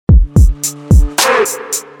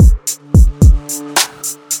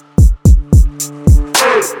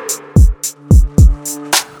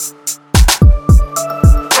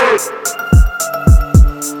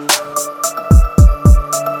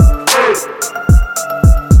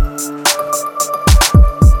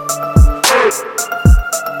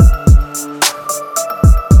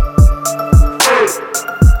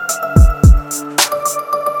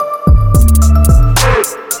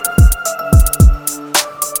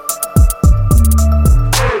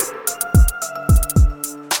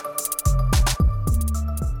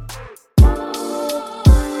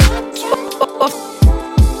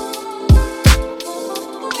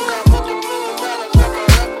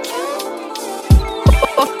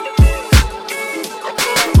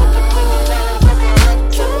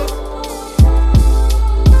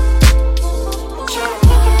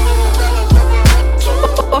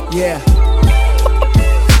Yeah.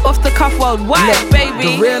 Off the cuff worldwide, baby.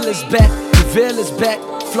 The real is back, the veil is back.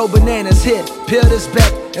 Flow bananas here, peel this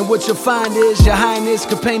back. And what you'll find is your highness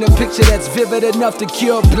could paint a picture that's vivid enough to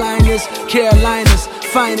cure blindness. Carolina's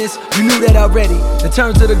finest, you knew that already. The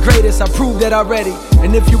terms of the greatest, I proved that already.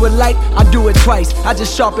 And if you would like, I do it twice. I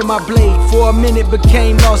just sharpened my blade. For a minute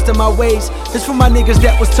became lost in my ways. It's for my niggas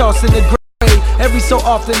that was tossed in the grave. Every so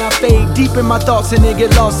often I fade deep in my thoughts and then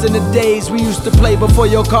get lost in the days we used to play before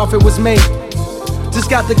your coffin was made. Just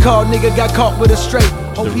got the call, nigga got caught with a straight.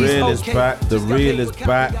 The real is back, the real is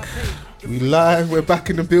back. We live, we're back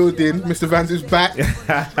in the building. Mr. Vans is back.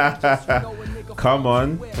 Come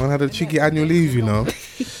on. Man had a cheeky annual leave, you know.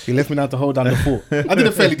 He left me now to hold down the fort. I did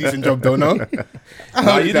a fairly decent job though, no?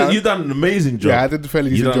 You done an amazing job. Yeah, I did a fairly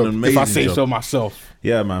decent job. If I say so myself.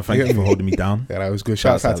 Yeah, man. Thank you for holding me down. Yeah, that was good.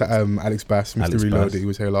 Shout out to Alex Bass, Mr. Alex Reloaded. Bass. He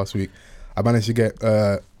was here last week. I managed to get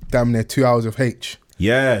damn near 2 hours of H.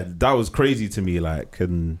 Yeah, that was crazy to me. Like,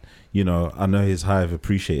 and you know, I know his hive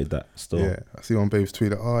appreciated that still. Yeah, I see one babe's tweet,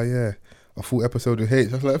 like, oh yeah, a full episode of H.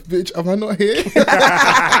 I was like, bitch, am I not here?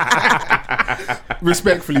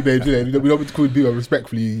 Respectfully, babes, yeah. We don't want to call you but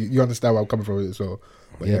respectfully, you understand where I'm coming from with it, so.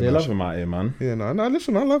 But Yeah, they man, love him out here, man. Yeah, no,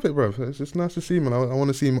 listen, I love it, bro. It's just nice to see him, man. I want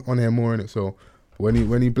to see him on here more in it, so. When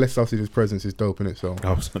he blessed us with his presence, is dope in it. So.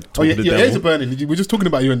 I was Oh yeah, your ears are burning. We're just talking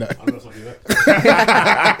about you and that.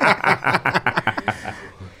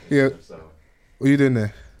 Yeah. What are you doing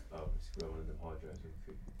there?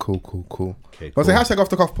 Cool. Okay, I'll say hashtag off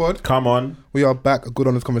the cuff pod. Come on. We are back. A good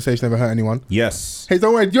honest conversation. Never hurt anyone. Yes. Hey,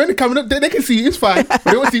 don't worry. You're in the camera. They can see you. It's fine. But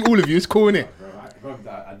they won't see all of you. It's cool, innit?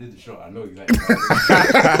 I did the shot. I know exactly.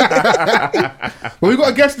 Well, we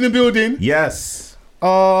got a guest in the building. Yes.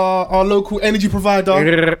 Our local energy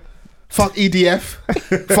provider. Fuck EDF.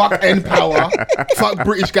 Fuck N-Power. Fuck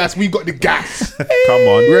British Gas. We got the gas. Come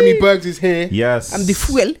on. Remy Bergs is here. Yes. I'm the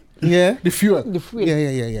fuel. Yeah, the fuel. The fuel.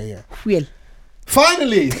 Yeah. Fuel.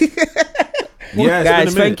 Finally. Yeah,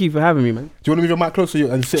 Guys, thank you for having me, man. Do you want to move your mic closer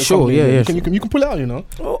and sit? Sure, yeah. You can pull it out, you know.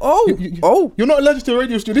 Oh. You're not allergic to a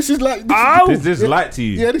radio studio. This is like. Is this light to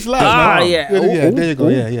you? Yeah, this is light. Yeah. There you go.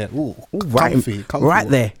 Yeah. Ooh, Right, comfy. right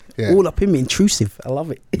there. Yeah. All up in me, intrusive. I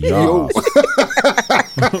love it. Yo.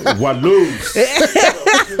 Walloons.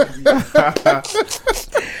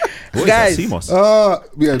 What Guys. is that, CMOS?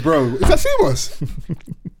 Yeah, bro. Is that CMOS?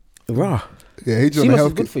 Rah. Yeah, he's on the CMOS is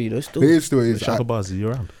health. good for you, though. Still. It is still. It is. Shackle bars, are you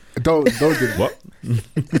around? Don't do it. What?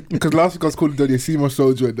 Because last week I was calling Donny a CMOS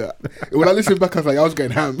soldier and that. When I listened back, I was like, I was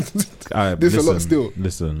getting hammed. There's a lot still.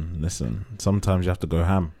 Listen. Sometimes you have to go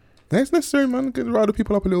ham. That's necessary, man. Get rile the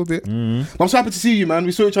people up a little bit. I'm so happy to see you, man.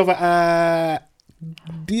 We saw each other at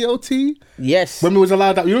DLT. Yes. When we was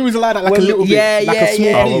allowed that. You know, we was allowed that like a little bit. Like a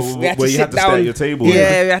small piece. We had where to you sit had to down. stay at your table.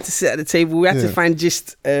 Yeah, we had to sit at the table. We had to Yeah. find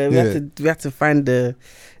just. We had to find the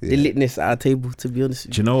litness at our table. To be honest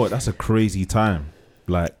with Do you know what? That's a crazy time.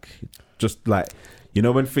 Like, just like, you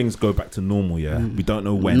know, when things go back to normal, we don't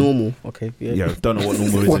know when. Normal. Okay. Yeah, don't know what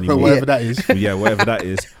normal is anymore. Whatever that is. Yeah, whatever that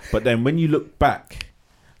is. But then when you look back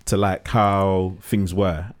to like how things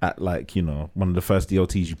were at like, you know, one of the first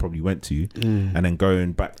DLTs you probably went to, and then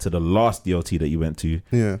going back to the last DLT that you went to,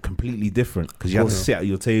 completely different because you had to sit at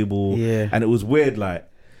your table, and it was weird. Like,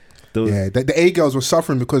 the A girls were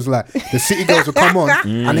suffering because like the city girls would come on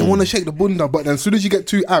and they want to shake the bunda, but then as soon as you get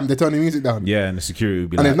too amped, they turn the music down. Yeah, and the security would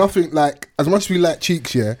be and like, there's nothing like, as much as we like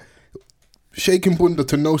cheeks, shaking bunda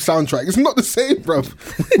to no soundtrack, it's not the same, bro.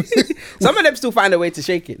 Some of them still find a way to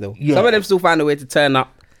shake it though. Yeah. Some of them still find a way to turn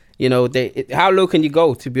up. You know, how low can you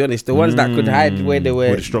go? To be honest, the ones that could hide where they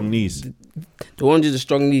were, with the strong knees. the ones with the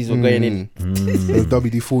strong knees were going in. Those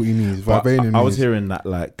WD-40 knees, vibranium I was knees. hearing that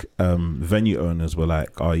like venue owners were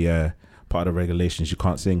like, oh yeah, part of the regulations you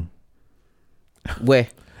can't sing. Where?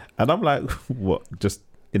 And I'm like, what? Just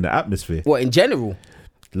in the atmosphere? What in general?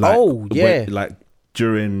 Like, Oh, yeah. like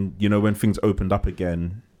during, you know, when things opened up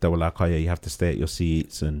again, they were like, oh yeah, you have to stay at your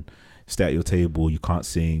seats and stay at your table. You can't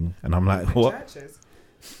sing. And I'm like, what?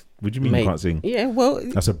 What do you mean you can't sing? Yeah, well,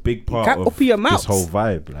 That's a big part can't of open your this mouth. whole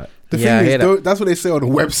vibe. Like, The Yeah, I thing hear is, that. though, that's what they say on the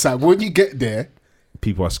website. But when you get there,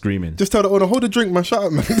 people are screaming. just tell the owner, hold a drink, man. Shut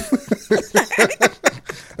up, man.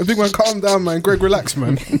 A big man, calm down, man. Greg, relax,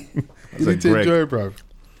 man. You need to Greg. enjoy, bro.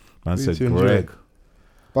 Man need said, to enjoy. Greg.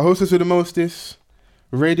 But hostess with the mostest,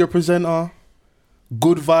 radio presenter,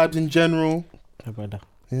 good vibes in general. my brother.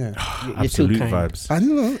 Yeah. You're too Absolute kind. vibes. I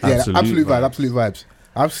don't know. Yeah, Absolute absolute vibes. vibes. Absolute vibes.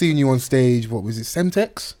 I've seen you on stage. What was it?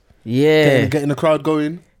 Semtex? Yeah, Getting the crowd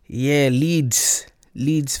going. yeah. Leeds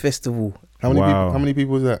Festival, How many Wow. people? How many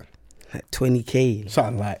people was that? like 20K.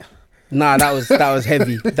 Something like. Nah, that was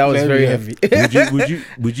heavy. That was very heavy.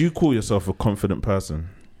 would you call yourself a confident person?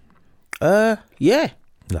 Yeah,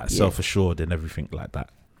 Like self-assured and everything like that.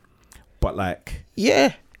 But like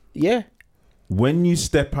yeah. when you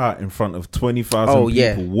step out in front of 20,000 Oh, people,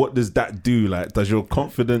 yeah. what does that do? Like, does your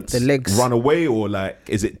confidence The legs. run away, or like,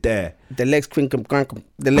 is it there? The legs crinkum crankum.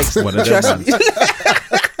 The legs. One of them Trust ones. me.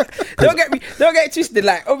 Don't get it twisted.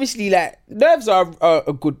 Like, obviously, like nerves are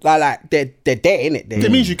a good. Like they're there, innit?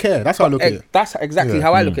 It means you care. That's how I look at it. That's exactly Yeah.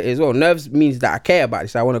 how I look at it as well. Nerves means that I care about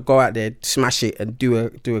this. I want to go out there, smash it, and do a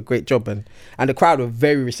great job. And the crowd were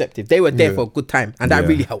very receptive. They were there Yeah. for a good time, and that Yeah.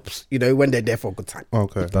 really helps. You know, when they're there for a good time.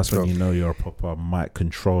 Okay. That's when you know you're a proper mic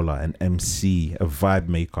controller, an MC, a vibe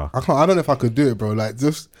maker. I don't know if I could do it, bro. Like,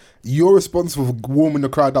 just you're responsible for warming the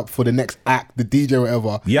crowd up for the next act, the DJ,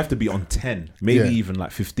 whatever. You have to be on 10, maybe Yeah. even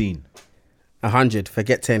like 15. 100,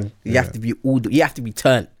 forget 10. You have to be you have to be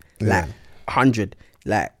turned like 100,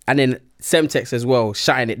 like, and then Semtex as well,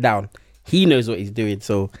 shutting it down. He knows what he's doing.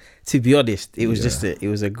 So to be honest, it was just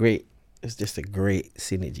a great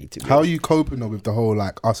synergy. To be How are honest. you coping though with the whole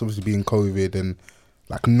like us obviously being COVID and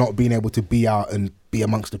like not being able to be out and be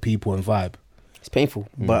amongst the people and vibe? It's painful,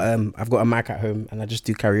 but I've got a mic at home and I just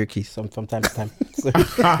do karaoke from time to time. So,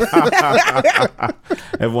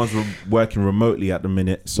 Everyone's working remotely at the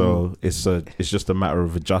minute, so it's just a matter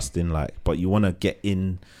of adjusting. Like, but you want to get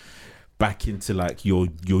back into like your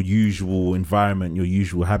usual environment, your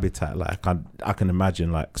usual habitat. Like, I can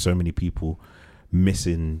imagine like so many people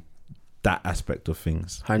missing that aspect of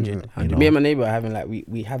things. 100. You know? Me and my neighbor are having like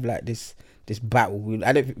we have like this battle.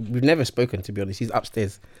 We've never spoken, to be honest. He's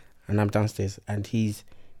upstairs and I'm downstairs, and he's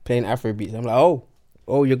playing Afrobeats. I'm like, oh,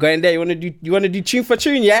 you're going there. You wanna do tune for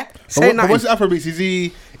tune, yeah? Say But what's nothing. the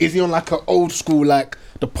Afrobeats? Is he on like an old school like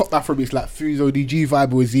the pop Afrobeats like Fuso DG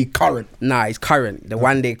vibe, or is he current? Nah, it's current. The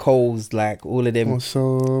One Day Coles, like all of them. Oh,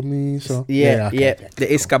 so me so Yeah, okay. the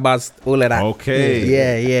Iskabas, all of that. Okay.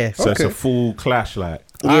 Yeah. So it's Okay. a full clash. Like,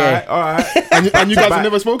 Yeah. all right. And you guys have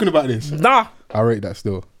never spoken about this. Nah, I rate that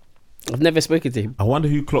still. I've never spoken to him. I wonder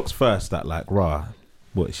who clocks first. That like, rah,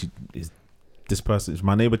 what is this person? Is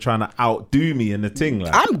my neighbor trying to outdo me in the thing?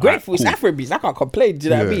 Like, I'm grateful. alright, It's Afrobeats. I can't complain. Do you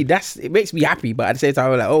know what I Yeah. mean? It makes me happy. But at the same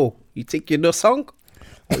time, I'm like, oh, you think you know song?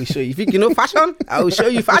 I will show you. You think you know fashion? I will show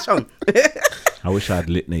you fashion. I wish I had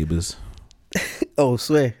lit neighbors. Oh,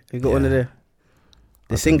 swear. You got one of the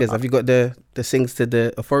singers. Have you got the sings to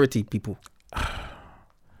the authority people?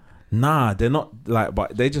 Nah, they're not like,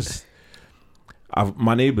 but they just.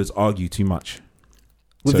 My neighbors argue too much.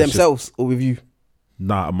 With So it's themselves or with you?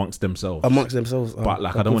 Nah, amongst themselves. Amongst themselves. Oh, But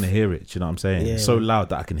like, I don't want to hear it. Do you know what I'm saying? Yeah. It's so loud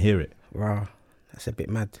that I can hear it Wow, that's a bit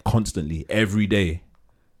mad. constantly, every day.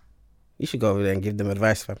 You should go over there and give them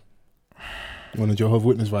advice, fam. On a Jehovah's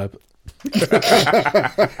Witness vibe.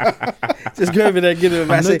 Just go over there and give them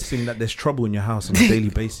I'm advice. noticing that there's trouble in your house on a daily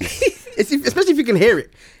basis. Especially if you can hear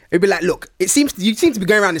it. It'd be like, look, you seem to be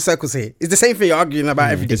going around in circles here. It's the same thing you're arguing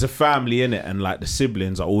about every day. It's a family, in it, and like the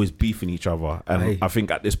siblings are always beefing each other. And Aye. I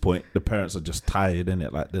think at this point, the parents are just tired, in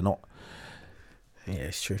it. Like, they're not. Yeah,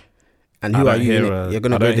 it's true. And who are you? innit? You're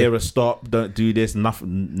gonna I go don't there. hear a stop. Don't do this.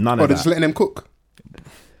 Nothing. None Oh, of they're just that. letting them cook.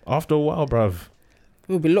 After a while, bruv.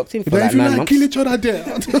 We'll be locked in for But like if you 9 like months. kill each other, there.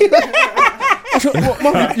 I said, what,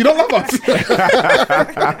 Mum, you don't love us. You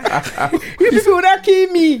feel that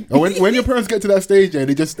kill me? And when your parents get to that stage, yeah,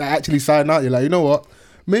 they just actually sign out. You're like, you know what?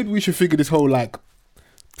 Maybe we should figure this whole like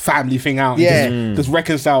family thing out. Yeah. And just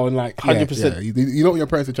reconcile and like 100%. Yeah. You don't want your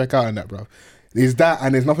parents to check out on that, bro. There's that,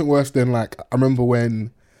 and there's nothing worse than like I remember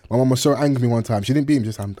when my mum was so angry at me one time. She didn't beat me,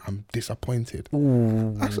 just I'm disappointed.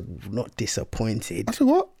 Ooh, not disappointed. I said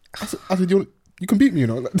what? I said you can beat me, you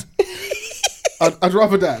know. I'd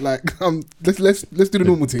rather that. Like let's do the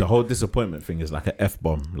normal thing. The whole disappointment thing is like an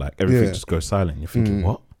F-bomb. Like, everything Yeah. just goes silent. You're thinking,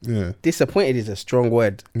 what? Yeah. Disappointed is a strong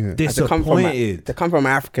word. Yeah. They come from Disappointed.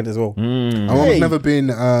 African as well. My mum has never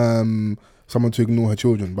been someone to ignore her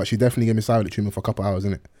children, but she definitely gave me silent treatment for a couple hours,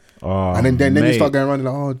 innit? Oh, And then you mate. start going around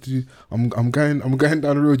and like, I'm going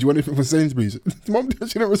down the road. Do you want anything from Sainsbury's? Mom, she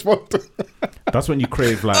didn't respond. That's when you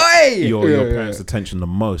crave like Oi! your Yeah, parents' attention the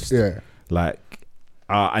most. Yeah. Like,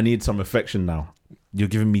 I need some affection now. You're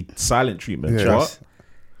giving me silent treatment. Yeah. What?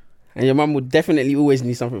 And your mum would definitely always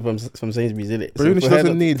need something from Sainsbury's, innit? But even if she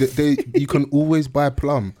doesn't need it, you can always buy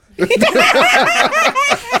plum.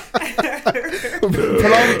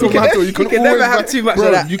 Plum, tomato, you can can always never have buy, too much bro,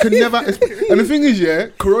 of that. You can never. And the thing is, yeah,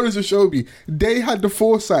 Corona's a Shobi. They had the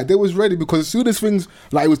foresight. They was ready because as soon as things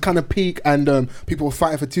like it was kind of peak and people were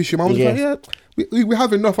fighting for tissue, Mum was like, yeah, we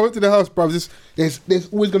have enough. I went to the house, bro. There's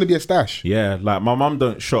always going to be a stash. Yeah, like my mum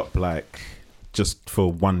don't shop like just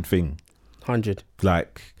for one thing. 100.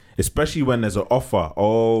 Like, especially when there's an offer.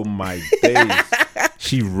 Oh my days.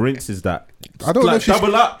 She rinses that. I don't know like, if she's-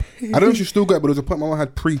 double up. I don't know if she still got it, but there was a point my mum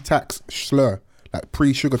had pre-tax slur, like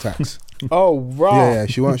pre-sugar tax. Oh, right. Yeah,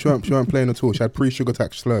 she weren't playing at all. She had pre-sugar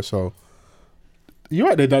tax slur, so. You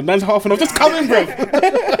right there, Dan. That's half an hour. Just come in, bro.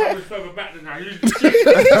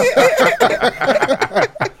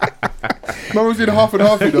 Man was in half and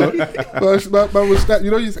half, you know. Man was that,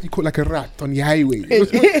 you know, you caught like a rat on the highway.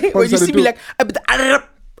 When you see me like,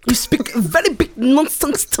 you speak very big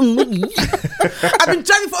nonsense to me. I've been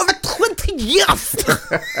driving for over 20 years.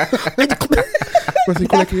 Man, you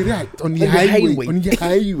caught like a rat on the highway. On the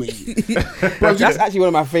highway. Bro, That's actually one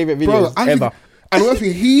of my favourite videos ever. And another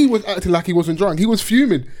thing, he was acting like he wasn't drunk. He was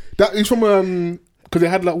fuming. That is from because they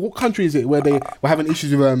had like, what country is it where they were having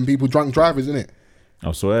issues with people drunk drivers, isn't it?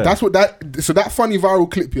 I swear. That's what that funny viral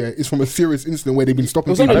clip here is from a serious incident where they've been stopping.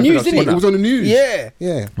 It was on the news, didn't it? It was on the news. Yeah.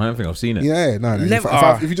 Yeah. I don't think I've seen it. Yeah, no. Never.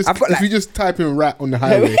 If you just type in rat on the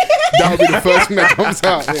highway, that'll be the first thing that comes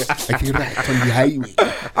out. Yeah. Like a rat on the highway.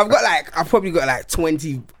 I've probably got like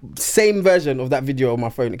 20 same version of that video on my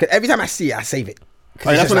phone. Because every time I see it, I save it.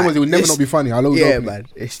 That's one of the ones. It would never not be funny. I'll always open it. man.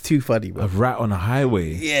 It's too funny, A bro. rat on a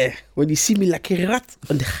highway. Yeah. When you see me like a rat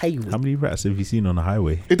on the highway. How many rats have you seen on a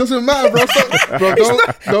highway? It doesn't matter, bro. Bro,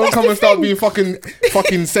 don't come and start being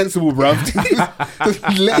fucking sensible, bro.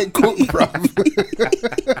 Just let it cook, bro.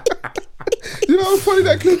 You know how funny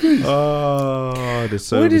that clip is? Oh, there's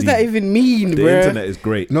so What does many- that even mean, The bro? internet is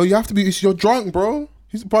great. No, you have to be. You're drunk, bro.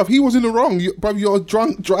 Bruv, he was in the wrong. Bruv, you're a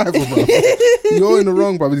drunk driver, bro. You're in the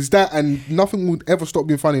wrong, bro. It's that, and nothing would ever stop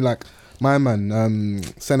being funny. Like my man,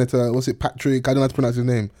 Senator, what's it, Patrick? I don't know how to pronounce his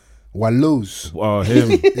name. Wallows. Oh,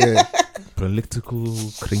 him. Yeah. Political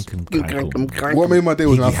crinkum. What made my day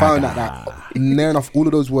was when I found out that near enough all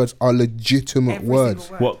of those words are legitimate Every words.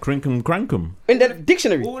 single word. What, crinkum crankum? In the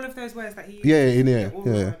dictionary. All of those words that he used. Yeah, in there. all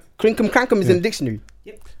Yeah. words. Crinkum crankum is in the dictionary.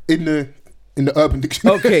 In the Urban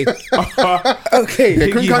Dictionary. Okay. Okay. Yeah,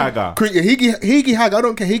 Higgy hagger. Higgy hagger. I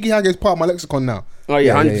don't care. Higgy hagger is part of my lexicon now. Oh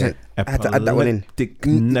yeah, 100%. I had to add that one in. Epileptic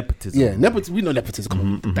nepotism. Yeah, nepotism. We know nepotism.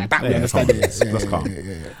 Come on. That we Yeah, understand. come on. it. That's calm.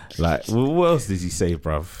 Yeah. Like, what else does he say,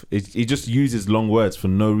 bruv? He just uses long words for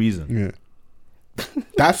no reason. Yeah.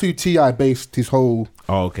 That's who T.I. based his whole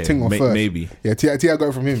Oh, okay. thing on first. Maybe. Yeah, T.I. got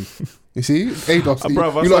it from him. You see? ADOS.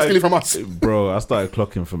 Bruv, you lot stealing from us. Bro, I started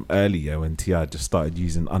clocking from earlier when T.I. just started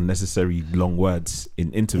using unnecessary long words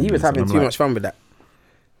in interviews. He was having and too much fun with that.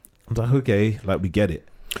 I'm like, okay, like we get it.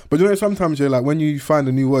 But you know, sometimes you're like, when you find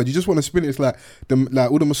a new word, you just want to spin it. It's like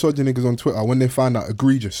all the misogyny niggas on Twitter, when they find out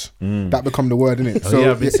egregious, that become the word, innit? Oh,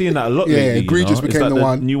 yeah, I've been seeing that a lot yeah, lately. egregious you know? became Is that the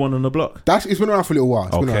one. new one on the block. It's been around for a little while.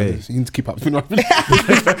 It's been Okay. around. You need to keep up. It's been around,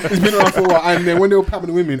 it's been around for a while. And then when they were papping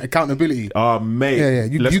the women, accountability. Oh, mate.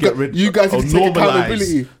 Yeah. Let's get rid. You guys need to take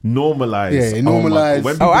accountability. Normalize. Yeah, normalise.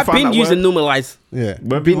 When people I've find been that using word- normalize. Yeah.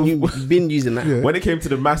 When people, Been using that. Yeah. when it came to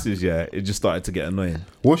the masses, yeah, it just started to get annoying.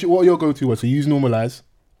 What are your go-to words? So use normalize.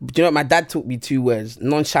 Do you know what? My dad taught me 2 words: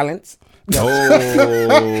 nonchalant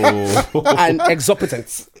Oh, and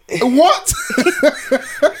exorbitance. What?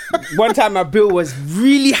 One time my bill was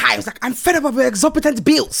really high. I was like, I'm fed up of exorbitant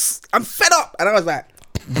bills. I'm fed up. And I was like,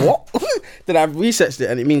 what? Then I researched it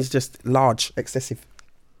and it means just large, excessive.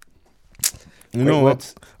 You know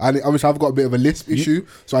words. what? Obviously, I've got a bit of a lisp issue,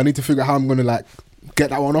 so I need to figure out how I'm going to like get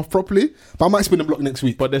that one off properly. But I might spin the block next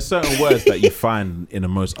week. but there's certain words that you find in the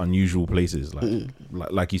most unusual places.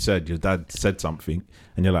 Like you said, your dad said something,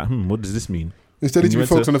 and you're like, what does this mean? Instead of And you to be went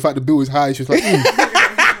focused on the fact the bill is high, it's just like,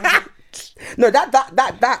 No,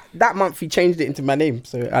 that month he changed it into my name.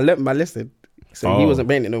 So I learnt my lesson. So he Oh. wasn't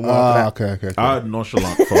paying it no more after that. okay. I heard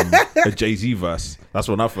nonchalant from a Jay-Z verse. That's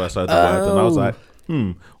when I first heard the word, and I was like,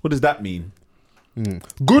 what does that mean?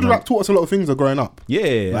 Good rap taught us a lot of things are growing up.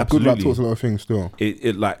 Yeah, Like, good rap absolutely. taught us a lot of things still.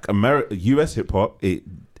 It like US hip hop. It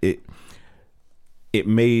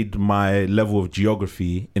made my level of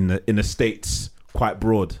geography in the States quite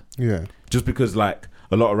broad. Yeah. Just because like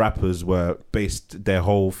a lot of rappers were based their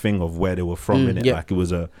whole thing of where they were from in it. Yeah. Like it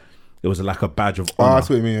was like a badge of Oh, honor. that's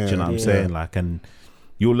what you mean. Yeah. Do you know what I'm Yeah. saying? Like, and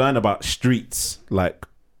you'll learn about streets like,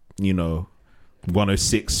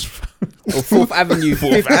 106. Or 4th Avenue,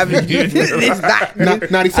 5th Avenue. It's that.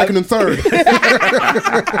 92nd and 3rd.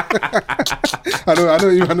 I know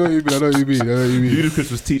what you mean.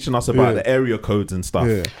 Ludacris was teaching us about Yeah. the area codes and stuff.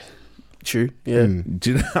 Yeah. True. Yeah.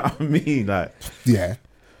 Do you know what I mean? Like, Yeah.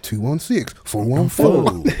 216,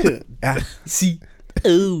 414. See.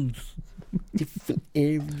 Oh. Different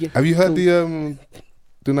area. Have you heard the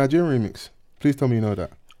Nigerian remix? Please tell me you know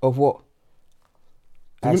that. Of what?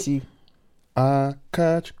 I see. I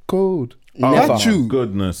catch cold. Never. Catch you.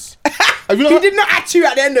 goodness. Have you He not? did not at you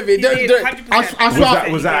at the end of it. He Don't, did, don't.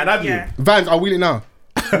 100%. Was that an ad-lib? Yeah. Vans, I'll wheel it now.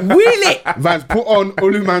 Wheel it. Vans, put on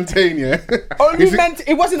Olu Maintain, yeah? Only Is it- meant.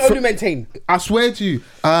 It wasn't only maintain. I swear to you,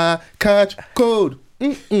 I catch cold. A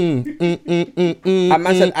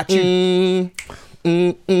man said at you.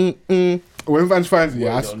 When Vans finds it,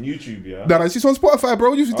 yeah. It's on YouTube, yeah. No, it's just on Spotify,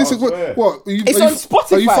 bro. This is swear. what? Are you, It's are on you,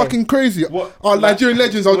 Spotify. Are you fucking crazy? What? Our Like- Nigerian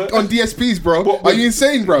legends on DSPs, bro. What- Are you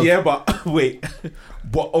insane, bro? Yeah, but wait.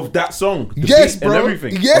 What of that song? The Yes, beat bro. And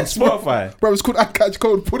everything. Yes, on bro. Spotify. Bro, it's called I Catch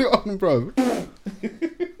Cold. Put it on, bro.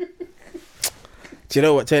 Do you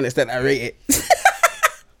know what? To an extent, I rate it.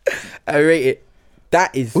 I rate it.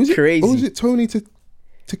 That is crazy. Or is it Tony to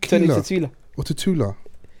Tony Tequila? Tatula. Or Tatula?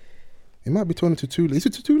 It might be Tony Tatula. Is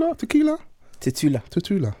it Tatula? Tequila? Tatula.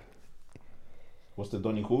 Tatula. What's the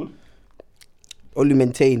Donny called? Only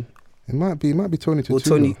maintain. It might be Tony Tatula. Or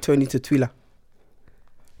Tony Tatula.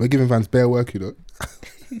 We're giving Vans bare work, you know.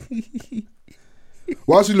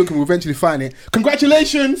 Whilst you're looking, we'll eventually find it.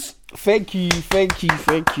 Congratulations! Thank you.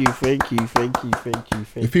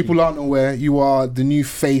 If people aren't aware, you are the new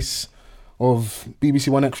face of BBC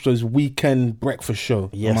One Extra's weekend breakfast show.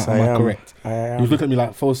 Yes, am I correct? I am. You look at me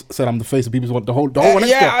like Foles said I'm the face of BBC One. The whole One Extra.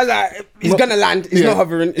 Yeah, I was like, it's gonna land. It's not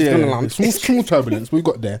hovering. It's gonna land. Small turbulence. We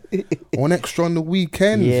got there. One Extra on the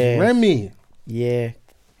weekends. Yeah. Remy, Yeah.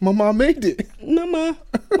 Mama made it. Mama.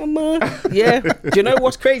 Yeah. Do you know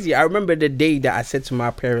what's crazy? I remember the day that I said to my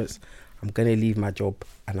parents, I'm gonna leave my job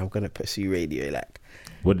and I'm gonna pursue radio. Like,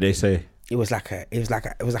 What did they say? it was like a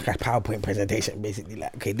PowerPoint presentation, basically.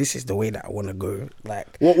 Like, okay, this is the way that I want to go. Like,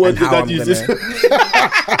 What word and did how that I'm use?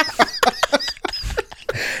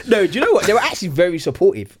 No, do you know what? They were actually very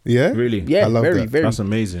supportive. Yeah? Really? Yeah, I love very, that. very. That's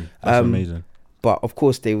amazing. That's amazing. But of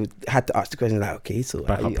course, they had to ask the question like, okay, so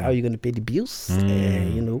Back up, how are you going to pay the bills?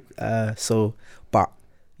 Mm. You know, but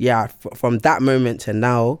yeah, from that moment to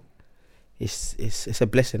now, it's a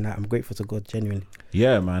blessing that I'm grateful to God, genuinely.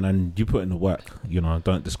 Yeah, man, and you put in the work.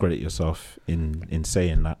 Don't discredit yourself in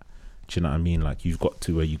saying that. Do you know what I mean? Like, you've got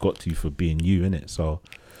to where you got to for being you, innit? So,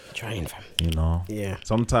 Trying, fam. Yeah.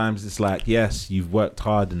 sometimes it's like, yes, you've worked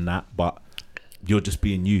hard in that, but you're just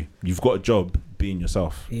being you. You've got a job being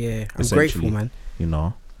yourself. Yeah, I'm essentially, grateful, man.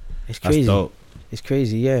 It's That's crazy. dope. It's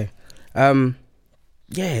crazy, yeah. Yeah,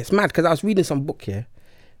 it's mad because I was reading some book here.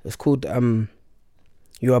 It's called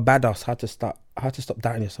 "You're a Badass: How to Stop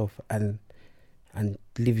Doubting Yourself and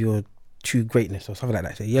Live Your True Greatness" or something like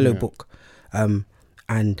that. It's a yellow book, and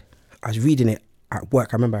I was reading it at work.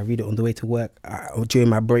 I remember I read it on the way to work during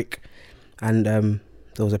my break, and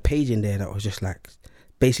there was a page in there that was just like,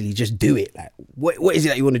 basically, just do it. Like, what is it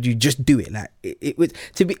that you want to do? Just do it. Like, it was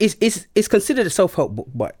it's considered a self-help book,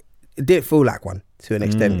 but it didn't feel like one to an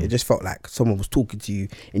extent. It just felt like someone was talking to you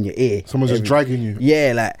in your ear. Someone's just dragging you.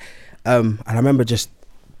 Yeah, like, and I remember just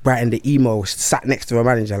writing the email, sat next to my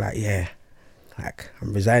manager, like, yeah, like,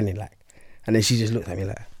 I'm resigning, like, and then she just looked at me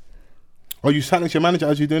like, Oh, you sat next to your manager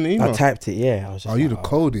as you doing the email? I typed it, yeah. I was just Oh, you like, the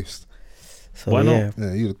coldest. So, Why not? yeah.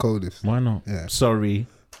 Yeah, you the coldest. Why not? Yeah. Sorry.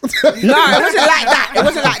 No, it wasn't like that. It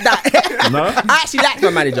wasn't like that. No? I actually liked my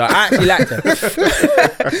manager. I actually liked her.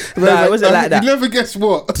 No, it wasn't like that. You never guess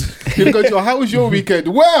what? You go to her, how was your weekend?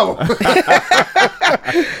 Well,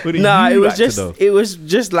 What do No, you it was like to just know? it was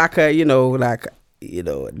just like we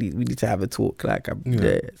need to have a talk. Like,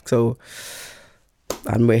 so,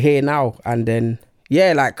 and we're here now. And then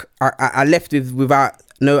like I left without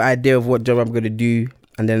no idea of what job I'm gonna do,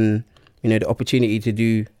 and then the opportunity to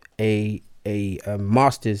do a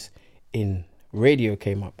master's in radio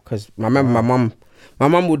came up because I remember my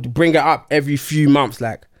mum would bring it up every few months,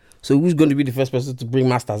 like, so who's going to be the first person to bring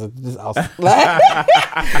masters into this house? Like,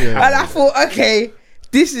 and I thought, okay,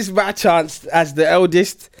 this is my chance as the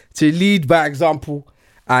eldest to lead by example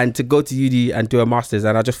and to go to uni and do a master's.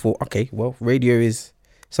 And I just thought, okay, well, radio is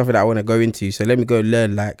something that I want to go into, so let me go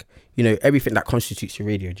learn, like, everything that constitutes your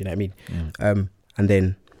radio. Do you know what I mean? And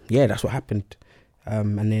then that's what happened.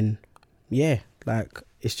 And then Like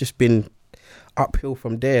it's just been uphill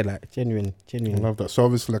from there. Like genuine. I love that. So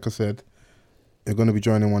obviously, like I said, you're going to be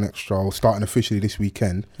joining One Extra, or starting officially this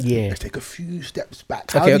weekend. Yeah. Let's take a few steps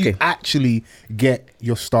back. How do you actually get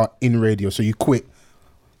your start in radio? So you quit.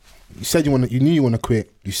 You said you knew you want to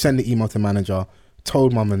quit. You send the email to manager,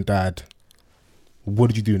 told mum and dad. What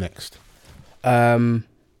did you do next? So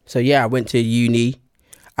yeah, I went to uni.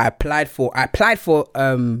 I applied for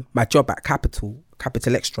my job at Capital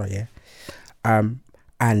Extra, yeah.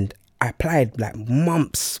 And I applied like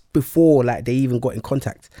months before like they even got in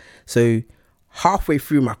contact. So halfway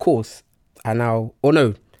through my course,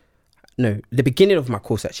 the beginning of my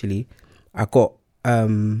course actually, I got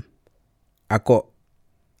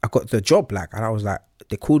the job, like, and I was like,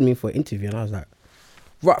 they called me for an interview, and I was like,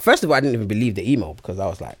 right. First of all, I didn't even believe the email because I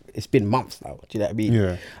was like, it's been months now. Do you know what I mean?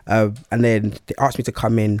 Yeah. And then they asked me to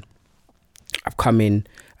come in. I've come in,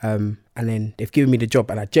 and then they've given me the job,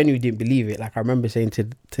 and I genuinely didn't believe it. Like I remember saying to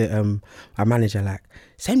my manager, like,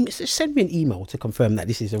 send me an email to confirm that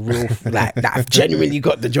this is a real, like, that I've genuinely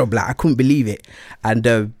got the job. Like I couldn't believe it, and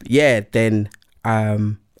then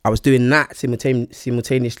I was doing that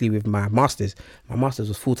simultaneously with my masters. My masters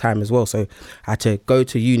was full time as well, so I had to go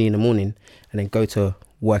to uni in the morning and then go to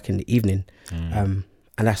work in the evening. And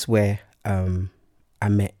that's where I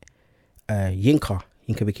met Yinka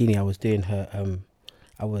Bikini. I was doing her.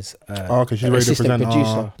 I was she's an radio assistant presenter.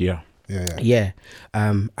 producer. Yeah.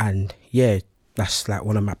 And yeah, that's like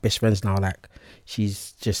one of my best friends now. Like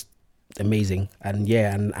she's just amazing, and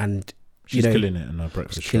She's killing it in her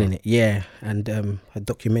breakfast show. Killing it, yeah. And her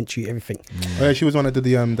documentary, everything. Oh, yeah, she was one that did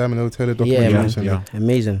the Damon Taylor documentary. Yeah,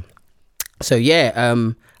 amazing. So yeah,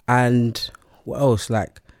 and what else?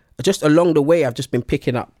 Like just along the way, I've just been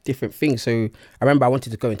picking up different things. So I remember I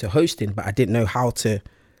wanted to go into hosting, but I didn't know how to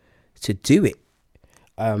do it.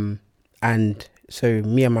 And so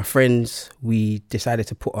me and my friends, we decided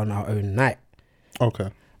to put on our own night. Okay.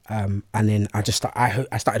 And then I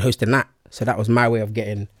started hosting that. So that was my way of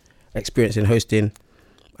getting experience in hosting,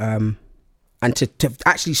 and to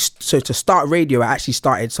actually to start radio, I actually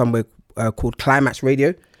started somewhere called Climax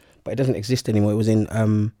Radio, but it doesn't exist anymore. It was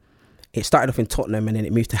in it started off in Tottenham and then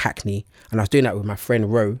it moved to Hackney, and I was doing that with my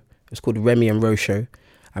friend Ro. It was called the Remy and Ro Show,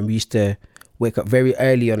 and we used to wake up very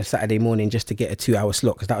early on a Saturday morning just to get a 2-hour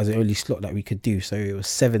slot, because that was the only slot that we could do. So it was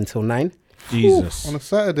 7 till 9. Jesus. On a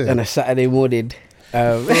Saturday. On a Saturday morning.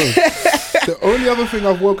 The only other thing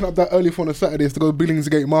I've woken up that early for on a Saturday is to go to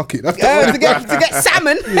Billingsgate Market. That's the to get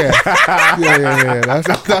salmon. Yeah. That's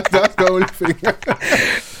the only thing.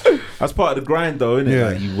 That's part of the grind, though, isn't it? Yeah.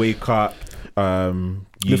 Like you wake up.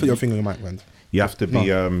 You put your finger on your mic, man. You have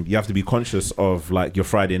to be conscious of like your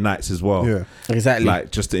Friday nights as well. Yeah, exactly.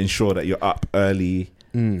 Like just to ensure that you're up early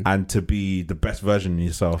and to be the best version of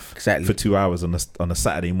yourself. Exactly. For 2 hours on a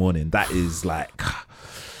Saturday morning. That is like.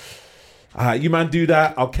 You man do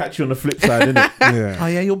that, I'll catch you on the flip side, innit? Yeah. Oh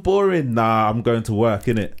yeah, you're boring. Nah, I'm going to work,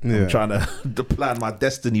 innit? Yeah. I'm trying to plan my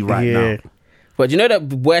destiny right now. But you know the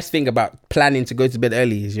worst thing about planning to go to bed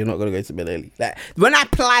early is you're not going to go to bed early. Like when I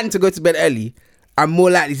plan to go to bed early, I'm more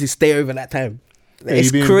likely to stay over that time. Like,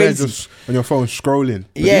 it's you be crazy. in bed just on your phone scrolling.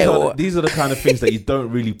 But these are the kind of things that you don't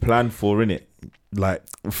really plan for, innit? Like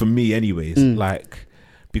for me anyways, like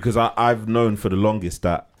because I've known for the longest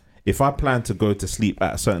that if I plan to go to sleep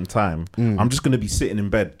at a certain time, I'm just going to be sitting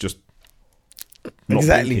in bed just not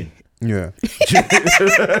thinking. Yeah. Do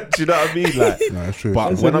you know what I mean? Like, No, that's true.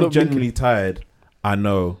 but when I'm genuinely tired, I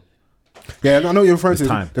know. Yeah, I know you're referring to.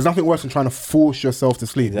 time. There's nothing worse than trying to force yourself to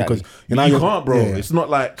sleep because You can't, bro. Yeah. It's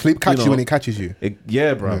not like Sleep catches you when it catches you.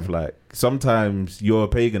 Yeah, bruv. Like sometimes you're a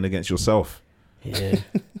pagan against yourself. Yeah.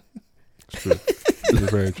 It's true. It's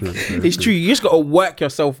very true. It's true. You just got to work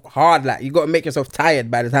yourself hard. Like you got to make yourself tired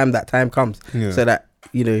by the time that time comes, so that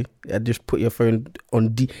just put your phone on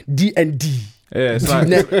D and D. Yeah, it's like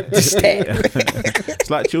It's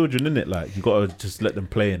like children, isn't it? Like you got to just let them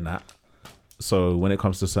play in that. So when it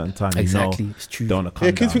comes to a certain time, Exactly, you know, it's true. don't want to come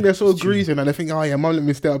Yeah, kids down. think they're so greasy and they think, oh yeah, mum let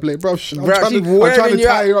me stay up late, bro. I'm she's trying to wearing you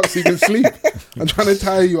tie you up so you can sleep. I'm trying to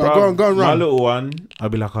tie you up. Bruv, Go on, My run. little one, I'll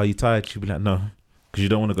be like, "Are you tired?" She'll be like, "No," because you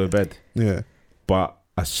don't want to go to bed. Yeah, But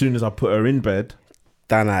as soon as I put her in bed,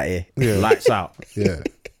 Down out here. yeah, lights out. yeah.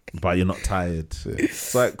 But you're not tired.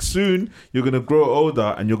 It's like soon you're gonna grow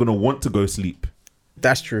older and you're gonna want to go sleep.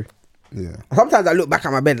 That's true. Yeah. Sometimes I look back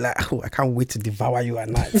at my bed like, oh, I can't wait to devour you at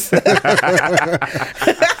night. That's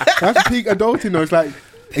peak adulting though. It's like,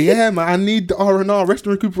 yeah, man, I need the R&R, rest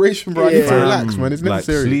and recuperation, bro. I need to relax, man. It's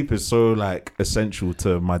necessary. Like, sleep is so like essential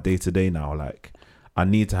to my day to day now. Like I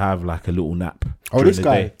need to have like a little nap. Oh, during this the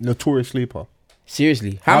guy, day. notorious sleeper.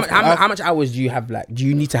 Seriously, how much hours do you have? Like, do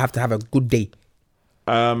you need to have a good day?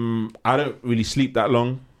 I don't really sleep that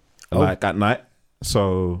long, like at night.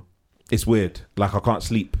 So it's weird. Like I can't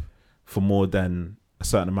sleep for more than a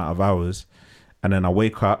certain amount of hours, and then I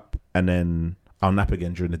wake up and then I'll nap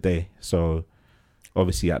again during the day. So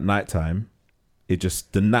obviously at nighttime,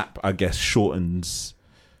 the nap, I guess, shortens.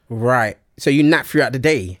 Right. So you nap throughout the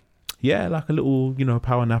day? Yeah, like a little,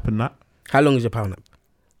 power nap and that. How long is your power nap?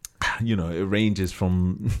 It ranges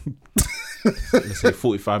from let's say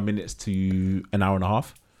 45 minutes to an hour and a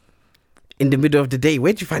half. In the middle of the day,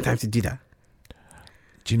 where do you find time to do that?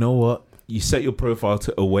 Do you know what? You set your profile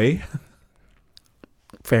to away.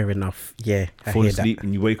 Fair enough. Yeah, I fall hear asleep that.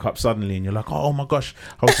 and you wake up suddenly and you're like, oh my gosh,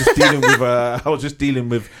 I was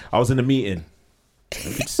in a meeting.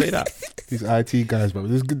 You could say that. These IT guys, bro.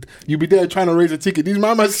 This is good. You be there trying to raise a ticket. These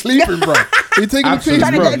man's sleeping, bro. You taking the piss,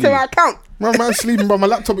 Trying to bro. get into my account. Man's sleeping, bro. My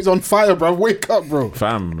laptop is on fire, bro. Wake up, bro.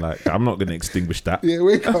 Fam, like, I'm not going to extinguish that. Yeah,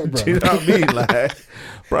 wake up, bro. Do you know what I mean? Like,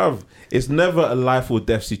 bruv, it's never a life or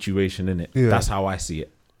death situation, innit? Yeah. That's how I see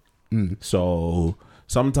it. So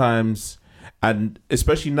sometimes, and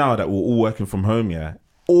especially now that we're all working from home, yeah,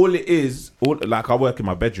 like I work in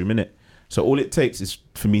my bedroom, innit? So all it takes is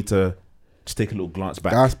for me to just take a little glance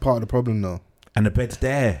back. That's part of the problem, though. And the bed's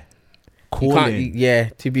there. You Calling. yeah,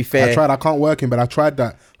 to be fair. I can't work in, but I tried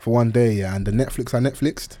that for one day, yeah, and the Netflix I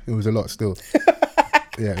Netflixed, it was a lot still.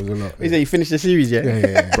 Yeah, it was a lot. Is it you finished the series, yeah?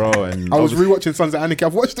 Yeah. Bro, and I was rewatching Sons of Anarchy.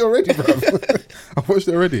 I've watched it already, bro. I've watched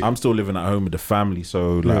it already. I'm still living at home with the family,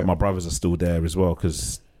 so like my brothers are still there as well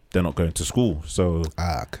because they're not going to school. So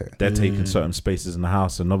okay. they're taking certain spaces in the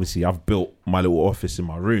house, and obviously I've built my little office in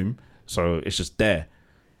my room, so it's just there.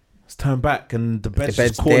 Let's turn back, and the bed's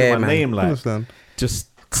just calling there, my man. name, like Understand. just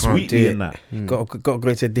Can't sweetly do it. in that. Got to go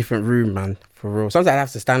to a different room, man. For real. Sometimes I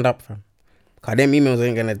have to stand up, fam. Cause them emails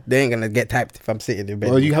ain't gonna get typed if I'm sitting in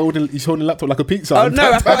bed. Well, he's holding the laptop like a pizza. Oh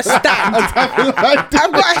no, I've got a stand. I've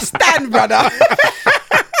got a stand, brother.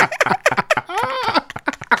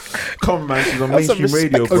 Come on, man, she's on That's some mainstream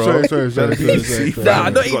radio, respect. bro. Sorry. Nah,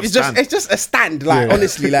 not even, it's just a stand. Like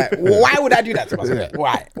honestly, like why would I do that to myself?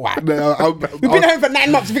 Yeah. Why? No, We've been home for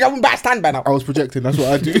 9 months. You think I wouldn't buy a stand by now? I was projecting. That's what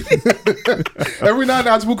I do. Every night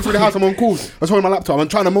I was walking through the house. I'm on calls. I was holding my laptop. I'm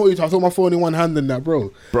trying to multitask. I hold my phone in one hand and that,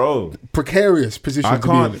 bro. Precarious position. I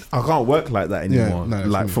to be in. can't work like that anymore. no, it's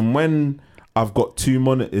like not. from when I've got 2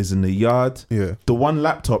 monitors in the yard, Yeah. the one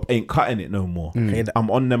laptop ain't cutting it no more. I'm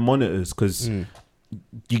on them monitors because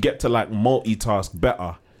you get to like multitask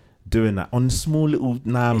better doing that on small little.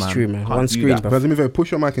 Nah, It's man, true, man. can't One do screen, that. bro. Let me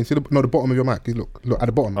push your mic and see the bottom of your mic. Look at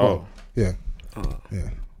the bottom. Oh. Yeah. Yeah.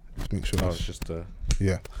 Just make sure. Oh, it's just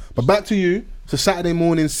Yeah. But back to you. So Saturday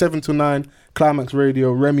morning, 7 to 9, Climax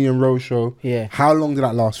Radio, Remy and Rose show. Yeah. How long did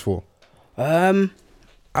that last for? I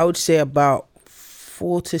would say about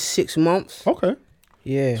 4 to 6 months. Okay.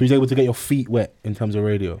 Yeah. So you're able to get your feet wet in terms of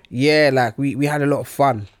radio. Yeah, like we had a lot of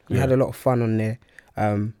fun. We had a lot of fun on there.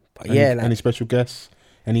 But Any special guests?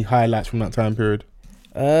 Any highlights from that time period?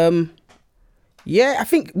 Yeah, I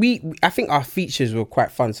think our features were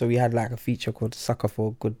quite fun. So we had like a feature called Sucker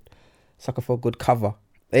for a Good Cover.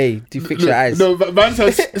 Hey, do you fix your eyes? No, man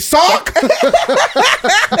says suck. Do you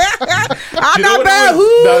know what it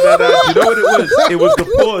was? No. Do you know what it was? It was the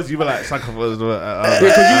pause. You were like, sacrifice.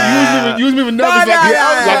 Because you was moving nervous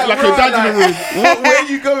like your dad in the room. Where are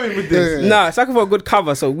you going with this? No, Sucker for a Good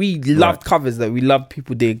Cover. So we loved covers. That we loved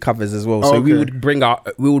people doing covers as well. So we would bring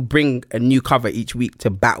a new cover each week to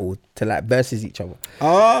battle, to like versus each other.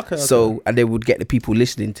 Oh, okay. So and they would get the people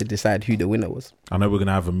listening to decide who the winner was. I know we're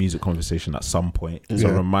gonna have a music conversation at some point, so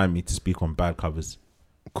remind me to speak on bad covers.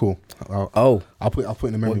 Cool. I'll put it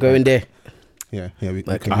in the memory. we're going there. Yeah. We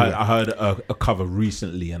can do I heard a cover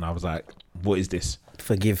recently, and I was like, "What is this?"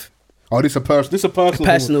 Forgive. Oh, this is a personal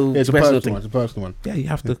personal- thing. Yeah, it's a personal personal thing. one. It's a personal one. Yeah, you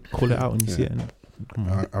have to call it out when you see it. And come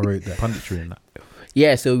on, I rate that. punditry and that.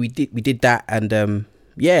 Yeah, so we did that, and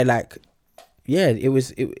it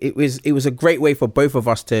was a great way for both of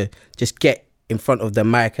us to just get in front of the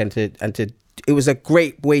mic and to it was a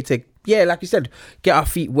great way to like you said, get our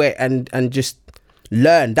feet wet and just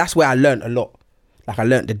learn. That's where I learned a lot. Like I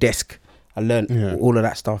learned the desk, I learned all of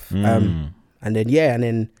that stuff, and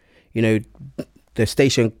then the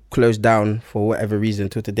station closed down for whatever reason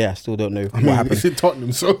till today. I still don't know what happened. It's in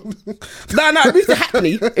Tottenham, so No, it moved to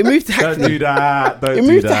Hackney. Don't do that. It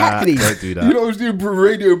moved to Hackney. Don't do that. you know, I was doing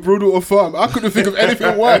radio, Broadwater Farm. I couldn't think of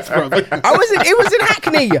anything worse, bro. It was in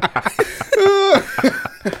Hackney.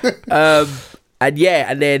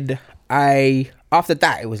 And then after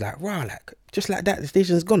that it was like, wow, like just like that the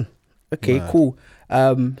station's gone. Okay, cool.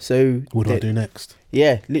 So What do I do next?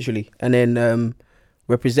 Yeah, literally. And then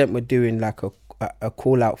Represent were doing like a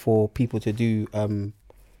call out for people to do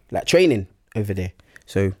like training over there.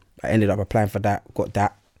 So I ended up applying for that, got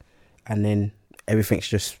that, and then everything's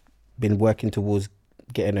just been working towards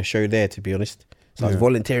getting a show there, to be honest. So I was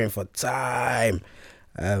volunteering for time,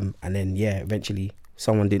 and then eventually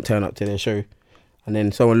someone didn't turn up to their show, and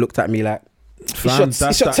then someone looked at me like,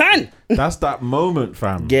 it's your turn. That's that moment,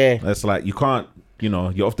 fam. Yeah. It's like, you can't,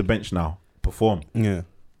 you're off the bench now. Perform. Yeah.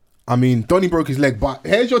 I mean, Donny broke his leg, but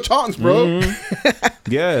here's your chance, bro.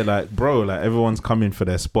 Yeah, like, bro, like, everyone's coming for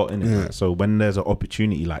their spot, innit? Yeah. Like, so when there's an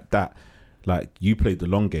opportunity like that, like, you played the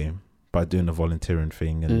long game by doing the volunteering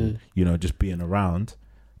thing and, just being around,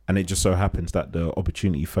 and it just so happens that the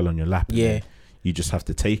opportunity fell on your lap. Yeah. You just have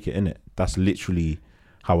to take it, innit? That's literally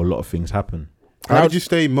how a lot of things happen. How did you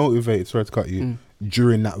stay motivated, sorry to cut you,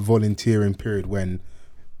 during that volunteering period when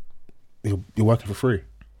you're working for free?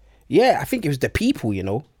 Yeah, I think it was the people,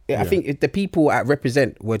 I think the people at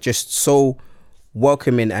Represent were just so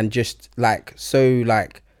welcoming and just so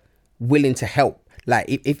willing to help. Like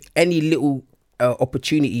if any little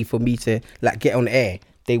opportunity for me to get on air,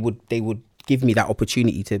 they would give me that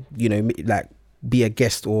opportunity to be a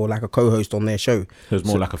guest or like a co-host on their show. So it's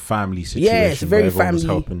more like a family situation. Yeah, it's very where everyone's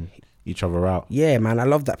family. helping each other out. Yeah, man, I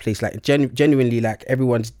love that place. Like genuinely, like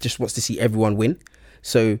everyone just wants to see everyone win.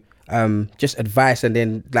 So just advice, and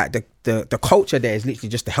then like the culture there is literally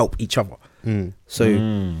just to help each other.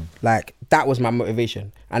 So like that was my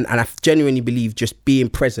motivation, and I genuinely believe just being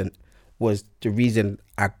present was the reason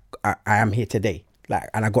I am here today. Like,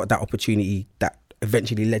 and I got that opportunity that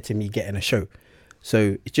eventually led to me getting a show.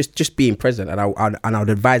 So it's just being present, and I would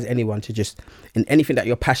advise anyone to just, in anything that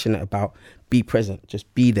you're passionate about, be present,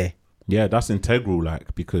 just be there. Yeah, that's integral,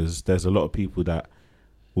 like, because there's a lot of people that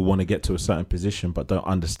will want to get to a certain position but don't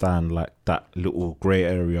understand like that little grey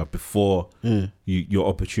area before your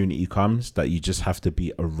opportunity comes, that you just have to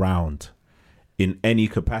be around in any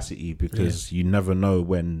capacity, because you never know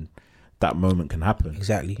when that moment can happen.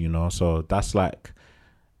 Exactly. So that's like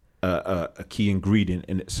a key ingredient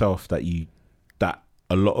in itself, that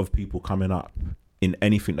a lot of people coming up in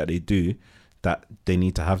anything that they do, that they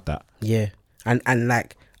need to have that. Yeah. And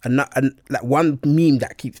like one meme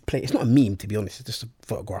that keeps playing, it's not a meme, to be honest, it's just a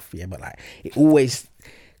photograph, but like it always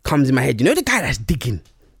comes in my head. The guy that's digging,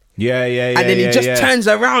 yeah, and then he just turns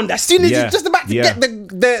around as soon as he's just about to get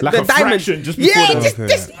the like the a diamond fraction just before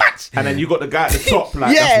this much, and then you got the guy at the top,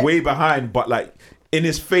 like that's way behind, but like in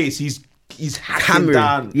his face he's hacking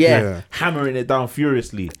hammering down, hammering it down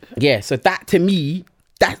furiously. So that, to me,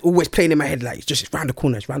 that's always playing in my head, like it's round the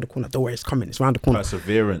corner, don't worry, it's coming, it's round the corner.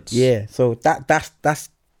 Perseverance. So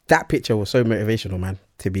that picture was so motivational, man,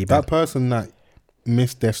 to be back. That person that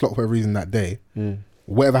missed their slot for a reason that day,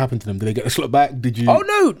 whatever happened to them, did they get a slot back? Did you? Oh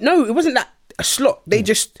no, it wasn't that a slot. They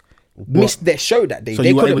just missed their show that day. So they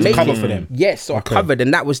you were couldn't able to make cover it for them? Yes, so I covered,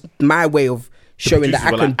 and that was my way of showing that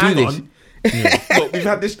I can do this. Look, we've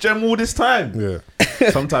had this gem all this time. Yeah.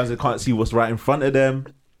 Sometimes they can't see what's right in front of them.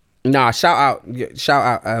 Nah, shout out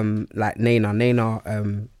like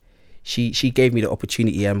Naina. She gave me the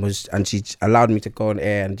opportunity and she allowed me to go on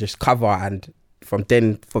air and just cover, and from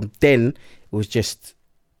then it was just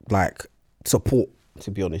like support, to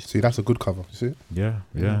be honest. See, that's a good cover. See? Yeah.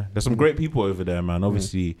 There's some great people over there, man.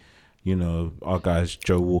 Obviously, our guys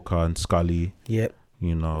Joe Walker and Scully. Yep.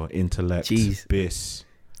 Intellect, Jeez. Biss.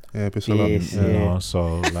 Yeah, Biss.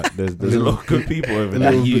 So like there's a lot of good people over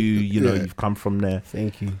there. You've come from there.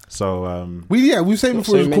 Thank you. So we were saying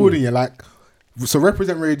before so we recording, so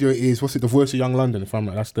Represent Radio is the voice of Young London, if I'm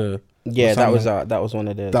right. That's the that was one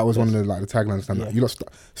of the the taglines. Yeah. You lot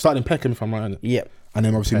started in Peckham, if I'm right. Yep. And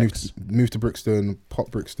then obviously moved to Brixton, Pop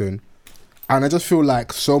Brixton, and I just feel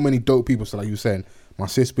like so many dope people. So like you were saying, my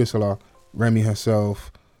sis Bissela, Remy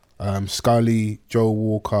herself, Scully, Joe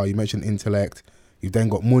Walker. You mentioned Intellect. You've then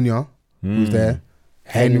got Munya, who's there,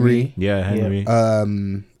 Henry. Yeah, Henry.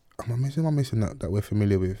 Am I missing that we're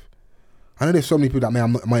familiar with? I know there's so many people that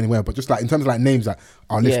I'm not aware, but just like in terms of like names that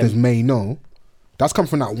our listeners may know, that's come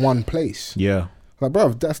from that one place. Yeah. Like, bro,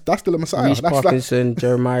 that's still a Messiah. Reece That's Parkinson,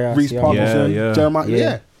 Jeremiah. Reece Parkinson, Yeah. Jeremiah.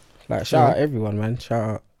 Yeah. Like, shout out everyone, man. Shout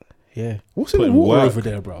out. Yeah. What's in the Putting water work. over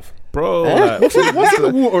there, bruv? Bro, like, What's in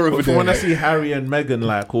the water over there? when I see Harry and Meghan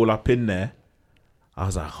like all up in there, I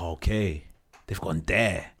was like, okay, they've gone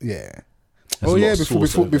there. Yeah. There's a lot of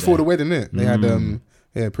sauce over Before the there. wedding, innit?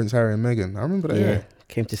 They had Prince Harry and Meghan. I remember that. Yeah.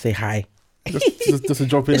 Came to say hi. Just a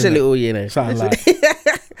drop in. It's a innit? little, Something like.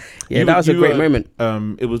 That was a great moment.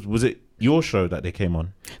 Was it your show that they came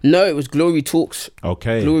on? No, it was Glory Talks.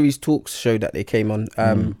 Okay. Glory's Talks show that they came on.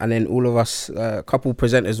 And then all of us, a couple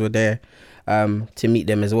presenters were there to meet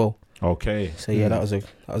them as well. Okay. So that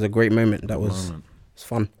was a great moment. That was it's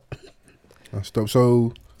fun. That's dope.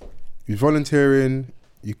 So you're volunteering,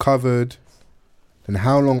 you covered, then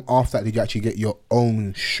how long after that did you actually get your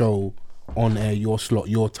own show on air, your slot,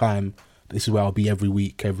 your time? This is where I'll be every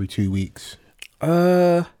week, every 2 weeks.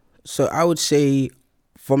 So I would say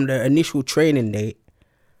from the initial training date,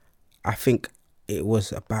 I think it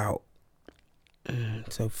was about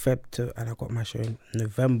so Feb to, and I got my show in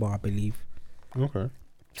November, I believe. Okay.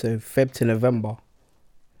 So Feb to November.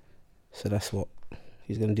 So that's what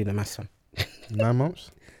he's gonna do the maths on. 9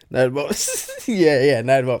 months. 9 months. yeah,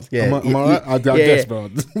 9 months. Yeah. Am I right? I guess, bro.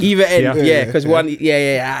 Either end, Yeah. because one,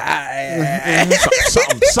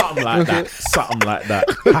 Something like that. Something like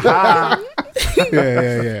that.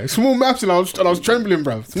 yeah. Small maths, and I was trembling,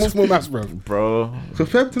 bro. Small maths, bro. Bro. So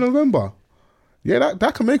Feb to November. Yeah,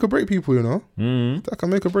 that can make or break people, you know. That can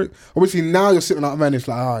make or break. Obviously, now you're sitting out, man. It's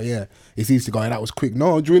like, oh yeah, it's easy to go. That was quick.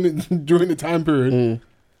 No, during the time period,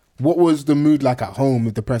 what was the mood like at home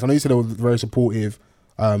with the parents? I know you said they were very supportive,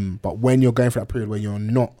 but when you're going through that period where you're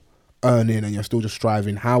not earning and you're still just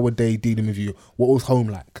striving, how were they dealing with you? What was home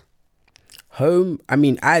like? Home, I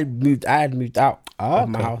mean, I had moved out of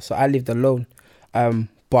my house, so I lived alone.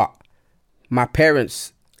 But my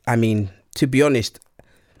parents, I mean, to be honest,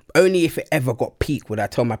 only if it ever got peak would I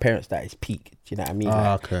tell my parents that it's peak. Do you know what I mean?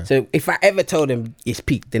 Okay. So if I ever tell them it's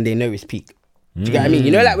peak, then they know it's peak. Do you get what I mean?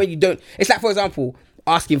 You know, like when you don't, it's like, for example,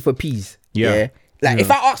 asking for peas. Yeah. Like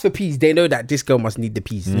if I ask for peas, they know that this girl must need the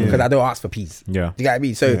peas because I don't ask for peas. Yeah. Do you get what I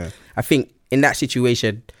mean? So I think in that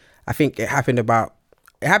situation, I think it happened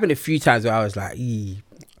a few times where I was like,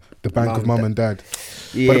 The bank of mum and dad.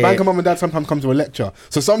 Yeah. But the bank of mum and dad sometimes comes with a lecture.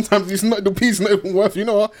 So sometimes it's not, the piece not even worth, you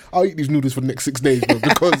know what? I'll eat these noodles for the next 6 days, bro,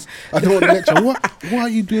 because I don't want the lecture. What are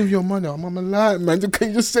you doing with your money? I'm lying, man. Can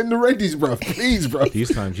you just send the readies, bro? Please, bro.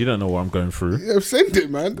 These times you don't know what I'm going through. Yeah, send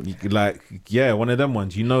it, man. One of them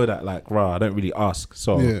ones, you know that I don't really ask.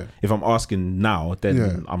 So if I'm asking now,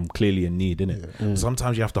 then I'm clearly in need, innit?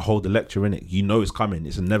 Sometimes you have to hold the lecture, innit? You know it's coming,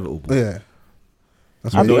 it's inevitable. Yeah.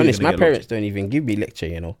 I'll be honest, my parents don't even give me lecture,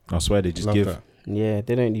 you know. I swear they just Love give. that. Yeah,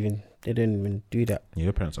 they don't even do that. Yeah,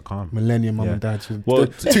 your parents are calm. Millennium mum Yeah. and dad. Well,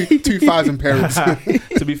 2,000 parents.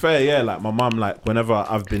 To be fair, yeah, like my mum, like whenever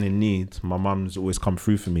I've been in need, my mum's always come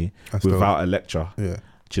through for me That's without a lecture. Yeah.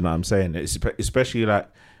 Do you know what I'm saying? It's especially like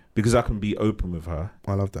because I can be open with her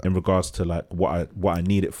I love that. in regards to like what I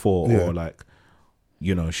need it for, Yeah. or like,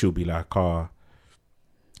 you know, she'll be like, yeah,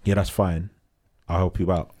 that's fine, I'll help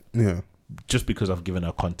you out. Yeah. Just because I've given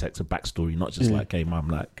her context, a backstory, not just like, hey, mum,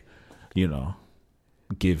 like, you know,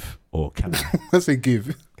 give or can I? Let's say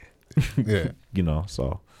give. Yeah. You know,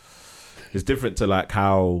 so it's different to like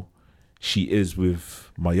how she is with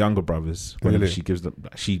my younger brothers. Whenever Really? she gives them,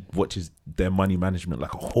 she watches their money management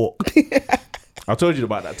like a hawk. I told you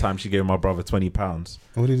about that time she gave my brother £20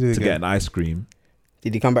 What did you do to again? get an ice cream.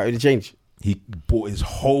 Did he come back with the change? He bought his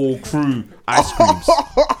whole crew ice creams.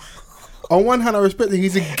 On one hand, I respect that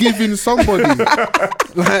he's a giving somebody.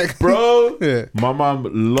 Like, Bro, Yeah. my mum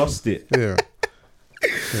lost it. Yeah.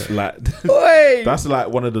 Like, Oi! that's like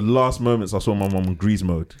one of the last moments I saw my mum in grease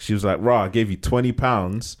mode. She was like, "Rah, I gave you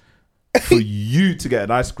 £20 for you to get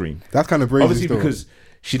an ice cream." That's kind of crazy. Obviously, still. because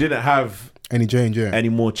she didn't have any change, yeah. any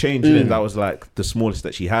more change in it. That was like the smallest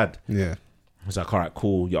that she had. Yeah. I was like, all right,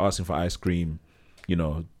 cool. You're asking for ice cream. You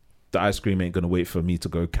know, the ice cream ain't going to wait for me to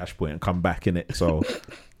go cash point and come back in it. So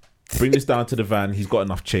bring this down to the van. He's got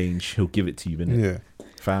enough change. He'll give it to you, innit? Yeah.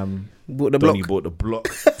 Fam. Bought the Donny block. bought the block.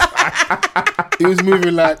 He was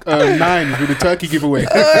moving like nines with the turkey giveaway.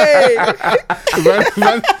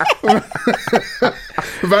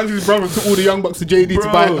 Van's brother took all the young bucks to JD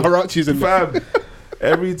to buy Harachis and Fam.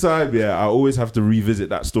 Every time, I always have to revisit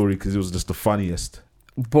that story because it was just the funniest.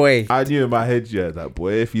 Boy. I knew in my head, that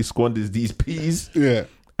boy, if he squanders these peas, yeah.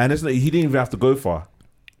 and it's like he didn't even have to go far.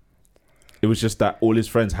 It was just that all his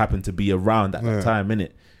friends happened to be around at that time,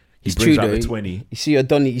 innit? He It's brings true, out though. the 20. You see your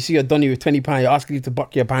Donny with £20, you're asking you to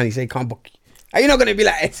buck your pound, he say can't buck you. Are you not gonna be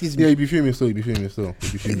like, excuse me? Yeah, you'd be fuming still. You have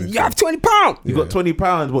 £20. You got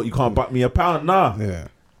 £20, what? You can't buck me a pound? Nah. Yeah.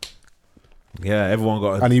 Yeah, everyone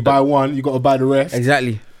got And you buy one, you got to buy the rest.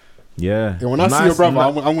 Exactly. Yeah. Yeah, when I see your brother,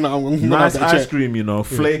 I'm gonna nice have that ice check. cream,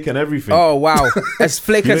 flake and everything. Oh wow, that's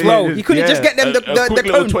flake as well. You couldn't just get them the quick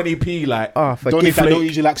little cone. 20p, like. Oh, Don't forgive they me. don't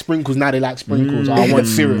usually like sprinkles? Now they like sprinkles. I want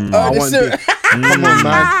syrup. I the want syrup. this. Come on,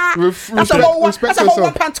 man. That's a whole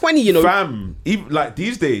yourself. £1.20, you know. Fam, even like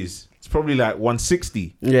these days, it's probably like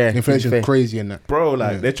 160. Yeah, Inflation's crazy in that. Bro,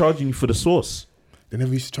 like they're charging you for the sauce. They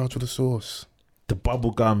never used to charge for the sauce. The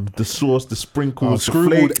bubble gum, the sauce, the sprinkles, the Screw all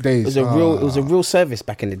flake. the days. It was a real service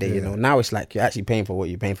back in the day, you know. Now it's like you're actually paying for what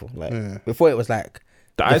you're paying for. Like before, it was like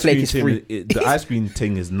The the ice flake cream is thing, free. the ice cream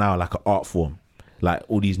thing is now like an art form. Like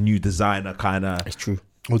all these new designer kind of It's true.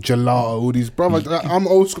 Or gelato, all these, brother. I'm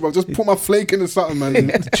old school, bro. Just put my flake into something, man.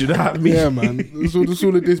 Do you know what I mean? Yeah, man. That's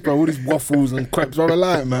all of this, bro. All these waffles and crepes, bro. I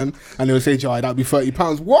like it, man. And they'll say, "Joe, that'd be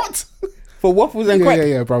 £30." What? For waffles and crepes?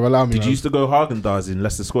 Yeah, bro. Allow me. Did man. you used to go Haagen-Dazs in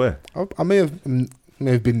Leicester Square? I may have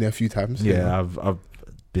been there a few times. Yeah, I've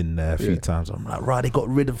been there a few times. I'm like, right, they got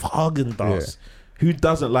rid of Haagen-Dazs. Who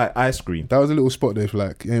doesn't like ice cream? That was a little spot there for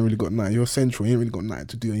like, you ain't really got nothing. You're central, you ain't really got nothing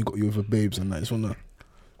to do, and you got you with the babes and that. It's on that.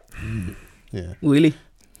 Yeah. Really?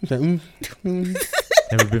 It's like,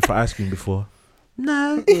 Never been for ice cream before.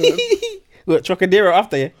 No. What, Trocadero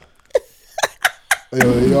after, yeah?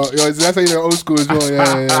 Yo, that's how you know old school as well.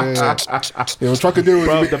 Yeah. Yo, Trocadero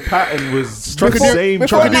Bro, was the pattern was the Trocadero- same.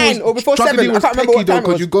 before time. 9 or before 7. I was can't remember what pecky though, time it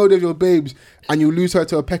because was. you go there with your babes and you lose her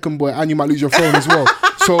to a Peckham boy and you might lose your phone as well.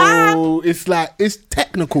 So it's like, it's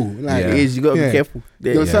technical. Like, Yeah. It is, you got to Yeah. be careful.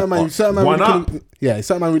 Yeah. Yo, certain man One really up.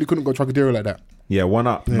 certain man really couldn't go Trocadero like that. Yeah, one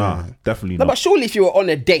up. Nah, definitely No, not. but surely if you were on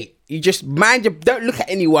a date, you just don't look at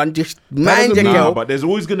anyone, just mind your doesn't girl. Nah, but there's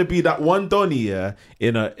always gonna be that one Donny, yeah,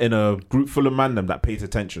 in a group full of man them that pays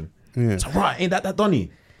attention. Yeah. So right, ain't that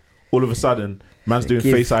Donny? All of a sudden, man's doing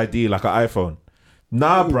Give. Face ID like an iPhone.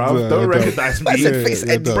 Nah, bruv, Yeah, don't don't. recognize I me, said Face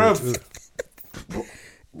ID. bruv.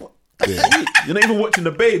 You're not even watching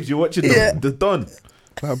the babes. You're watching the Don.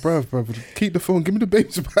 Like, bruv, keep the phone, give me the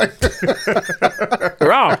babes back.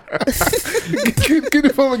 Raw. Give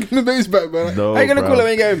the phone and give me the babes back, man. No, How you going to bruv. call her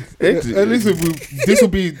when you go? And listen, this will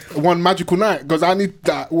be one magical night because I need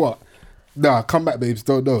that. What? Nah, come back, babes.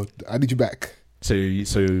 Don't know. I need you back. So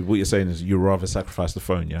what you're saying is you'd rather sacrifice the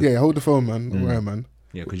phone, yeah? Yeah, hold the phone, man. Don't worry, man.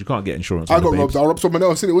 Yeah, because you can't get insurance. I on the got robbed. babes. I robbed someone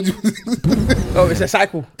else. Innit? What do you? Oh, it's a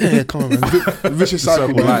cycle. Yeah, come on, man. Vicious cycle,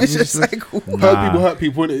 Circle man. life. It's a cycle. Hurt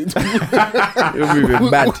people, innit? You're moving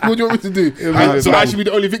what, bad. what do you want me to do? So I should be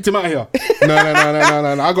the only victim out here? No.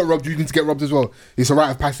 I got robbed. You need to get robbed as well. It's a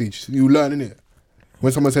rite of passage. You learn, innit?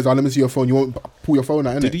 When someone says, "Oh, let me see your phone," you won't pull your phone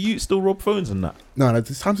out, innit? Do you still rob phones and that? No,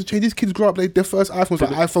 it's time to change. These kids grow up. Their first iPhone was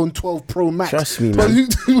like iPhone 12 Pro Max. Trust me, Bro, man.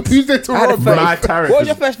 who's there to I had a rob, phone. bro? My tariff What was is-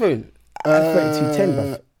 your first phone? I had 3210,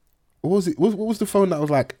 bro. What was it? What was the phone that was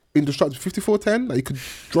like indestructible? 5410? Like you could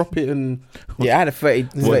drop it and Yeah, I had a 30.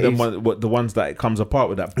 What the ones that it comes apart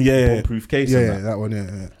with that Yeah. bomb-proof case? and that? that one.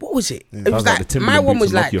 Yeah. What was it? It That was like like, the my Timberland one boots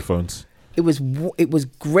was and like, Nokia phones. it was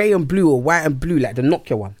grey and blue or white and blue, like the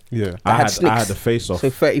Nokia one. Yeah, I had had snicks. the face off. So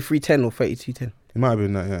 3310 or 3210. it might have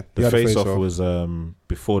been that. Yeah, The You had face off was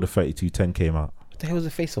before the 3210 came out. What the hell was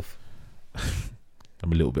the face off?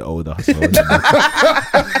 I'm a little bit older. So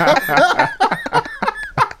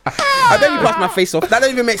I bet you passed my face off. That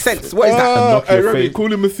don't even make sense. What is that? Nokia I remember face.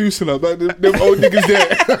 calling Methuselah, but them old niggas there.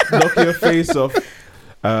 Nokia face off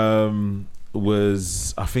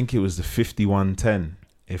was, I think it was the 5110,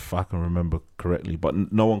 if I can remember correctly, but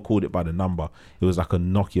no one called it by the number. It was like a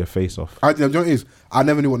Nokia face off. You know what it is? I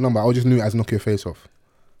never knew what number. I just knew it as Nokia Face Off.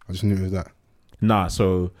 I just knew it was that. Nah,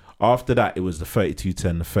 so after that, it was the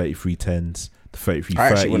 3210, the 3310s, the I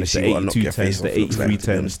actually wanna 3330s, see the what a Nokia 8210s, face-off the looks like, to be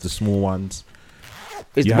 8310s, honest. the small ones.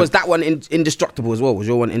 Was had- that one indestructible as well? Was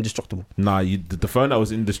your one indestructible? Nah, the phone that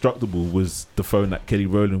was indestructible was the phone that Kelly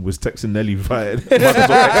Rowland was texting Nelly via. What,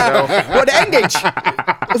 the N-Gage?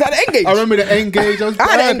 Was that the N-Gage? I remember the N-Gage. I had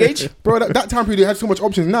the N-Gage. Bro, that time period, you had so much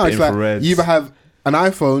options. Now it's like Infrareds. you either have an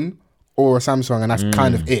iPhone or a Samsung, and that's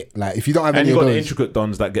kind of it. Like if you don't have And any you of got the those, intricate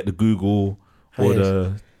dons that get the Google or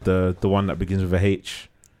the one that begins with a H.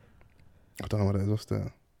 I don't know what that is. What's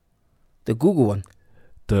that? The Google one.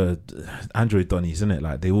 The Android donnies, isn't it?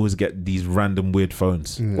 Like they always get these random weird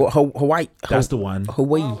phones. What, Hawaii? That's the one.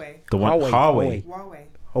 Hawaii. Huawei. The one Huawei.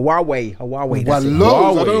 Huawei. Huawei. Well, That's it.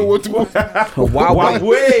 loads. I don't know what to. Huawei.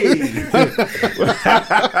 Huawei.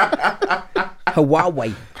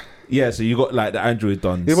 Huawei. Yeah, so you got like the Android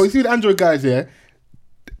dons. Yeah, but you see the Android guys, yeah,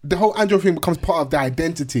 the whole Android thing becomes part of their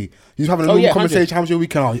identity. You're having a Oh, normal yeah, conversation. How's your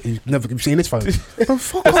weekend? Oh, you've never seen this phone. Oh,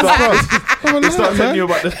 fuck off, bro. They start telling you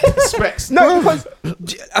about the specs. No, because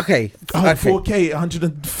okay. Oh, okay. 4K,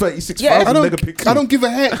 136,000 Yeah, megapixels. I don't give a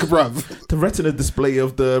heck, bruv. The Retina display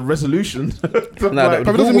of the resolution. No, But it doesn't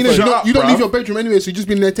Google mean that phone. you don't Bruv. leave your bedroom anyway, so you've just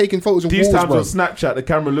been there taking photos of These walls, times bro. on Snapchat, the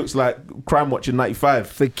camera looks like Crime Watch in 95.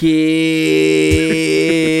 Forgive.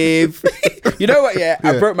 You know what? Yeah,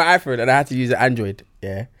 I broke my iPhone and I had to use an Android.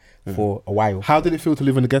 Yeah, for a while. How did it feel to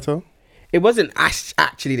live in the ghetto? It wasn't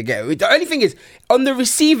actually the ghetto. The only thing is, on the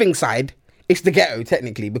receiving side, it's the ghetto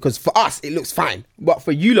technically because for us it looks fine, but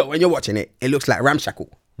for you lot when you're watching it, it looks like ramshackle.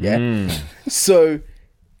 Yeah. So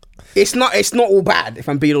it's not all bad. If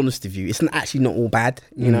I'm being honest with you, it's actually not all bad.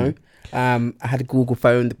 You know. I had a Google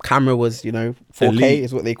phone. The camera was 4K Elite.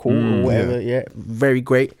 is what they call or whatever. Yeah, very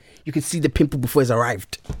great. you can see the pimple before it's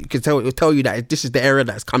arrived. You can tell. It'll tell you that this is the era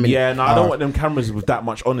that's coming. Yeah, no, I don't want them cameras with that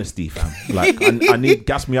much honesty, fam. Like, I need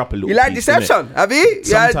gas me up a little. You like piece, deception, innit? have you?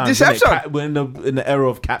 Yeah, Sometimes, deception. innit? We're in the era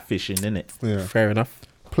of catfishing, innit? Yeah. Fair enough.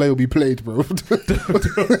 Play will be played, bro.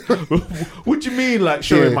 What do you mean, like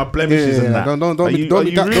showing my blemishes and that? Don't be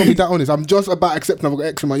that honest. I'm just about accepting I've got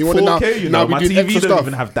eczema. You want to 4K, now? my we do TV extra don't stuff.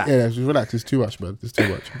 even have that. Yeah, just relax. It's too much, man. It's too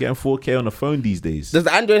much. Getting 4K on the phone these days. Does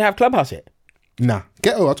the Android have Clubhouse yet? Nah,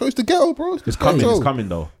 ghetto. I told you it's the ghetto, bro. It's coming. Ghetto. It's coming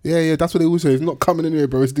though. Yeah. That's what they always say. It's not coming anyway,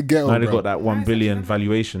 bro. It's the ghetto. Now they bro. got that 1 billion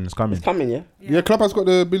valuation. It's coming. It's coming, yeah. Yeah, Clubhouse got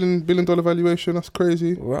the $1 billion valuation. That's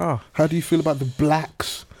crazy. Wow. How do you feel about the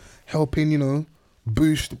blacks helping,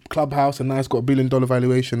 boost Clubhouse, and now it's got $1 billion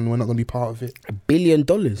valuation and we're not going to be part of it? $1 billion.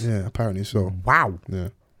 Yeah, apparently so. Wow. Yeah.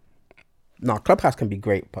 No, Clubhouse can be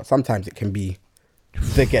great, but sometimes it can be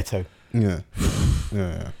the ghetto. Yeah.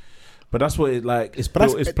 Yeah. But that's what it like. It's But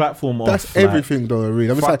built its platform That's off. everything, though.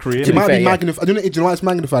 Really, it's like, fuckery, it might innit? be Yeah. magnified. Do you know why it's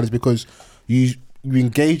magnified? Is because you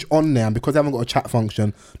engage on there, and because they haven't got a chat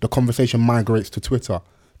function, the conversation migrates to Twitter.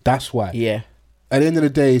 That's why. Yeah. At the end of the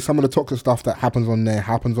day, some of the toxic stuff that happens on there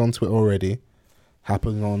happens on Twitter already,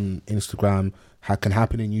 happens on Instagram, can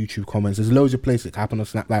happen in YouTube comments. There's loads of places it can happen on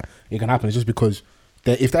Snapchat. It can happen. It's just because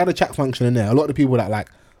if they had a chat function in there, a lot of the people that like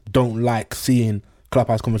don't like seeing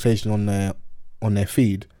Clubhouse conversation on their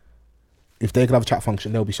feed, if they could have a chat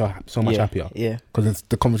function, they'll be so much happier. Yeah. Because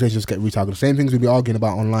the conversations get retargeted. The same things we'll be arguing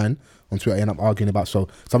about online, on Twitter, you end up arguing about. So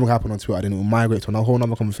something happened on Twitter, then it will migrate to a whole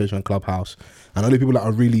other conversation on Clubhouse. And only people that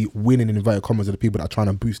are really winning in inverted commas are the people that are trying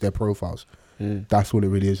to boost their profiles. That's all it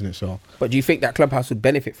really is, isn't it? So But do you think that Clubhouse would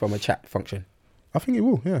benefit from a chat function? I think it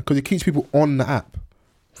will, yeah, because it keeps people on the app.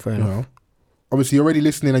 Fair You know, obviously you're already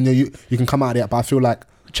listening and you can come out of the app. But I feel like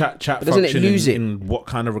Chat doesn't it function lose it? in what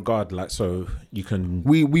kind of regard? Like, so you can.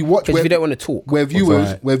 we watch Because if you don't want to talk. we're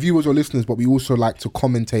viewers, Right. we're viewers or listeners, but we also like to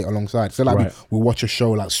commentate alongside. So like Right. we'll watch a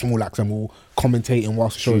show like Small Axe and we'll commentate and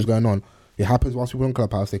whilst the show is going on. It happens whilst people on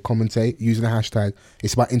Clubhouse, they commentate using a hashtag.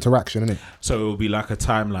 It's about interaction, isn't it? So it will be like a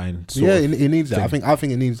timeline. Sort Yeah, of it needs that. thing. I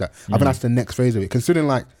think it needs that. I think that's the next phase of it. Considering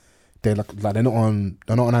like they're they're not on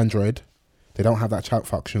Android. They don't have that chat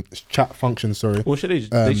function. Sorry. Or should they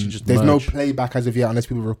should just there's no merge. playback as of yet unless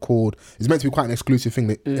people record. It's meant to be quite an exclusive thing.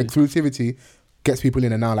 The exclusivity gets people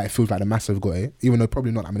in, and now like it feels like the masses have got it, even though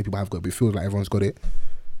probably not that many people have got it, but it feels like everyone's got it.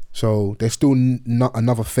 So there's still not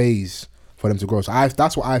another phase for them to grow. So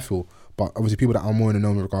that's what I feel. But obviously people that are more in the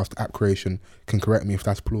know in regards to app creation can correct me if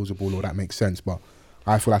that's plausible or that makes sense. But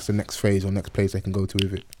I feel that's the next phase or next place they can go to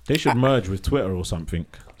with it. They should merge with Twitter or something.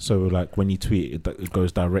 So like when you tweet, it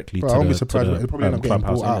goes directly Bro, to I won't the be surprised. It'll probably end up getting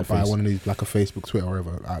Clubhouse bought out by interface. one of these, like a Facebook, Twitter, or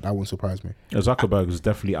whatever. That won't surprise me. Zuckerberg is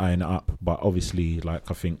definitely eyeing it up, but obviously, like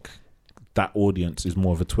I think that audience is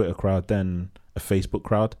more of a Twitter crowd than a Facebook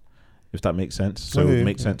crowd, if that makes sense. So it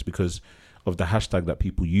makes sense because of the hashtag that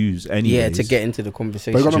people use anyway. Yeah, to get into the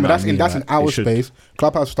conversation. But you gotta remember, Do you know that's what in I mean? our Like, it should- space.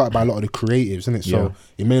 Clubhouse was started by a lot of the creatives, isn't it? So Yeah.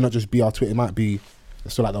 it may not just be our Twitter. It might be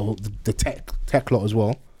still like the tech lot as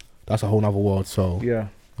well. That's a whole other world. So Yeah,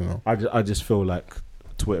 you know, I just feel like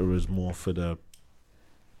Twitter is more for that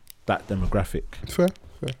demographic. fair.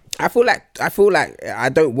 I feel like I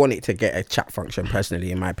don't want it to get a chat function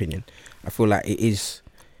personally, in my opinion. I feel like it is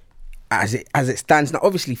as it stands now.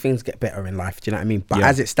 Obviously, things get better in life. Do you know what I mean? But Yeah.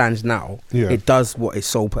 as it stands now, Yeah. it does what its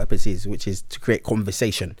sole purpose is, which is to create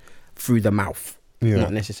conversation through the mouth. Yeah.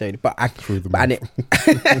 Not necessarily, but Through the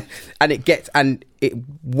and it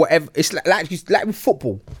whatever. It's like with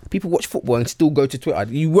football. People watch football and still go to Twitter.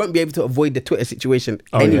 You won't be able to avoid the Twitter situation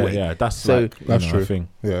anyway. yeah, that's So- like, That's a true. thing.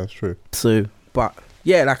 Yeah, that's true. So, but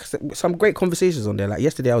yeah, like I said, some great conversations on there. Like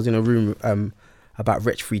yesterday, I was in a room about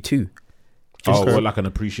Wretch 3-2. Oh, well, like an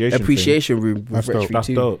appreciation room with That's Wretch dope. That's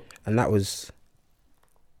 3-2, dope. and that was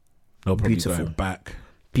No, probably Beautiful. going back.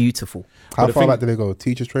 beautiful. How the far thing- back did they go?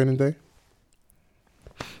 Teachers training day.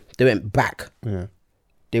 They went back. Yeah.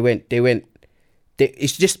 They went.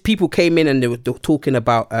 It's just people came in and they were talking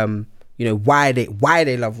about why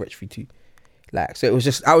they love Wretch 3-2. Like, so it was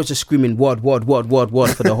just, I was just screaming word for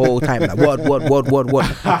the whole time. Like word.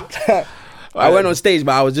 I went on stage,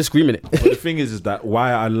 but I was just screaming it. But the thing is that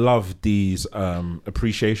why I love these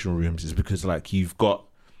appreciation rooms is because like you've got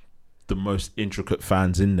the most intricate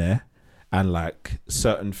fans in there, and like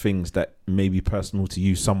certain things that may be personal to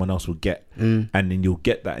you, someone else will get, and then you'll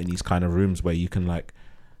get that in these kind of rooms where you can like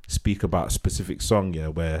speak about a specific song,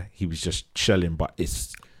 where he was just shelling, but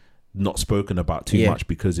it's not spoken about too much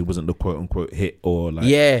because it wasn't the quote unquote hit or like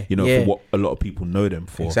for what a lot of people know them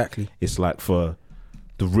for. Exactly. It's like for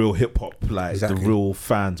the real hip hop, like Exactly. the real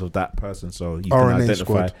fans of that person. So you can RNA identify.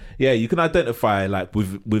 squad. Yeah, you can identify like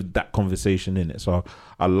with that conversation in it. So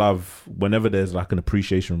I love whenever there's like an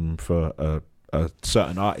appreciation for a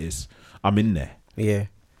certain artist, I'm in there. Yeah.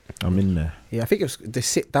 I'm in there. Yeah, I think it was the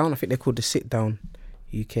Sit Down. I think they're called the Sit Down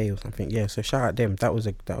UK or something. Yeah, so shout out them. That was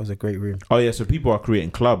a great room. Oh yeah, so people are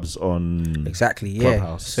creating clubs on Exactly. Yeah.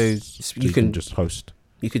 Clubhouse. So you can just host.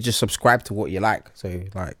 you could just subscribe to what you like. So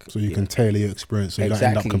like. So you can tailor your experience, so you don't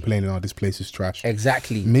end up Exactly. complaining, "Oh, this place is trash."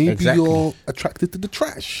 Exactly. Maybe exactly. you're attracted to the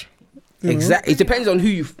trash. You know? Exactly. It depends on who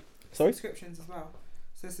you. Sorry. Subscriptions as well.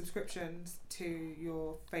 So subscriptions to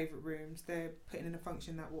your favourite rooms, they're putting in a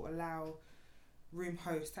function that will allow room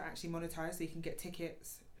hosts to actually monetize, so you can get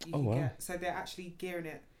tickets. You can get, so they're actually gearing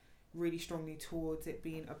it really strongly towards it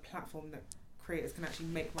being a platform that creators can actually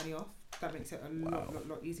make money off. That makes it a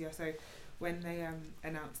lot easier. So when they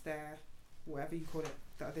announced their whatever you call it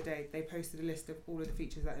the other day, they posted a list of all of the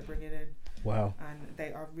features that they're bringing in. Wow. And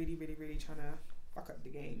they are really trying to fuck up the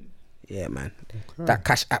game. Yeah, man. That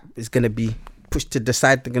Cash App is gonna be pushed to the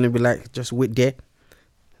side. They're gonna be like, just wait there,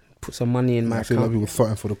 put some money in my I see a lot of account. people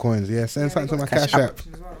fighting for the coins. Yeah, send something to my they've got Cash a App.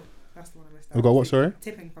 function as well. That's the one I missed out. We got what? Sorry,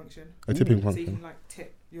 Tipping function. a tipping So you function. can like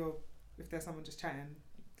tip your, if there's someone just chatting,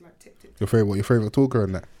 like tip. Your favorite talker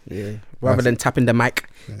and that. Yeah. Rather than tapping the mic,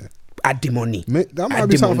 Yeah. add the money. That might Add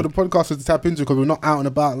be the something for money. the podcasters to tap into, because we're not out and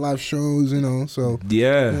about live shows, you know. So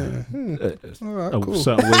Yeah. all right, A cool.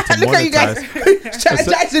 certain way to Look at you guys. monetize.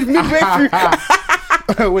 Jackson midway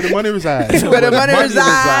through. Where the money resides. Where the money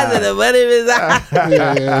resides. Where the money resides.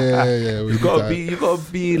 yeah. You gotta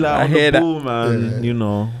be like I on hear the that. ball, man. Yeah. You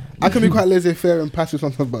know. I can be quite laissez-faire and passive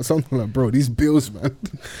sometimes, but something like, bro, these bills, man.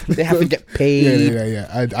 They have to get paid.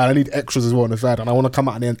 Yeah. I need extras as well on the side, and I want to come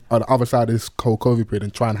out on the other side of this whole COVID period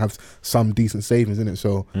and try and have some decent savings in it.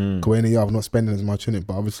 So, go in a year, I'm not spending as much in it,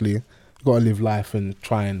 but obviously, you got to live life and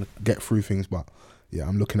try and get through things. But yeah,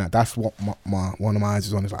 I'm looking at, that's what my one of my eyes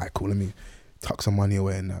is on. Is like, cool, let me tuck some money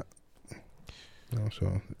away in that. You know,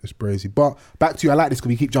 so it's brazy. But back to you, I like this because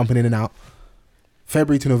we keep jumping in and out.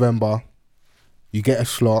 February to November, you get a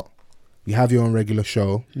slot, you have your own regular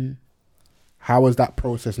show. How is that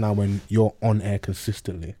process now when you're on air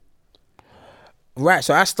consistently? Right,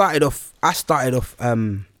 so I started off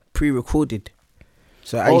pre-recorded.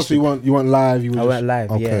 So I used So you went live? I went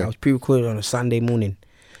live. Okay. Yeah, I was pre-recorded on a Sunday morning,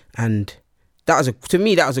 and that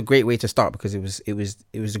was a great way to start, because it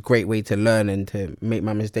was a great way to learn and to make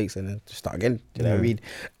my mistakes and then to start again. Do you know what I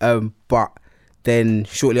mean? But then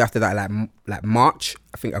shortly after that, like March,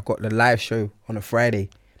 I think I got the live show on a Friday,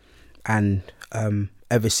 and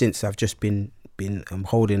ever since I've just been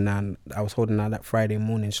holding down. I was holding down that Friday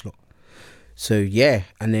morning slot. So yeah,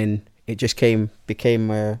 and then it just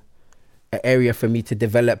became an area for me to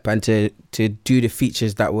develop and to do the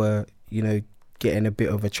features that were, you know, getting a bit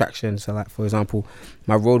of attraction. So like, for example,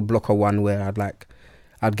 my Roadblocker one, where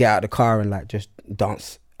I'd get out of the car and like just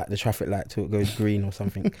dance at the traffic light till it goes green or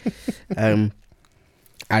something.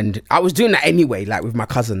 And I was doing that anyway, like with my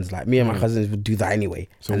cousins. Like me and my cousins would do that anyway.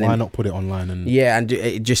 So And why then- not put it online? And Yeah, and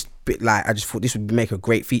it just I just thought this would make a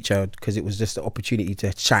great feature, because it was just an opportunity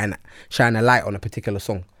to shine a light on a particular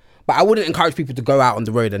song. But I wouldn't encourage people to go out on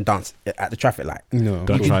the road and dance at the traffic light. no,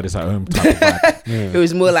 Don't try this at home. Type of vibe. It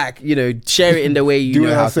was more like, you know, share it in the way you do know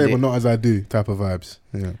as how I to say, do but it. not as I do. Type of vibes.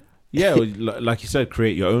 Yeah. Yeah, well, like you said,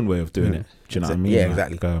 create your own way of doing it. Do you know what I mean? Yeah,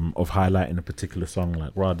 Like, exactly. Of highlighting a particular song.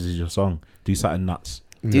 Like, right, this is your song. Do something nuts.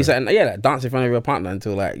 Do something, like dance in front of your partner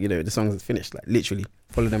until, like, you know, the song's finished. Like literally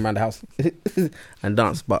follow them around the house and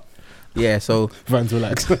dance. But yeah, so Vans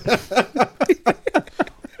relax.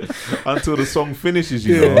 Until the song finishes,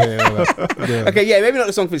 you know. yeah. okay, yeah, maybe not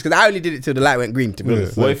the song finished, because I only did it till the light went green, to be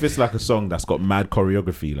honest. What if it's like a song that's got mad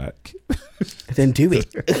choreography? Like, Then do it.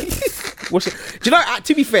 Do you know?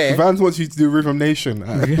 To be fair, Vans wants you to do Rhythm Nation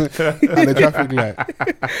at the traffic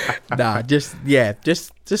light. nah, just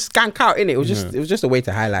skank out in it. It was just a way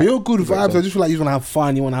to highlight. You're good vibes. I just feel like you want to have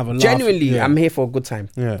fun. You want to have a laugh. Genuinely, Yeah. I'm here for a good time.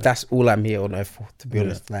 Yeah. That's all I'm here on earth for, to be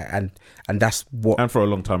honest. Like, and that's what, and for a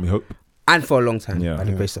long time, we hope. and for a long time, Yeah. by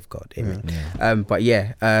the grace of God, amen. Yeah. But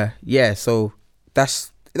yeah, so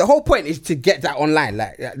that's the whole point, is to get that online,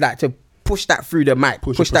 like to push that through the mic,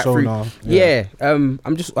 Push push your that through. persona, Yeah. I'm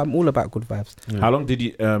all about good vibes. How long did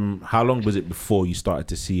you? How long was it before you started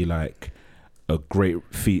to see like a great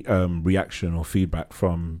reaction or feedback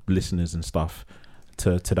from listeners and stuff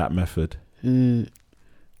to that method?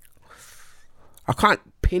 I can't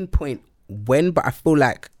pinpoint when, but I feel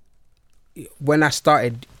like when I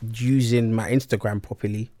started using my Instagram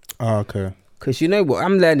properly, Oh, okay. because you know what,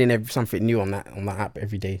 I'm learning something new on that app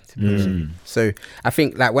every day, to be honest with you. So I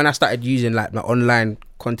think like when I started using like my online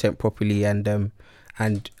content properly and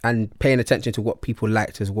and paying attention to what people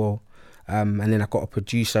liked as well. And then I got a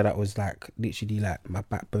producer that was like literally like my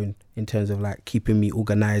backbone in terms of like keeping me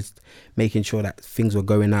organized, making sure that things were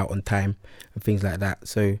going out on time and things like that.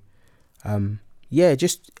 So yeah,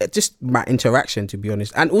 just my interaction, to be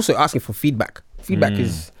honest, and also asking for feedback. Feedback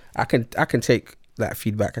is I can take that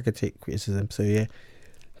feedback. I can take criticism. So yeah,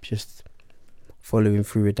 just following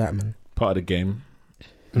through with that, man. Part of the game.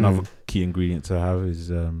 Another key ingredient to have is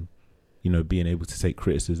being able to take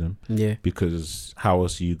criticism. Yeah, because how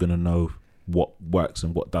else are you gonna know what works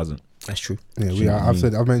and what doesn't? That's true. Yeah,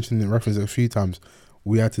 I've mentioned in reference a few times.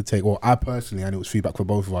 We had to take, well, I personally, and it was feedback for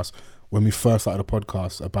both of us when we first started the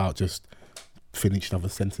podcast about just finishing each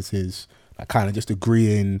other's sentences, like kind of just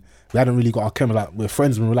agreeing. We hadn't really got our chemistry, like we're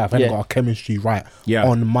friends in real life. We hadn't got our chemistry right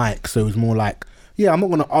on mic, so it was more like, I'm not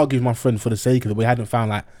gonna argue with my friend for the sake of it. We hadn't found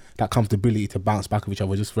like that comfortability to bounce back with each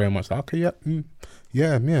other. Just very much like, okay,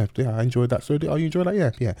 yeah, I enjoyed that. So, you enjoyed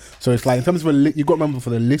that? Yeah. So it's like in terms of you got to remember for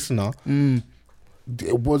the listener,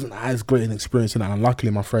 it wasn't as great an experience in that. And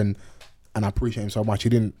luckily, my friend, and I appreciate him so much, he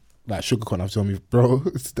didn't like sugarcoat and tell me, bro,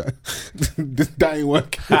 that ain't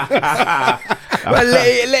working. Well,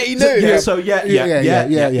 let you know. Yeah. So yeah.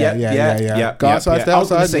 Go outside. I was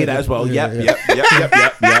gonna say that as well. Yep.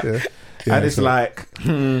 And it's like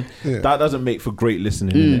that doesn't make for great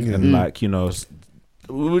listening, and like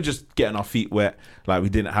we were just getting our feet wet. Like we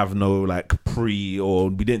didn't have no like or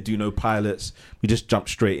we didn't do no pilots. We just jumped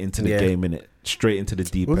straight into the game, innit? Straight into the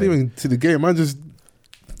deep end. Wasn't even to the game, man. Just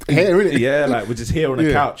here, innit? Yeah, like we're just here on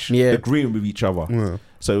the couch, agreeing with each other. Yeah.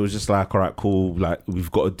 So it was just like, all right, cool. Like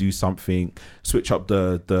we've got to do something. Switch up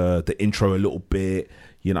the intro a little bit.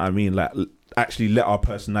 You know what I mean? Like actually let our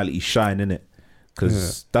personality shine in it,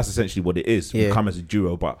 because that's essentially what it is. We come as a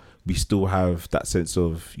duo, but we still have that sense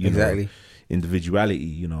of know,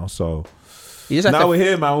 individuality. So. Now we're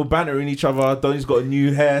here, man. We're bantering each other. Donny's got a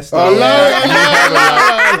new hairstyle.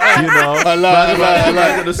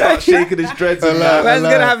 Man's gonna start shaking his dreads. Man's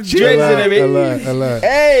gonna have dreads in a bit.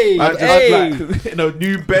 Hey,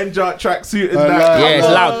 new Benjart tracksuit and that. Yeah, it's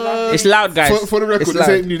loud. It's loud, guys. For the record, this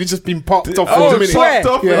ain't new. This just been popped off.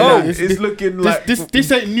 It's looking like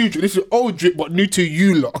this ain't new. This is old drip, but new to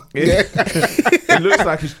you lot. It looks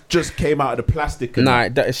like it just came out of the plastic. Nah,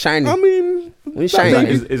 it's shiny. I mean, it's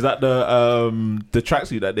shiny. Is that the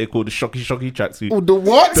tracksuit that they call the shocky tracksuit? Oh, the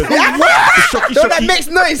what? The shocky. That makes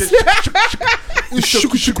noise.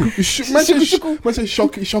 Man say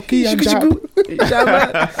shocky and dab.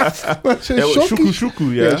 Man say shuku.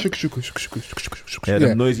 Yeah,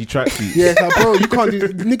 the noisy tracksuit. Yeah, like, bro, you can't do.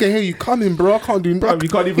 Nigga, here you coming, bro. I can't do. Bro, you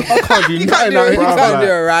can't even. I can't do nothing. You can't do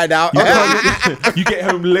a ride out. You get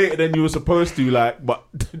home later than you were supposed to, like, but.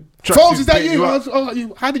 Folks, is that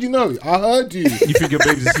you? How did you know? I heard you. You think your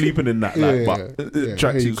baby's sleeping in that, like, but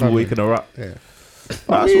tracksuits were waking her up. Yeah. That's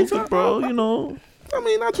all good, bro. I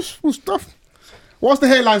mean, I just was stuff. Whilst the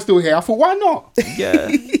hairline still here, I thought, why not? Yeah.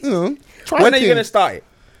 When are you gonna start it?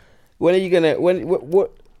 When are you gonna?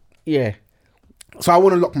 What? Yeah. So I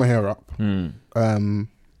want to lock my hair up.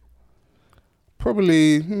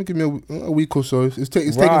 Probably give me a week or so. It's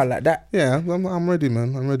taking like that. Yeah, I'm ready,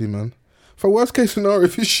 man. I'm ready, man. For worst case scenario,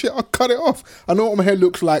 if it's shit, I'll cut it off. I know what my hair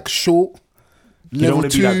looks like, short. You don't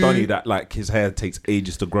want to be that Donny that like his hair takes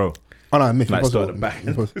ages to grow. Oh no, like impossible.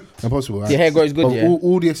 Impossible. Your hair grows good,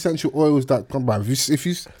 all the essential oils that come by. If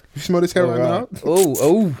you smell this hair right now.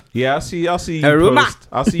 Oh. Yeah, I'll see you post.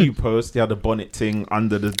 I'll see you post. You have the bonnet ting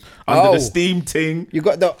under the steam ting. You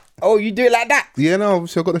got the you do it like that? Yeah, no,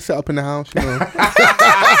 so I've got the setup in the house,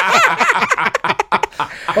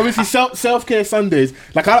 Obviously, self-care Sundays.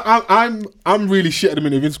 Like I'm really shit at the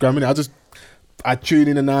minute of Instagram. I tune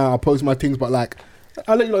in and out. I post my things, but like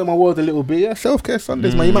I let you know in my world a little bit. Yeah, self-care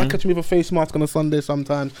Sundays, man. You might catch me with a face mask on a Sunday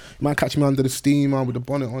sometimes. You might catch me under the steamer with the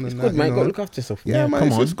bonnet on. It's and good, that, man. You gotta look after yourself. Yeah, man.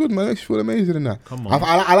 It's good, man. It makes you feel amazing in that. Come on.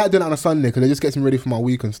 I like doing it on a Sunday because it just gets me ready for my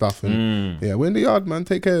week and stuff. And yeah, we're in the yard, man.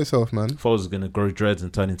 Take care of yourself, man. Foles is gonna grow dreads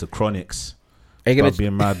and turn into Chronics. Are you gonna be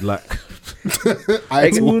a mad like?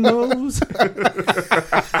 Who knows?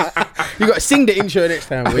 You got to sing the intro next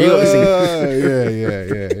time. You got to sing.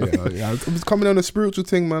 Yeah. I'm just coming on a spiritual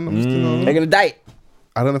thing, man. They're gonna die.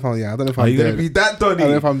 I don't know if I'm. I don't know if I'm. Are you gonna be that Donny? I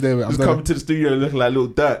don't know if I'm there. Just coming to the studio looking like little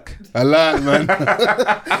Dirk. I like, man.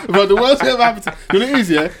 But the worst thing ever happened to you know it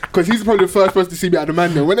is, because he's probably the first person to see me at the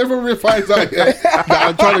man. Whenever Rick finds out that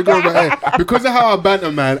I'm trying to go over here, because of how I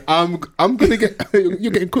banter, man, I'm gonna get.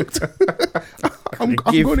 You're getting cooked. I'm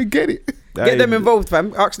gonna get it. Get them involved,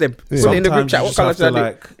 fam. Ask them. Put it in the group chat. What colour should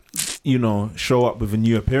I do? you know, show up with a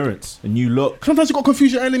new appearance, a new look. Sometimes you got to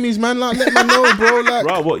confuse your enemies, man. Like, let them know, bro. Like,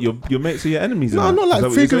 Right, what your mates are your enemies? no, now? not Is like that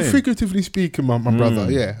what you're saying? figuratively speaking, my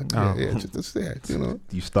brother. Yeah, Oh. just you know,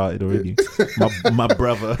 You started already, my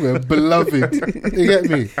brother. we're beloved. You get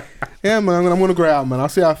me? Yeah, man. I'm gonna grow out, man. I'll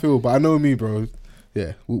see how I feel, but I know me, bro.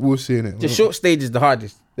 Yeah, we'll see in it. The short stage is the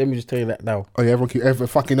hardest. Let me just tell you that now. Oh yeah, everyone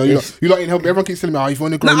fucking know. You lot in help. Everyone keeps telling me, if you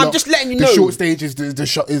want to grow No, I'm up, just letting you the know. short stage is the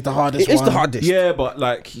shot is the hardest. It is one. the hardest. Yeah, but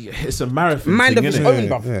like it's a marathon. Mind thing, of its innit? own,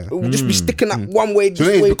 bruv. Yeah. It will just be sticking up one way. So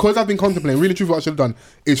This it is, way. because I've been contemplating. Really, truth, what I should have done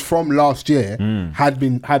is from last year had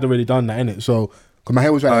already done that, innit? So because my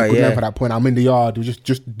hair was at a good length at that point, I'm in the yard. We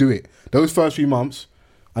just do it. Those first few months,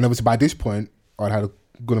 and obviously by this point, I'd had a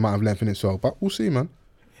good amount of length in it. So, but we'll see, man.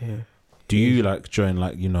 Yeah. Do you like join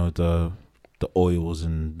like the oils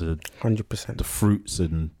and the 100%. fruits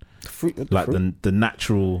and Fruit, like the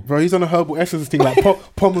natural? Bro, he's on a herbal essence thing like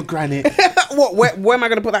pomegranate. What? Where am I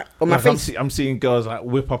gonna put that on my Like face? I'm seeing girls like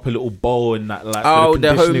whip up a little bowl and that like Oh, with the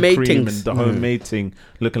conditioning homemade cream things. and the homemade thing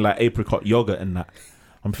looking like apricot yogurt and that.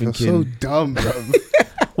 I'm You're thinking, so dumb, bro.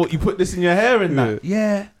 what, you put this in your hair and that?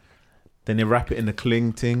 Yeah. Then they wrap it in the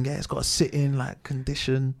cling thing. Yeah, it's got to sit in like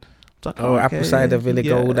condition. It's like, Oh, apple cider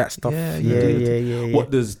vinegar, all that stuff. Yeah, Yeah. What,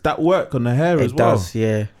 does that work on the hair as It well? does,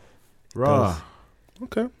 yeah. Rah.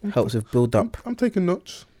 Okay, Helps with build up. I'm taking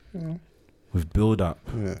notes. With build up.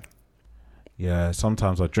 Yeah. Yeah,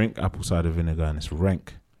 sometimes I drink apple cider vinegar and it's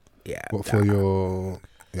rank. Yeah. What for your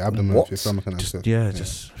abdomen, What? your stomach, and that stuff?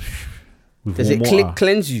 Just with Does it warm water.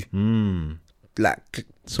 cleanse you? Mm. Like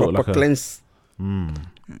Sort of proper like a- cleanse?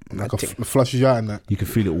 Like flushes you out and that. You can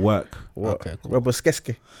feel it work What? Okay, cool.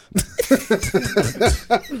 Roboskeske.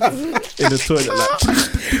 in the toilet.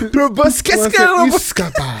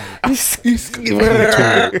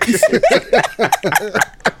 Like,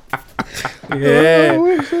 Yeah.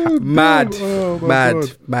 Mad. Oh, my Mad.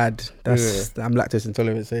 God. Mad. That's I'm lactose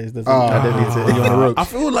intolerant, so it doesn't Ah. I don't need to. You're on the ropes. I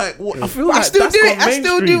feel like I still do it. I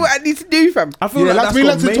still do what I need to do, fam. I feel Yeah, like like that's me,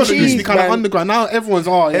 got lactose intolerant used to be Jeez, kind of man. underground. Now everyone's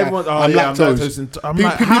Everyone, I'm lactose. I'm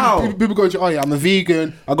like, how? People go, I'm a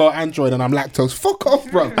vegan. I got Android and I'm lactose. Fuck off,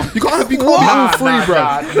 bro. You can't be all free,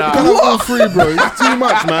 bro. You can't have all free, bro. It's too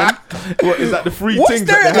much, man. What is that? The free What's things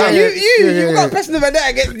there? that they have? You got pressing over there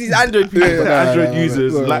against these Android people. The Android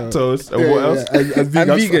users, lactose, and what else? And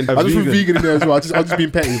vegan. I just put vegan. vegan in there as well. I'm just being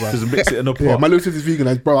petty, bro. Just mix it in a pot. Yeah, my little sister's vegan,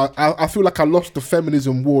 and bro. I feel like I lost the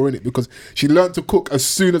feminism war in it because she learned to cook as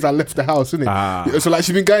soon as I left the house, innit? Ah. So like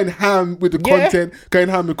she's been going ham with the content, going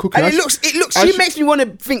ham with cooking. And it looks. She makes me want to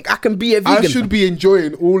think I can be a vegan. I should be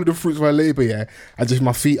enjoying all of the fruits of her labour, yeah. And just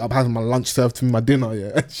my feet up, having my lunch served to me, my dinner,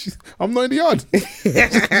 yeah. I'm not in the yard.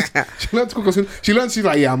 She learned to cook as soon. She's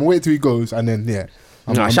like, yeah, I'm waiting till he goes, and then yeah.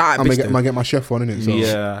 I'm gonna get my chef on, innit? So.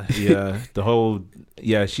 Yeah. The whole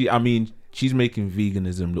she's making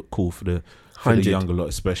veganism look cool for the 100. younger lot,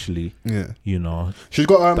 especially. Yeah. You know. She's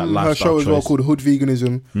got That her lifestyle show as well choice. called Hood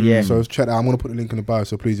Veganism. Yeah. So check that out. I'm gonna put the link in the bio.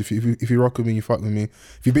 So please, if you rock with me, you fuck with me.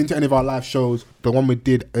 If you've been to any of our live shows, the one we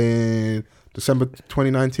did in December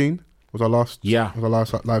 2019 was our last. Yeah. Was our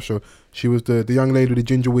last live show. She was the young lady with the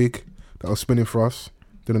ginger wig that was spinning for us.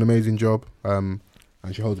 Did an amazing job.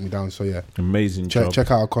 And she holds me down. So yeah, Amazing job. check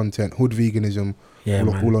out our content. Hood Veganism. Yeah,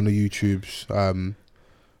 man. all on the YouTubes.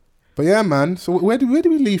 But yeah, man. So where do we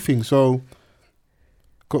leave things? So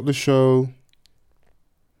got the show.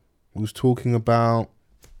 We was talking about.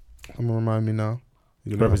 Someone remind me now.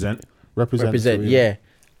 Represent. Represent. Yeah.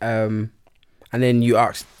 And then you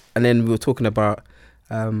asked, and then we were talking about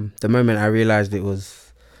the moment I realized it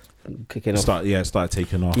was kicking off. Started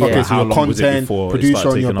taking off. Yeah. Okay, so How your long was it content, before it producer started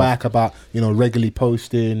on your taking off? back about regularly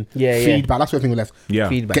posting, Yeah. feedback. That's what I think we left. Yeah.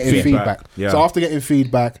 Feedback. Getting feedback. Yeah. So after getting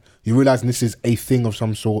feedback, you realizing this is a thing of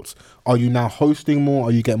some sorts. Are you now hosting more?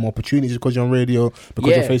 Are you getting more opportunities because you're on radio?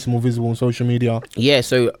 Because you're facing more visible on social media? Yeah,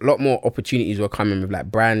 so a lot more opportunities were coming with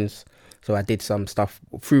like brands. So I did some stuff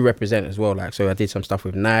through Represent as well. Like, so I did some stuff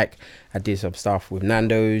with Nike. I did some stuff with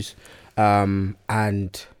Nando's. And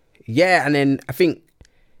then I think,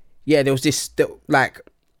 there was this so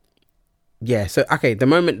okay, the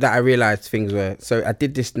moment that I realized things were, so I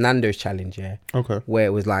did this Nando's challenge, Okay. where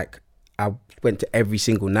it was like, I went to every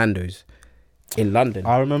single Nando's in London.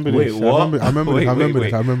 I remember Wait, this. what? I remember Wait,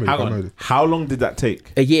 this. Hang on. How long did that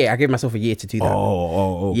take? A year, I gave myself a year to do that.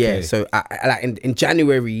 Oh, okay. Yeah, so I like in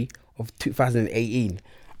January of 2018,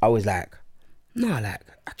 I was like, I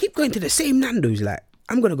keep going to the same Nando's. Like,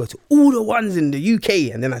 I'm gonna go to all the ones in the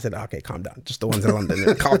UK, and then I said, okay, calm down, just the ones in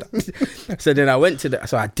London. Calm down. So then I went to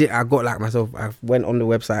I got like myself. I went on the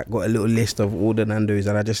website, got a little list of all the Nando's,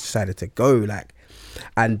 and I just decided to go. Like,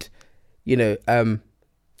 and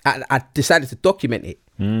I decided to document it.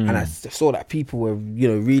 And I saw that people were, you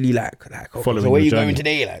know, really like, okay, Following so where your you journey. going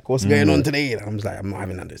today? Like, what's going on today? And I was like, I'm not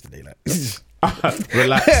having Nando's today. Like,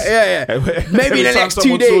 Relax. yeah. Maybe the Every time next 2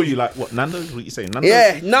 someone days. saw you like, what, Nando's? What you saying? Nando's?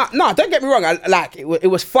 Yeah, no, don't get me wrong. It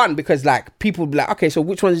was fun because like people would be like, okay, so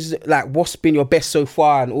which one's like, what's been your best so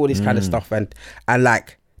far and all this kind of stuff. And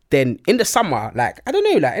like, then in the summer, like, I don't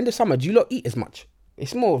know, like in the summer, do you not eat as much?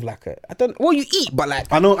 It's more of like well, you eat, but like.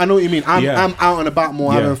 I know what you mean. I'm out and about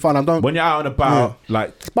more, having fun. When you're out and about,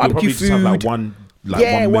 like, you Barbecue probably just have like food. one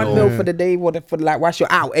one meal for the day, for like whilst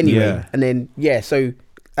you're out anyway. Yeah. And then so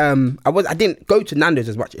I didn't go to Nando's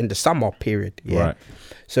as much in the summer period. Yeah. Right.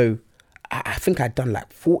 So I think I'd done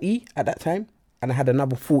like 40 at that time, and I had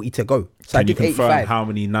another 40 to go. So I Can you did confirm 85. how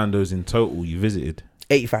many Nando's in total you visited?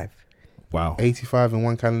 85. Wow. 85 in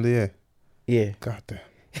one calendar year. Yeah. God damn.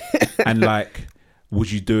 And like,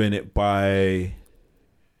 was you doing it by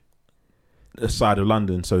the side of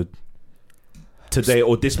London? So today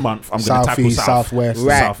or this month, I'm going to tackle Southeast, south, southwest.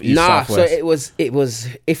 Right. southeast, southwest. So it was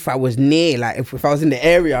if I was near, like if I was in the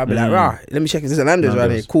area, I'd be like, right, let me check if there's a Nando's right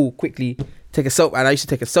here. Cool, quickly take a selfie. And I used to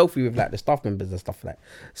take a selfie with like the staff members and stuff like.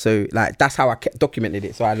 So like that's how I kept documented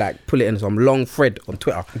it. So I like pull it in some long thread on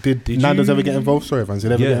Twitter. Did Nando's ever get involved? Sorry, Evans.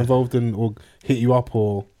 Did they ever get involved in or hit you up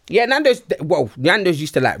or? Yeah, Nando's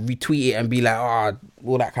used to like retweet it and be like,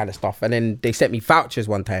 all that kind of stuff. And then they sent me vouchers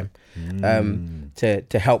one time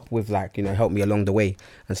to help with like, you know, help me along the way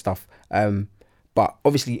and stuff. But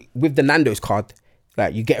obviously with the Nando's card,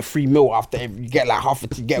 like you get a free meal after you get like half you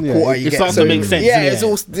get a quarter. It starts to make sense. Yeah, it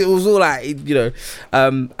was all like, you know.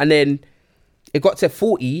 And then it got to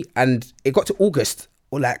 40 and it got to August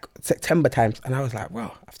or like September times. And I was like,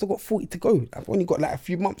 wow, I've still got 40 to go. I've only got like a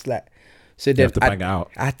few months like. So then have to bang it out.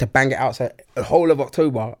 I had to bang it out. So the whole of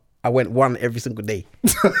October, I went one every single day.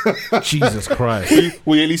 Jesus Christ.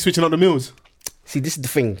 Were you at least switching up the meals? See, this is the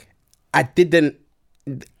thing. I didn't,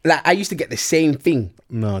 like, I used to get the same thing.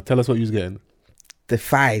 No, tell us what you was getting. The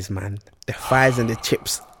fries, man. The fries and the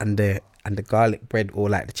chips and the garlic bread, or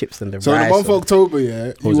like the chips and the So rice. in the month of October,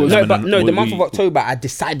 yeah. Was it The month of October, I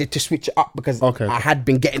decided to switch it up because I had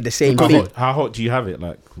been getting the same thing. How hot do you have it?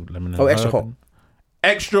 Like lemon? Oh, extra hot.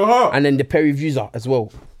 Extra hot. And then the peri vuser as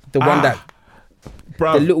well. The one that,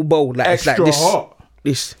 bro, the little bowl, like extra it's like this. hot.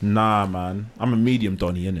 This, Nah, man. I'm a medium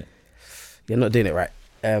Donny, innit? you're not doing it right.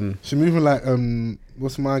 She moving like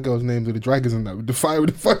what's my girl's name with the dragons and that with the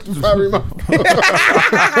fucking fiery mouth.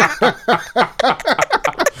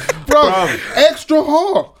 Bro, extra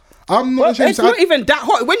hot. I'm not ashamed. It's not even that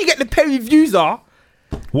hot. When you get the peri vuser,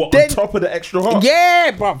 What, Then- on top of the extra hot?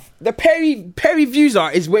 yeah, bruv. The peri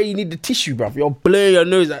vuser is where you need the tissue, bruv. You're blowing your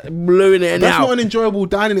nose, like, blowing it That's out. not an enjoyable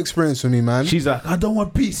dining experience for me, man. She's like, I don't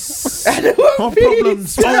want peace. I don't want want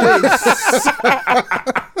peace. problems always.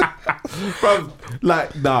 Bro,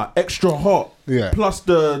 like, nah, extra hot. Yeah. Plus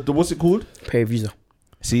the what's it called? Peri vuser.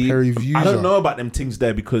 See, Peri I vuser. don't know about them things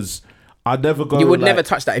there because I'd never go. You would like, never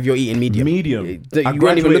touch that if you're eating medium. medium. You I won't even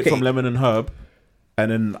graduated look at from it. lemon and herb,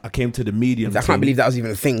 and then I came to the medium. I thing. can't believe that was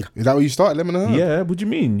even a thing. Is that where you started, lemon and herb? Yeah, what do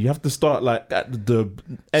you mean? You have to start like at the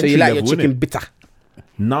So entry you like level, your chicken innit? bitter.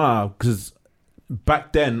 Nah, because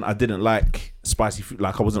back then I didn't like spicy food.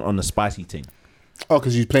 Like I wasn't on the spicy thing. Oh,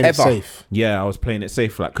 because you playing it Ever. safe. Yeah, I was playing it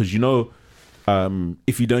safe, like because you know,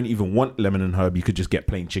 if you don't even want lemon and herb, you could just get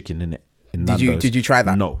plain chicken in it. In Nando's. Did you try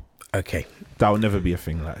that? No, Okay. that would never be a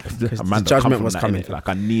thing. Like the Amanda judgment come from was that, coming. innit? Like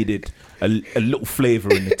I needed a little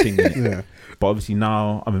flavor in the thing. innit? Yeah. But obviously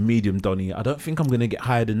now I'm a medium Donny. I don't think I'm gonna get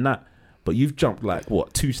higher than that. But you've jumped like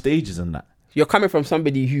what 2 stages in that. You're coming from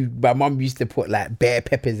somebody who my mum used to put like bare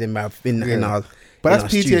peppers in our But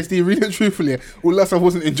that's PTSD, really and truthfully. All that stuff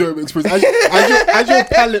wasn't enjoyable experience. As your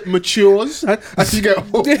palate matures, as you get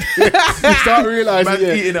older, you start realizing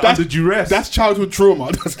Man eating it under duress. That's childhood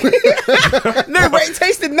trauma. No, but it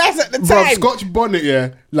tasted nice at the Bruv, time. Scotch bonnet, yeah.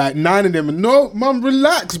 Like 9 of them. And no, mum,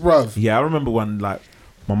 relax, bruv. Yeah, I remember when like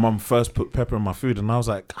my mum first put pepper in my food, and I was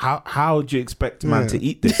like, "How do you expect man to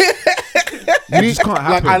eat this? It just can't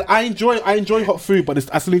happen." Like I enjoy hot food, but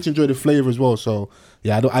I still need to enjoy the flavor as well. So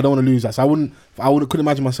yeah, I don't want to lose that. So couldn't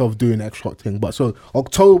imagine myself doing the extra hot thing. But so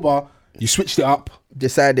October, you switched it up.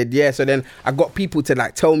 Decided, yeah. So then I got people to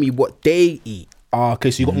like tell me what they eat.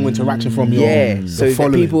 Okay, so you got more interaction from your So the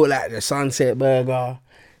following. people like the Sunset Burger,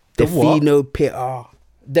 the The what? Fino Pitta.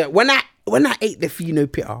 When I ate the Fino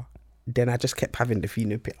Pitta, then I just kept having the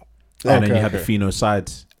Fino Pitta. And then you Okay, had the okay. Fino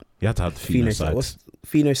sides. You had to have the Fino sides. What's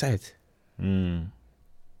Fino sides? Mm.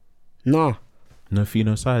 Nah, No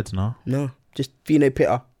Fino sides, no. no, just Fino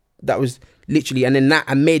Pitta. That was literally, and then that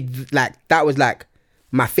I made like that was like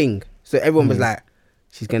my thing. So everyone was like,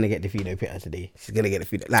 she's gonna get the Fino Pitta today. She's gonna get the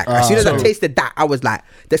Fino. Like as soon as I tasted that, I was like,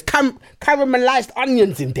 there's caramelized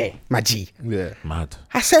onions in there, my G. Yeah. Mad.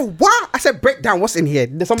 I said, what? I said, break down what's in here.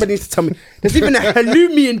 Somebody needs to tell me. There's even a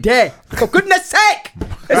halloumi in there. For goodness sake,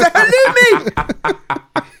 there's a halloumi.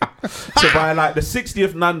 So by like the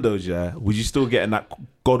 60th Nando's, yeah, was you still getting that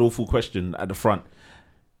god awful question at the front?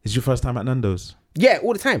 Is your first time at Nando's? Yeah,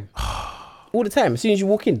 all the time. All the time, as soon as you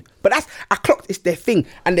walk in. But I clocked it's their thing.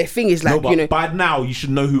 And their thing is like, No, but you know. by now you should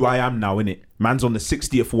know who I am now, innit? Man's on the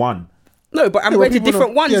 60th one. No, but I'm going to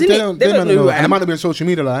different ones, innit? They don't know who I And it am. might have been social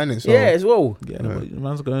media, like, innit? So. Yeah, as well. Yeah, but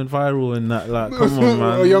man's going viral in that. Like, come on,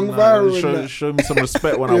 man. A young viral in Show, that. show me some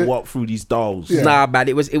respect when I walk through these dolls. Yeah. Nah, man,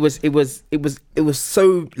 it was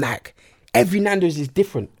so like every Nando's is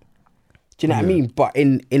different. Do you know what I mean? But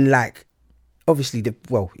in like obviously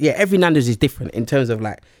every Nando's is different in terms of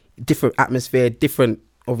like different atmosphere, different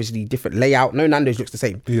layout. No Nando's looks the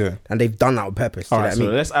same. Yeah. And they've done that on purpose. Do All you know right, what I so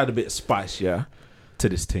mean? let's add a bit of spice, yeah, to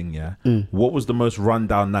this thing, yeah. What was the most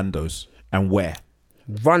rundown Nando's and where?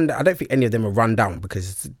 I don't think any of them are run down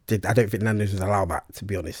because I don't think Nando's would allow that, to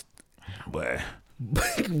be honest. Where? Well,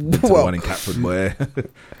 The one in Catford, where?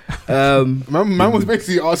 Man was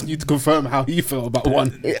basically asking you to confirm how he felt about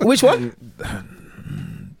one. which one?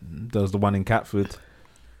 There was the one in Catford.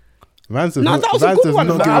 Vans does No, not- that was a Vans good does one.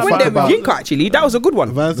 not give I a went fuck there with about- Yinka actually. That was a good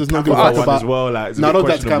one. Vans does not give a That fuck one about. as well, like, it's a No, bit not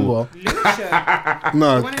that's questionable. Camwell. Lewisham.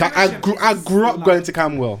 No, The one in I Lewisham grew is up going to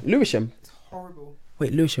Camwell. Lewisham. Horrible.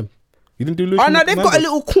 Wait, Lewisham. You didn't do Lewisham? Oh no, they've got a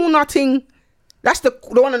little corner thing. That's the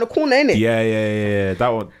one in the corner, innit? Yeah. That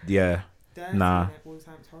one, yeah. Dirty Nah. in it all the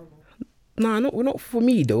time, it's horrible. Nah, not for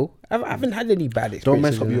me though. I haven't had any bad Don't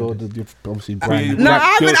experiences. mess up with your Nando's. obviously No, brand. I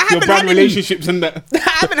haven't your had brand any. relationships and that. I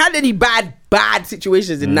haven't had any bad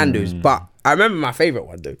situations in Nando's, but I remember my favourite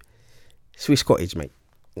one though. Swiss Cottage, mate.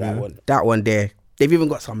 That one there. They've even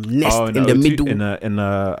got some nest in the O2 middle.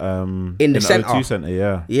 in the centre. O2 centre,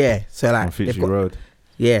 yeah. Yeah, so like On Fitzroy they've got, Road.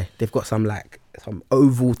 yeah, they've got some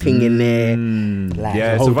oval thing in there. Like,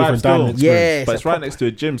 Yeah, it's whole a vibe different still. dining experience. Yeah, But it's it's a right proper- next to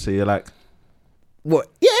a gym, so you're like, what?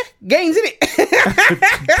 Yeah, gains in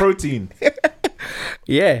it. protein.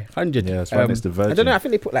 Yeah, 100. Yeah, it's right next to Virgin. I don't know. I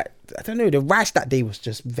think they put the rice that day was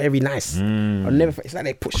just very nice. I'll never. It's like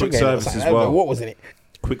they put Quick sugar in it or service something. as I don't know well. what was in it?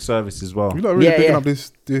 Quick service as well. You're not really Yeah, picking yeah. up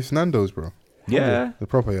this Nando's, bro. Yeah. The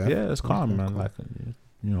proper, yeah. Yeah, it's calm, man. Like,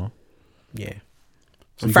 you know. Yeah.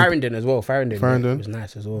 So you Farringdon as well. Farringdon Farringdon? was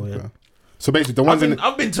nice as well. Yeah. Okay. So basically, the ones in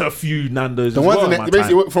I've been to a few Nando's the as ones well in in the, my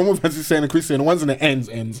basically time. from what Vance is saying and Chris saying, the ones in the ends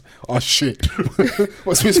are shit.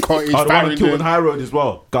 What Swiss Cottage, Oh, the one on Kilburn Farringdon. High Road as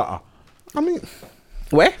well. Gutter. I mean,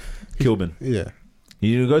 Where? Kilburn. yeah.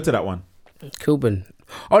 You didn't go to that one? Kilburn.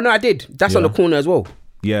 Oh no, I did. That's on Yeah. the corner as well.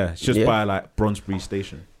 Yeah, it's just Yeah. by like Bronsbury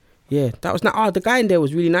Station. Yeah, that was not. Oh, the guy in there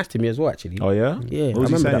was really nice to me as well. Actually. Oh, yeah? Yeah, What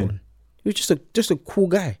was I he remember that saying? one. He was just a cool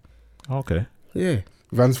guy. Okay. Yeah.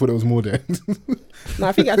 Vance thought there was more there. No,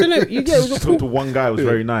 I don't know. Yeah, it was a Just talked to cool. one guy who was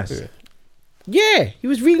very nice. Yeah, he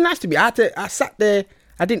was really nice to me. I sat there.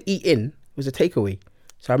 I didn't eat in. It was a takeaway.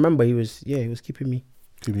 So I remember he was keeping me.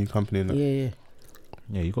 Keeping you company in that. Yeah.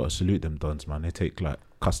 Yeah, you got to salute them dons, man. They take like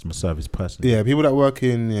customer service personally. Yeah, people that work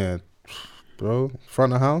in, bro,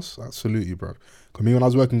 front of house, I salute you, bro. Because me, when I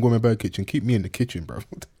was working Gourmet Burger Kitchen, keep me in the kitchen, bro.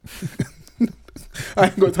 I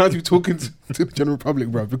ain't got time to be talking to the general public,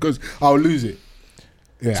 bro, because I'll lose it.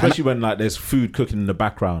 Yeah, Especially when like there's food cooking in the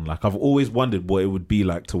background. Like I've always wondered what it would be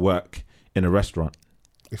like to work in a restaurant.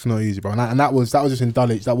 it's not easy, bro. And that was just in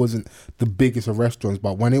Dulwich. That wasn't the biggest of restaurants,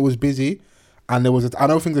 but when it was busy, and there was, I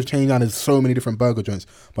know things have changed now. There's so many different burger joints,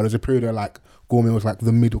 but there's a period where like Gourmet was like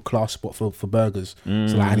the middle class spot for burgers. So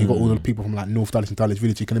like, and you got all the people from like North Dulwich and Dulwich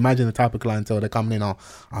Village. You can imagine the type of clientele they're coming in.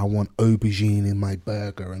 I want aubergine in my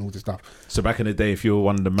burger and all this stuff. So back in the day, if you were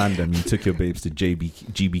one of the man them, you took your babes to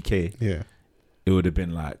GBK, Yeah. it would have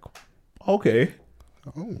been like, okay.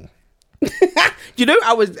 Oh. You know,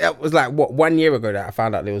 I was like 1 year ago that I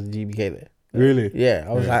found out there was a GBK there. Really? Yeah,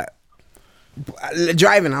 I was like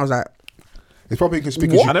driving. I was like, It's probably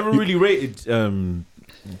inconspicuous. I never really rated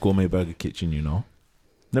Gourmet Burger Kitchen, you know.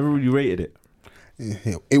 Never really rated it.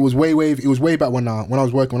 It was way back when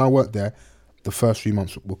I worked there. The first 3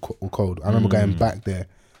 months were cold. I remember going back there.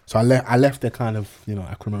 So I left there kind of,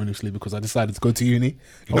 acrimoniously because I decided to go to uni.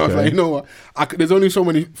 I was like, you know what? There's only so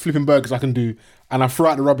many flipping burgers I can do. And I threw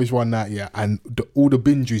out the rubbish one night, and all the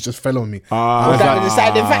bin juice just fell on me. I was that was the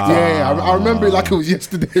deciding factor? Yeah, I remember it like it was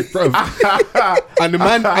yesterday, bro. and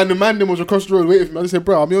the man then was across the road waiting for me. I just said,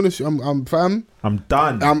 bro, I'll be honest, I'm fam. I'm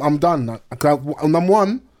done. I'm done. Number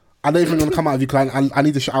one, I don't even want to come out of you because I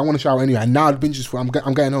need to. I want to shower anyway. And now the binge is. I'm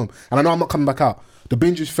getting home, and I know I'm not coming back out. The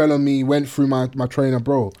binge just fell on me. Went through my trainer,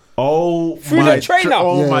 bro. Oh, through the trainer.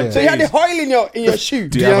 My so you had the oil in your shoe.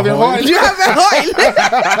 Do you have a oil? Do you have a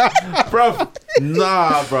oil, bro?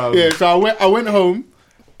 Nah, bro. Yeah. So I went home,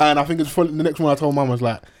 and I think it's the next one. I told Mum, I was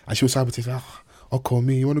like, and she was happy to say, "Oh, call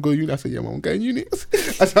me. You want to go uni?" I said, "Yeah, Mum, I'm going uni."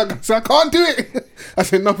 I said, I can't do it. I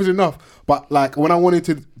said, enough is enough. But like when I wanted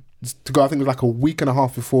to go, I think it was like a week and a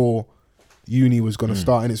half before uni was going to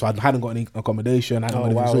start in it, so I hadn't got any accommodation. I hadn't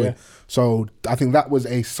got anything sorted. So I think that was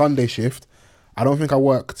a Sunday shift. I don't think I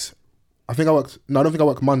worked. I don't think I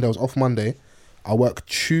worked Monday. I was off Monday. I worked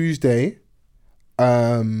Tuesday,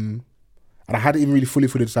 and I hadn't even really fully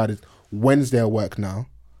decided. Wednesday I work now,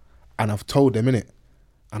 and I've told them innit.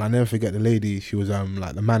 And I never forget the lady. She was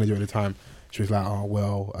like the manager at the time. She was like, "Oh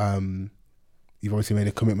well, you've obviously made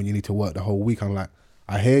a commitment. You need to work the whole week." I'm like,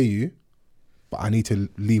 "I hear you, but I need to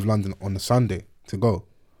leave London on the Sunday to go.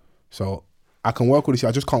 So I can work all this year.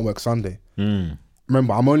 I just can't work Sunday."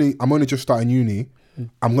 Remember, I'm only just starting uni.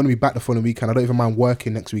 I'm going to be back the following weekend. I don't even mind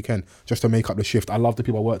working next weekend just to make up the shift. I love the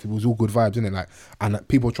people I worked with. It was all good vibes, innit? Like, and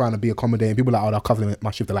people trying to be accommodating. People like, "Oh, they'll cover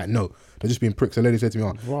my shift." They're like, "No." They're just being pricks. The lady said to me,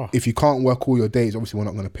 "If you can't work all your days, obviously we're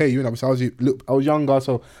not going to pay you." And I was younger,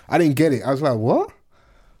 so I didn't get it. I was like, "What?"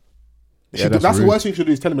 Yeah, that's the worst thing she should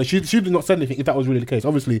do is tell him. She did not say anything if that was really the case.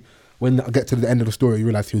 Obviously, when I get to the end of the story, you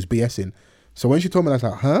realise he was BSing. So when she told me that, I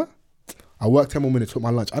was like, "Huh?" I worked 10 more minutes, took my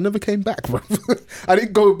lunch. I never came back, bro. I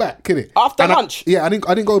didn't go back, kidding. After lunch? I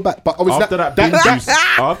didn't go back. But obviously after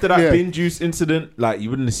that bin juice incident, like you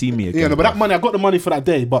wouldn't have seen me again. Yeah, no, but that money, I got the money for that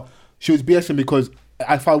day, but she was BSing because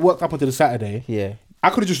if I worked up until the Saturday, I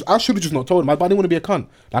should have just not told him. But I didn't want to be a cunt.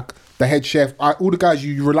 Like the head chef, all the guys,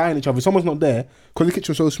 you rely on each other. If someone's not there, because the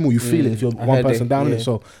kitchen's so small, you feel it if you're one person down in it.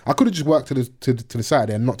 So I could have just worked to the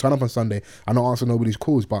Saturday and not turn up on Sunday and not answer nobody's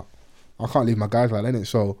calls. But I can't leave my guys like that, innit?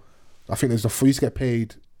 So I think there's used to get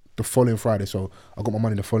paid the following Friday, so I got my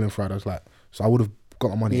money the following Friday. I was like, so I would have got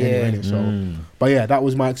my money anyway, innit? So, but yeah, that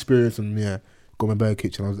was my experience, and got my burger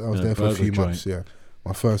kitchen. I was there for a few months. Yeah,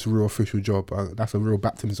 my first real official job. That's a real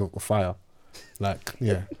baptism of fire. Like,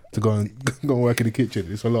 to go and work in the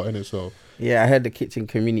kitchen, it's a lot in it. So I heard the kitchen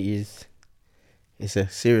community it's a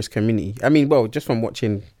serious community. I mean, well, just from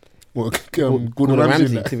watching. Gordon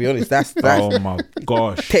Ramsay, to be honest, that's oh my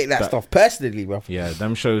gosh, take that stuff personally, bro. Yeah,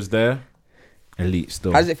 them shows there, elite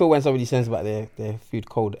still. How does it feel when somebody says about their food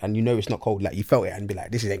cold and you know it's not cold? Like you felt it and be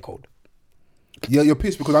like, this ain't cold. Yeah, you're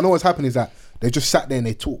pissed because I know what's happened is that they just sat there and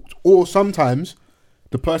they talked, or sometimes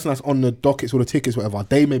the person that's on the dockets or the tickets, whatever,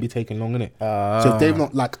 they may be taking long, innit? So if they've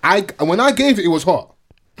not when I gave it was hot.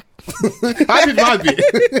 I did my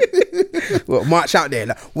bit. Well, march out there.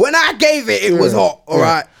 Like, when I gave it was hot. All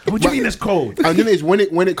right. What do you mean it's cold? And the thing is, when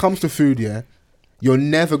it comes to food, you're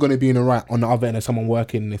never going to be in the right on the other end of someone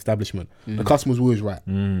working in an establishment. The customer's always right,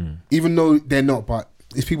 even though they're not. But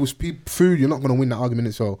it's people's food. You're not going to win that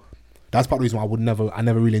argument. So that's part of the reason why I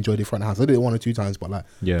never really enjoyed it front of house. I did it 1 or 2 times, but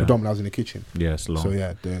predominantly I was in the kitchen. Yeah, it's long. So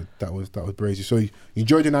that was crazy. So you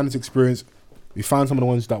enjoyed your Nando's experience. We found some of the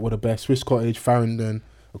ones that were the best: Swiss Cottage, Farringdon.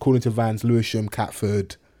 According to Vans, Lewisham,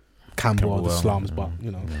 Catford, Camberwell, the slums, but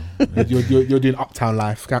you know, you're doing uptown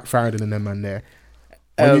life, Farringdon and them man there.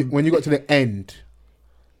 When you got to the end,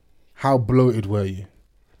 how bloated were you?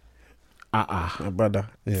 My brother.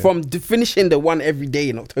 Yeah. From finishing the one every day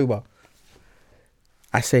in October,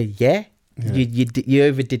 I say, you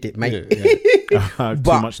overdid it, mate. Too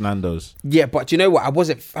much Nando's. Yeah, but you know what? I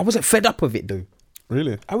wasn't fed up of it though.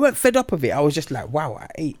 Really? I weren't fed up of it. I was just like, wow, I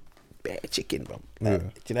ate bare chicken, bro. Like,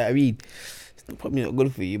 do you know what I mean? It's probably not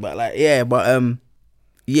good for you, but like,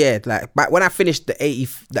 like back when I finished the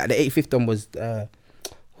 85th one was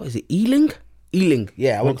what is it? Ealing?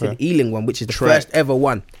 Yeah, I went to the Ealing one, which is the first ever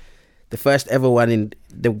one. The first ever one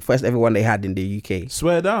they had in the UK.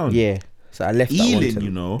 Swear down. Yeah. So I left Ealing, that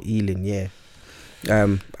one Ealing, yeah.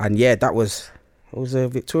 And that was a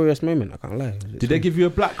victorious moment, I can't lie. Did they give you a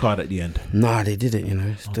black card at the end? Nah, they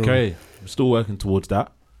didn't, Okay. I'm still working towards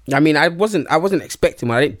that. I mean, I wasn't expecting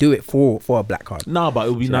one. I didn't do it for a black card. No, but it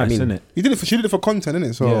would be nice, innit? She did it for content,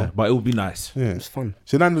 innit? So yeah, but it would be nice. Yeah, it's fun.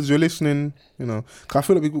 So Nando's, you're listening, cause I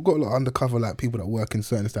feel like we've got a lot of undercover like people that work in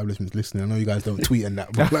certain establishments listening. I know you guys don't tweet and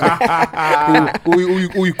that, but like,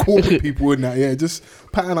 all you corporate people in that, just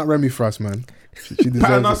pattern up Remy for us, man. She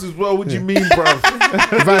pattern us as well. What do you mean, bro?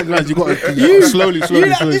 Vans, you got to slowly. You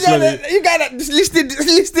got that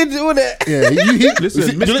listed all that. Yeah,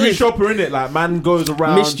 listen, mystery shopper, innit? Like man goes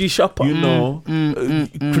around mystery shopper,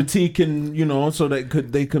 critiquing, so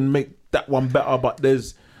they can make that one better. But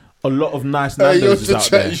there's a lot of nice You're Nando's is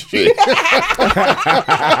just out there. chatting shit.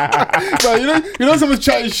 Bro, you know someone's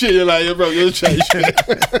chatting shit, you're like, bro, you're chatting shit.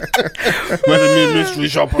 Where's the new mystery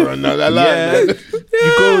shopper and that?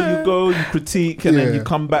 You go, you critique, and then you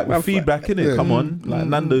come back with feedback, innit? Yeah. Come on. Like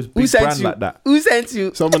Nando's Who big sent brand you? like that. Who sent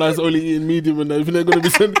you? Someone that's only eating medium and if they're going to be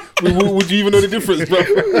sent, would you even know the difference, bro?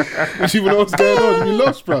 Would you even know what's going on? You'd be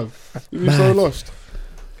lost, bro. You'd be so lost.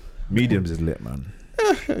 Mediums is lit, man.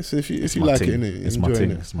 So if you My like thing. it, innit? It's my Enjoy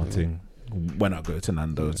thing. it. It's my thing. When I go to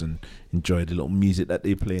Nando's and enjoy the little music that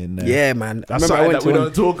they play in there. Yeah, man. That's Remember I something went that we to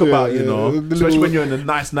don't talk about, you know. the Especially little- when you're in a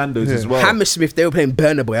nice Nando's as well. Hammersmith, they were playing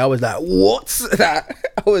Burna Boy. I was like, what? I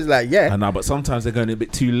was like, yeah. I know, but sometimes they're going a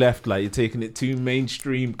bit too left. Like you're taking it too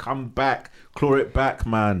mainstream. Come back, claw it back,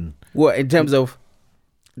 man. What, in terms of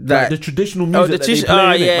Like that? the traditional Oh, music the that they tradi- play. oh,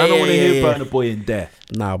 innit? yeah, I don't yeah, want to yeah, hear yeah. Burna Boy in death.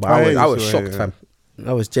 No, but I I was saw shocked, it, fam.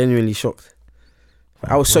 I was genuinely shocked.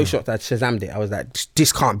 I was so shocked that Shazammed it. I was like,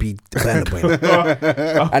 this can't be Burna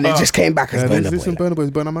Boy. And it just came back as Burna Listen, Boy. Burna Boy is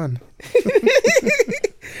Burna Man.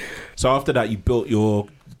 So after that, you built your.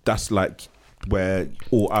 That's like where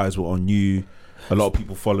all eyes were on you. A lot of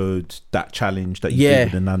people followed that challenge that you Yeah. did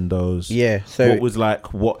with the Nando's. Yeah. So what was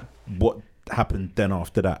like? What happened then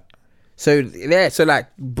after that? So yeah, so like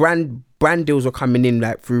brand deals were coming in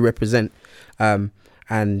like through Represent,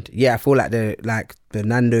 and yeah, I feel like the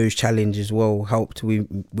Nando's challenge as well helped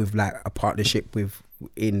with like a partnership with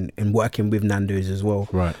in working with Nando's as well,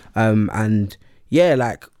 Right. and yeah,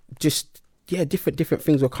 like just different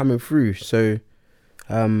things were coming through. So,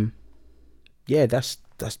 yeah, that's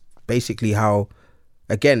basically how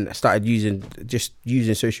again I started using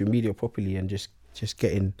social media properly and just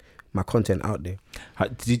getting my content out there.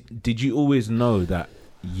 Did you always know that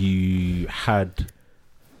you had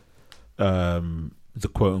the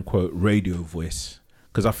quote unquote radio voice?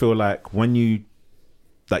 Because I feel like when you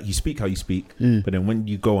speak how you speak, but then when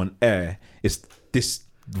you go on air, it's this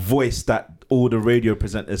voice that all the radio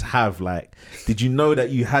presenters have. Like, did you know that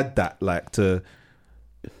you had that, like, to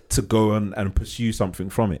go on and pursue something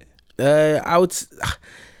from it? I would.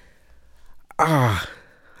 I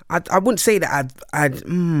wouldn't say that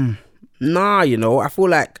nah, you know, I feel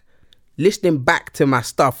like listening back to my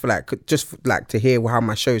stuff, like just like to hear how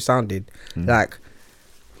my show sounded, like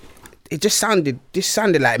it just sounded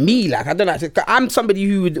like me. Like I don't know, I'm somebody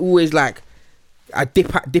who would always like I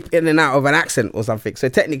dip in and out of an accent or something. So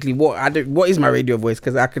technically, what is my radio voice?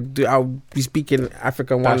 Because I'll be speaking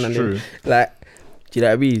African one. That's and true. Then, like, do you know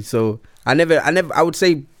what I mean? So I would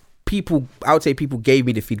say people gave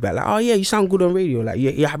me the feedback like, oh yeah, you sound good on radio, like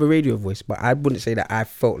you have a radio voice, but I wouldn't say that I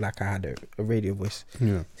felt like I had a radio voice.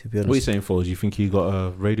 Yeah. To be honest. What are you saying, Foles? You think you got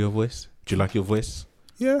a radio voice? Do you like your voice?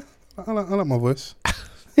 Yeah, I like my voice.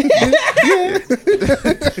 He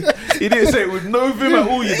didn't say it with no vim at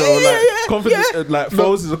all, you know. Like confident, like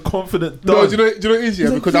Foles is a confident No, dog. do you know what it is, yeah?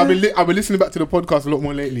 Because I've been listening back to the podcast a lot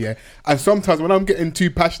more lately, yeah. And sometimes when I'm getting too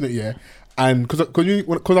passionate, yeah, and because I've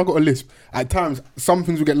got a lisp, at times some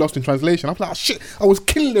things will get lost in translation. I'm like, oh, shit, I was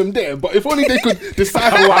killing them there, but if only they could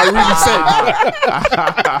decipher what I really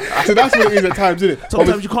said. So that's what it is at times, isn't it?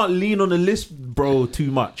 Sometimes you can't lean on the list, bro, too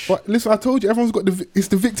much. But listen, I told you, everyone's got it's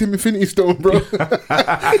the victim infinity stone, bro.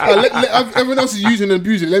 Everyone else is using and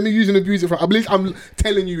abusing it. Let me use and abuse it. At least I'm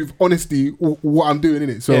telling you with honesty what I'm doing in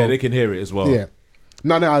it. So Yeah, they can hear it as well. yeah,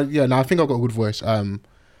 I think I've got a good voice.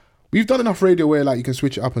 We've done enough radio where like you can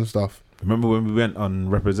switch it up and stuff. Remember when we went on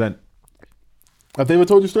Represent? Have they ever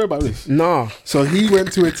told you a story about this? Nah. So he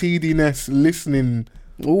went to a TD Nest listening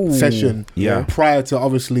session Yeah. prior to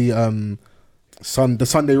obviously the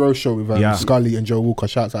Sunday Roast show with Scully and Joe Walker.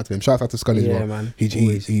 Shouts out to him. Shouts out to Scully Yeah, as well. man.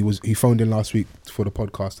 He phoned in last week for the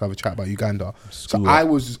podcast to have a chat about Uganda. School so I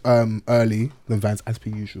was early than Vans as per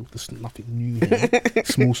usual. There's nothing new here.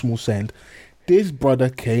 small send. This brother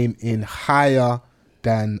came in higher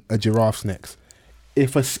than a giraffe's neck.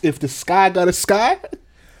 If the sky got a sky,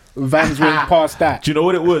 Vans went past that. Do you know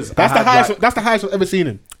what it was? That's the highest. That's the highest I've ever seen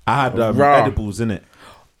him. I had Raw. edibles in it.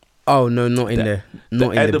 Oh no, not in there. Not The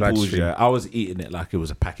in the edibles, bloodstream. yeah. I was eating it like it was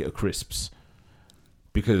a packet of crisps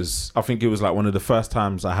because I think it was like one of the first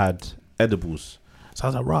times I had edibles. So I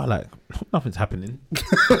was like, right, like nothing's happening.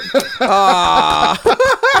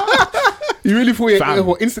 You really thought Fam.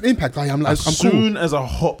 what instant impact? I'm As cool. soon as I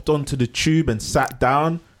hopped onto the tube and sat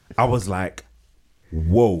down, I was like,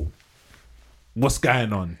 whoa, what's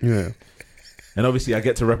going on? Yeah. And obviously I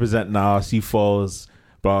get to represent now, I see Foles,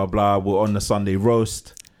 blah, blah, we're on the Sunday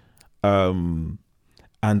roast. And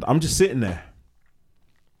I'm just sitting there.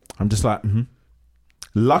 I'm just like,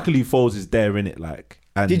 Luckily Foles is there in it, like.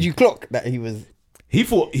 And Did you clock that he was? He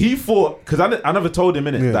thought, because I never told him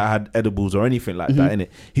that I had edibles or anything like that in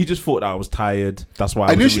it. He just thought that I was tired. That's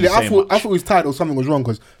why. Initially, I thought he was tired or something was wrong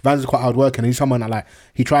because Vans is quite hard working and he's someone that like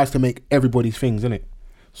he tries to make everybody's things, innit?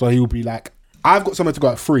 So he would be like, I've got something to go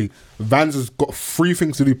at 3. Vans has got 3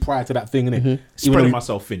 things to do prior to that thing, innit? Spreading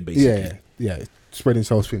myself thin, basically. Yeah, spreading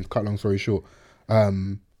himself thin. Cut long story short.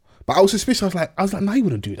 But I was suspicious. I was like, no, he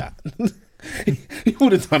wouldn't do that. He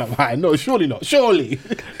would have done it right. No, surely not. Surely.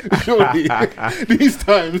 These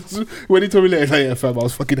times when he told me later, like, yeah, fam, I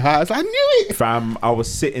was fucking high. I was like, I knew it. Fam, I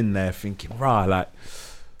was sitting there thinking, like,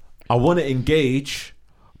 I want to engage,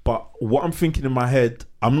 but what I'm thinking in my head,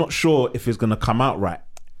 I'm not sure if it's gonna come out right.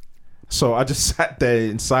 So I just sat there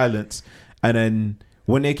in silence, and then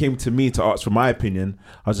when they came to me to ask for my opinion,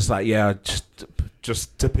 I was just like, yeah,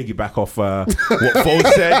 just to piggyback off what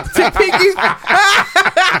Foles said.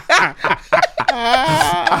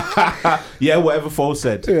 Yeah, whatever Foles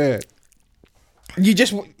said. Yeah. You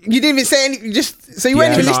didn't even say anything. So you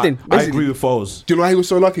weren't even listening. I agree with Foles. Do you know why he was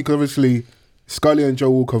so lucky? Because obviously Scully and Joe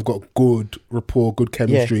Walker have got good rapport, good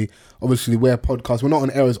chemistry. Yeah. Obviously, we're podcasts. We're not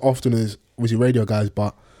on air as often as obviously radio guys,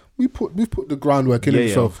 but we've put the groundwork in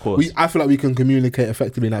it. So of course. I feel like we can communicate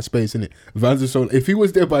effectively in that space, innit? Vans is so. If he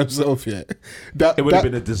was there by himself, it would have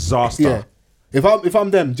been a disaster. Yeah. If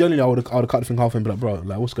I'm them, generally I would have cut the thing half and be like, bro,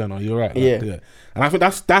 like, what's going on? You're right. Like, yeah. And I think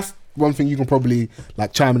that's one thing you can probably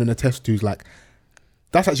like chime in and attest to is like,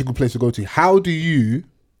 that's actually a good place to go to. How do you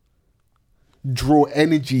draw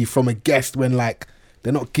energy from a guest when like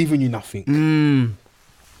they're not giving you nothing?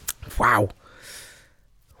 Wow.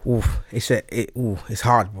 It's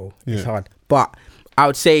hard, bro. Yeah. It's hard. But I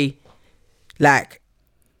would say, like,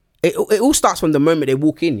 it all starts from the moment they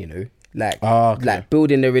walk in, you know? Like, like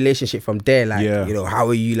building the relationship from there. Like, you know, how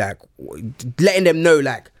are you, like, letting them know,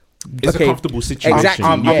 like, it's a comfortable situation. Exactly.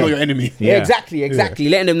 I'm not your enemy. Yeah. Exactly.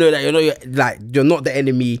 Letting them know that you're not the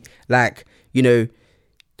enemy. Like, you know,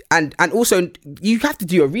 and also you have to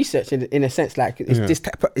do your research in a sense. Like, is this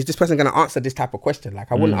person going to answer this type of question?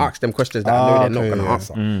 Like, I wouldn't ask them questions that I know they're not going to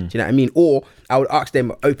answer. Do you know what I mean? Or I would ask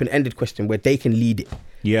them an open-ended question where they can lead it.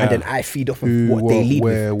 Yeah. And then I feed off of what they lead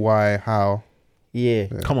where, with. Why, how. Yeah.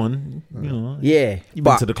 Come on. You know. Yeah. You've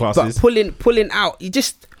been to the classes. But pulling out, you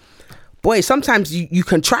just... Boy, sometimes you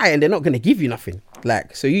can try and they're not going to give you nothing.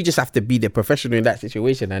 Like, so you just have to be the professional in that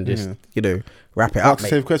situation and just, you know, wrap it up.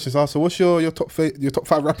 Save questions. So what's your top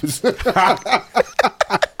 5 rappers?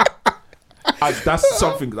 That's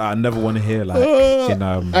something that I never want to hear. Like, I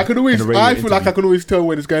feel like I can always tell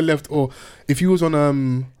when it's going left. Or if you was on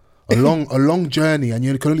a long journey and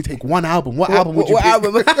you can only take one album, what album would you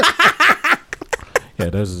pick?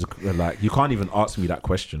 Yeah, those are like, you can't even ask me that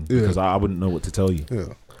question because I wouldn't know what to tell you.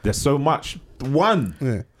 Yeah. There's so much. One.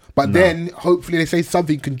 Yeah. But then hopefully they say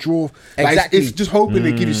something can draw. Like, exactly. It's just hoping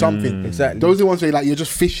they give you something. Exactly. Those are the ones where like you're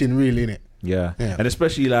just fishing really, innit? Yeah. And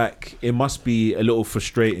especially like it must be a little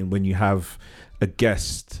frustrating when you have a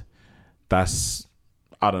guest that's,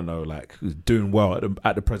 I don't know, like doing well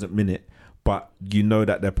at the present minute, but you know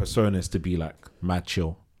that their persona is to be like mad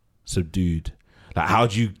chill, subdued. Like how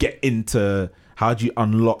do you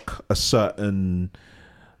unlock a certain,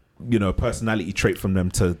 you know, personality trait from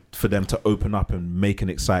them for them to open up and make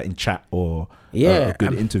an exciting chat or a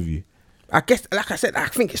good interview? I guess, like I said, I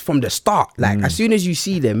think it's from the start. Like as soon as you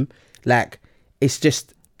see them, like it's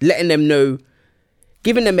just letting them know,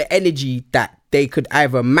 giving them an energy that they could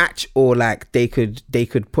either match or like they could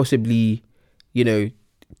possibly, you know,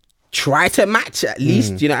 try to match at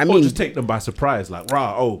least. You know what I mean? Or just take them by surprise. Like,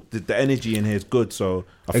 the energy in here is good, so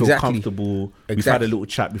I feel comfortable. We've had a little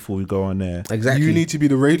chat before we go on there. Exactly. You need to be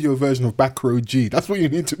the radio version of Back Row G. That's what you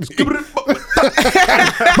need to be.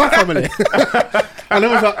 My family. And I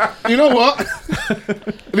was like, you know what?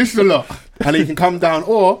 This is a lot. And you can come down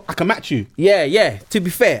or I can match you. Yeah, to be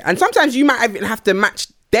fair. And sometimes you might even have to match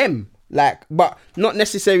them. Like, but not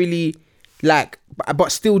necessarily like,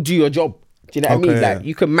 but still do your job. Do you know what I mean? Like,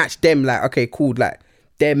 you can match them. Like, okay, cool. Like,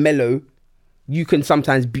 they're mellow. You can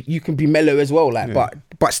sometimes be mellow as well. Like,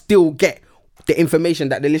 but still get the information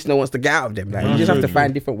that the listener wants to get out of them. Like, you just have to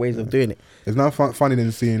find different ways of doing it. It's not funny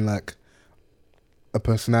than seeing like a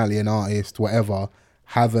personality, an artist, whatever,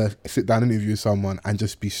 have a sit down interview with someone and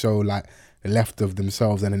just be so like left of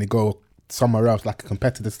themselves, and then they go somewhere else, like a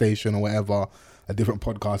competitor station or whatever, a different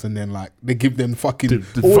podcast, and then like they give them fucking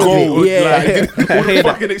all the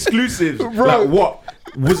fucking exclusives. Bro. Like, what?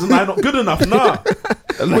 Wasn't I not good enough? Nah.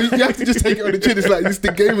 Well, you have to just take it on the chin. It's like,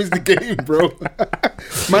 the game is the game, bro.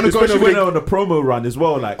 Man, especially when they're on the promo run as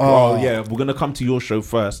well. Like, we're gonna come to your show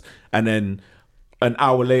first, and then an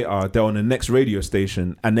hour later, they're on the next radio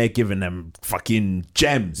station and they're giving them fucking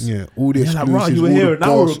gems. Yeah, all the You're like, exclusives, right, you were all here the an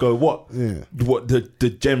hour goss. ago. What? Yeah. What? The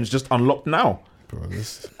gems just unlocked now. Bro,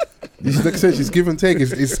 this like I said, it's give and take.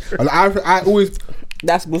 I always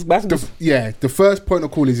That's the first point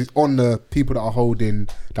of call is on the people that are holding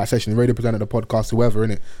that session, the radio presenter, the podcast, whoever,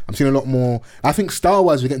 innit? I'm seeing a lot more. I think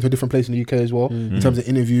style-wise, we're getting to a different place in the UK as well in terms of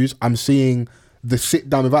interviews. I'm seeing the sit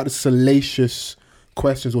down without the salacious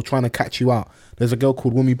questions or trying to catch you out. There's a girl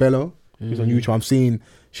called Wumi Bello who's on YouTube. I'm seeing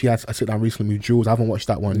she had a sit down recently with Jules. I haven't watched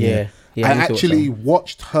that one yet. I actually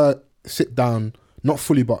watched her sit down, not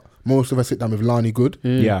fully, but most of her sit down with Lani Good.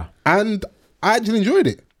 Yeah. And I actually enjoyed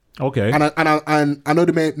it. Okay. And I know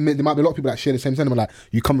there might be a lot of people that share the same sentiment. Like,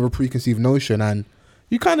 you come with a preconceived notion and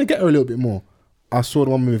you kind of get her a little bit more. I saw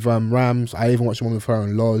the one with Rams. I even watched the one with her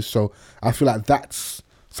and Loz. So I feel like that's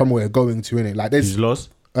somewhere going to, innit? Like, there's Who's Loz?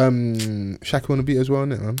 Shaq on the beat as well,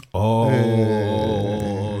 innit, man?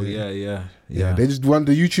 Oh, yeah. They just run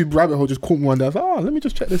the YouTube rabbit hole. Just caught me one day. I was like, oh, let me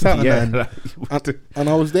just check this out. Yeah. And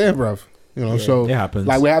I was there, bruv. You know, so it happens.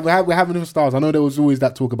 Like we're having different styles. I know there was always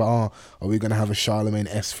that talk about, are we gonna have a Charlemagne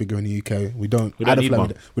S figure in the UK? We don't need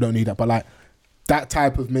one. We don't need that. But like that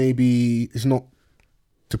type of, maybe it's not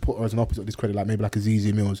to put her as an opposite discredit. Like maybe like a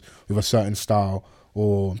ZZ Mills with a certain style.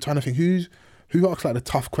 Or I'm trying to think who asks like the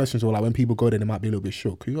tough questions, or like when people go there they might be a little bit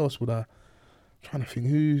shook. Who else would I? I'm trying to think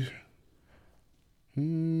who's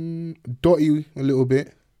Dotty a little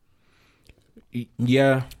bit.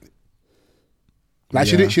 Yeah. Like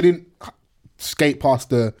she didn't skate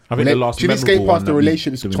past the. I think the last she didn't skate memorable past the one that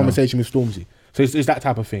relationship conversation with Stormzy. So it's that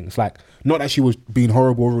type of thing. It's like not that she was being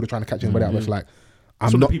horrible or trying to catch anybody out, but it's like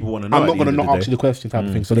I'm not going to not answer the question type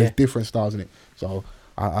of thing. So there's different styles in it. So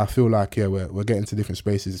I feel like we're getting to different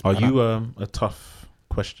spaces. Are you a tough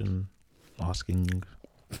question asking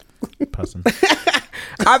person?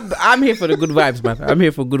 I'm here for the good vibes, man. I'm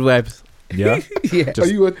here for good vibes. Yeah. Yeah. Are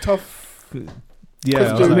you a tough?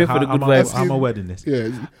 Yeah, I'm here for the good vibes. How am I wording this? Yeah,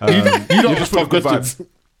 you don't just for the good vibes.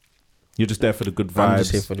 You're just there for the good vibes. I'm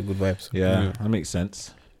just here for the good vibes. Yeah, that makes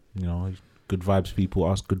sense. You know, good vibes people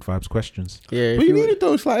ask good vibes questions. Yeah, but you need it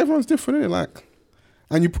though. It's like everyone's different, isn't it? Like,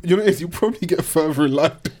 and you probably get further in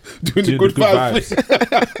life doing the good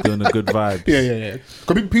vibes. Doing the good vibes. Yeah.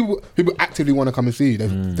 Because people actively want to come and see you.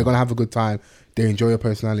 They're gonna have a good time. They enjoy your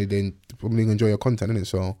personality. They probably enjoy your content, innit?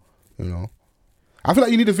 So, you know, I feel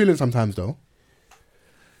like you need a villain sometimes, though.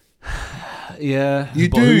 Yeah, you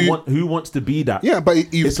but do. Who wants to be that? Yeah, but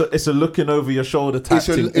it's a looking over your shoulder type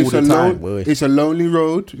thing all the time. It's a lonely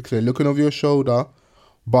road. It's a looking over your shoulder,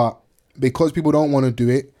 but because people don't want to do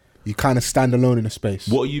it, you kind of stand alone in a space.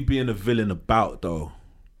 What are you being a villain about, though?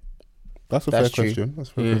 That's a fair question. That's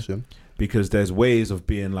a fair question. Because there's ways of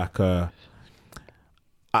being like I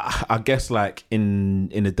guess like in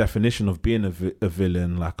the definition of being a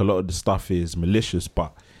villain, like a lot of the stuff is malicious,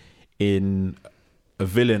 but in a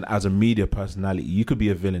villain as a media personality, you could be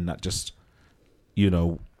a villain that just, you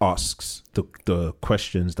know, asks the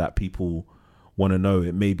questions that people want to know.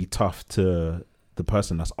 It may be tough to the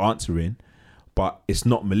person that's answering, but it's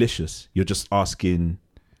not malicious. You're just asking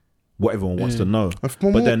what everyone wants to know.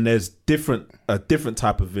 But then there's a different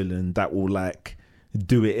type of villain that will like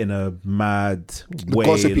do it in a mad way,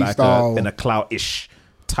 like in a clout-ish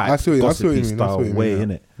type gossipy style way,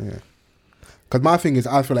 innit? Yeah. Because my thing is,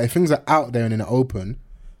 I feel like if things are out there and in the open,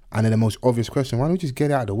 and then the most obvious question, why don't we just get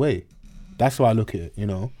it out of the way? That's how I look at it, you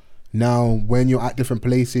know? Now, when you're at different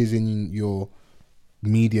places in your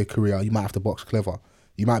media career, you might have to box clever.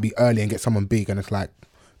 You might be early and get someone big, and it's like,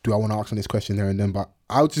 do I want to ask them this question there and then? But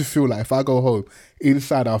I would just feel like if I go home,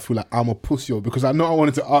 inside I feel like I'm a pussy because I know I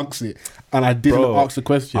wanted to ask it, and I didn't ask the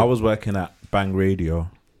question. I was working at Bang Radio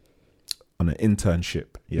on an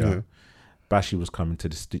internship, yeah. Bashi was coming to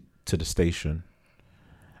the station,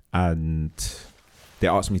 and they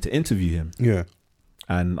asked me to interview him. Yeah.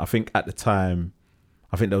 And I think at the time,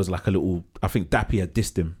 there was like a little, I think Dappy had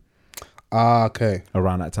dissed him. Okay.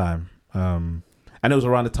 Around that time. And it was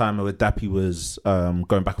around the time where Dappy was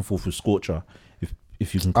going back and forth with Scorcher,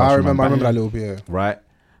 if you can I remember that little bit, yeah. Right?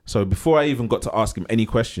 So before I even got to ask him any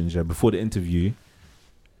questions, before the interview,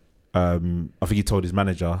 I think he told his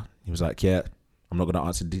manager, he was like, yeah, I'm not going to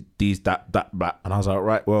answer these, that. And I was like,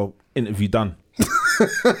 right, well, interview done.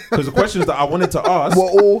 Because the questions that I wanted to ask,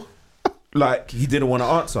 like, he didn't want to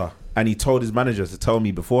answer. And he told his manager to tell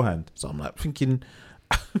me beforehand. So I'm like thinking...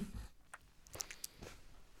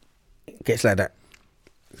 Gets like that.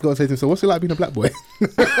 He's got to say to himself, what's it like being a black boy?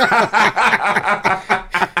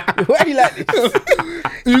 Why are you like this?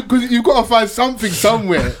 Because you've got to find something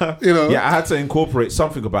somewhere, you know? Yeah, I had to incorporate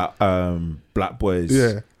something about black boys.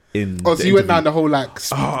 Yeah. in. Oh, so you went down the whole like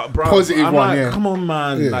positive I'm one. like, Yeah. come on,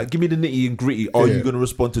 man. Yeah. Like, give me the nitty and gritty. Are you gonna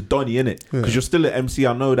respond to Donnie in it? Because you're still at MC.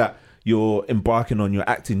 I know that you're embarking on your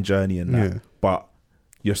acting journey and that, but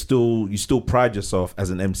you still pride yourself as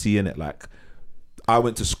an MC in it. Like, I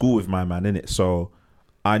went to school with my man in it, so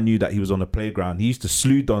I knew that he was on the playground. He used to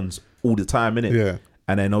slew dons all the time in it. Yeah.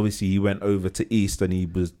 And then obviously he went over to East and he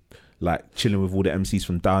was like chilling with all the MCs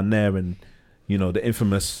from down there, and you know, the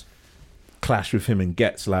infamous clash with him and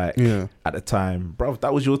Gets, like at the time, bro,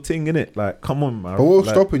 that was your thing, innit? Like, come on, man. But what was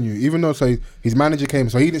like, stopping you? Even though his manager came,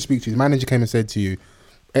 so he didn't speak to you. His manager came and said to you,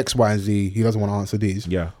 X, Y, and Z. He doesn't want to answer these.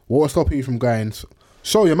 Yeah. What was stopping you from going?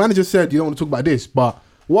 So your manager said you don't want to talk about this, but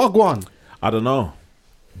what go on? I don't know,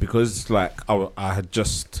 because like I had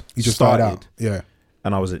just started out, yeah,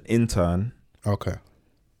 and I was an intern. Okay.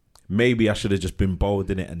 Maybe I should have just been bold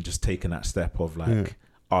in it and just taken that step of like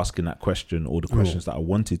asking that question or the questions that I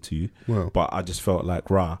wanted to. But I just felt like,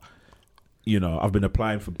 you know, I've been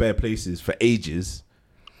applying for bare places for ages.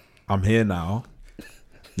 I'm here now.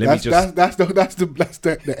 That's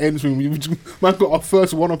the end thing. Man got our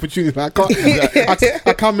first one opportunity. Like,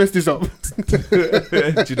 I can't mess this up. Do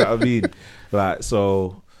you know what I mean? Like,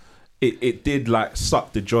 so it did like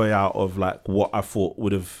suck the joy out of like what I thought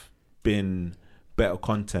would have been better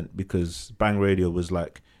content, because Bang Radio was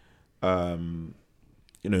like,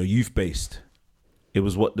 you know, youth based. It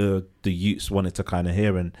was what the youths wanted to kind of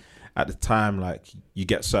hear, and at the time, like, you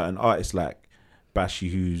get certain artists like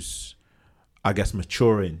Bashy who's, I guess,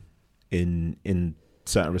 maturing in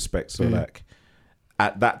certain respects. So like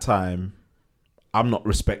at that time, I'm not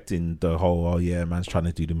respecting the whole, oh yeah, man's trying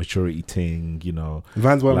to do the maturity thing, you know.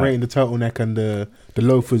 Vans weren't like, rating the turtleneck and the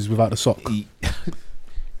loafers without the sock.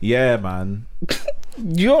 Yeah, man.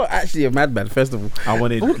 You're actually a madman, first of all. I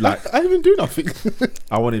wanted like I didn't even do nothing.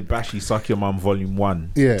 I wanted Bashy Suck Your Mum Volume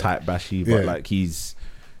 1 type Bashy, but like he's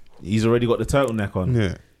already got the turtleneck on.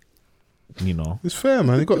 Yeah. You know, it's fair,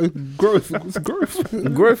 man. He got growth. It's growth.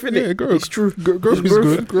 Growth in it. Yeah, growth. It's true. Growth is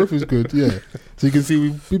good. Growth is good. Yeah. So you can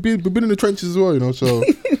see we've been in the trenches as well, you know. So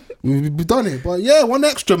we've done it. But yeah, one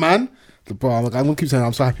extra, man. But I'm gonna keep saying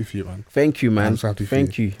I'm so happy for you, man. Thank you, man. I'm so happy for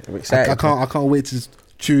Thank you. I'm excited. I can't wait to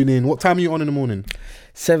tune in. What time are you on in the morning?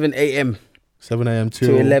 7 a.m. 7 a.m.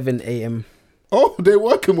 to 11 a.m. Oh, they're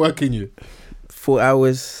working you. 4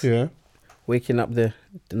 hours. Yeah. Waking up the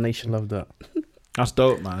nation. Love that. That's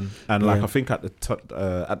dope, man. And like I think at the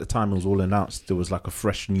time it was all announced, there was like a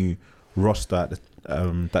fresh new roster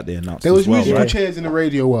that they announced. There was musical right? chairs in the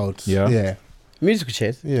radio world. Yeah. Musical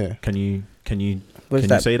chairs. Yeah. Can you you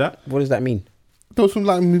say that? What does that mean? There was some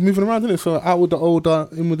like moving around, didn't it? So out with the old,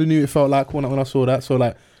 in with the new. It felt like when I saw that. So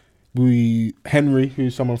like Henry,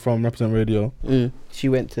 who's someone from Represent Radio. She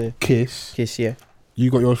went to Kiss. Yeah.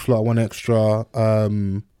 You got your slot, one extra.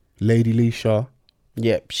 Lady Leisha.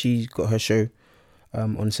 Yep, she got her show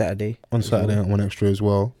on Saturday. On Saturday, well. One extra as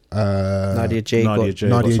well. Nadia J.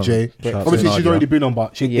 Obviously, she's already been on,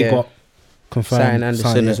 but it got confirmed. Cyan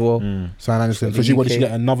Anderson as well. Cyan Anderson. So she wanted to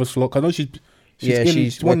get another slot. I know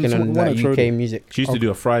she's working on UK music. She used to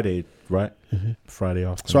do a Friday, right? Mm-hmm. Friday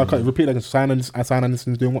afternoon. So I can't repeat that. Cyan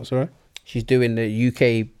Anderson's doing what, sorry? She's doing the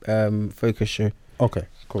UK focus show. Okay,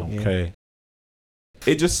 cool. Okay. Yeah.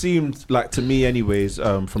 It just seemed like, to me anyways,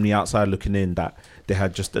 from the outside looking in, that they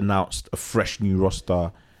had just announced a fresh new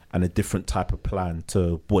roster and a different type of plan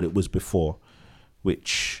to what it was before,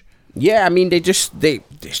 which... Yeah, I mean, they just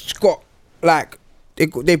got, like,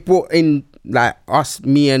 they brought in, like,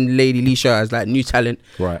 me and Lady Leisha as, like, new talent.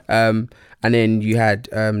 Right. And then you had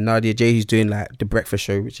Nadia J, who's doing, like, the breakfast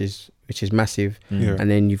show, which is massive. Yeah. And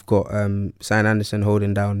then you've got Cyan Anderson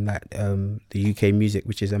holding down, like, the UK music,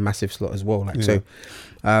 which is a massive slot as well. Like, so,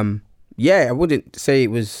 I wouldn't say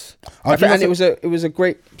it was... it was a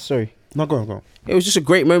great... Sorry. No, go on. It was just a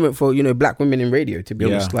great moment for, you know, black women in radio, to be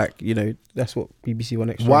honest. Like, you know, that's what BBC One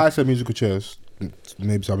Extra... Why I said musical chairs,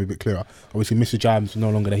 maybe so I'll be a bit clearer. Obviously, Mr. Jams no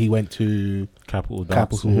longer there. He went to Capital.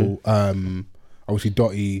 Mm-hmm. Obviously,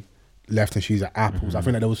 Dottie left and she's at Apples. Mm-hmm. I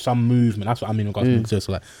think that there was some movement. That's what I mean in regards to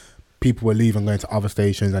so like, people were leaving, going to other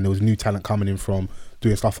stations, and there was new talent coming in from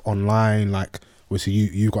doing stuff online. Like, obviously,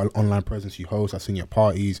 you've got an online presence, you host, I've seen your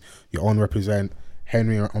parties, you're on Represent,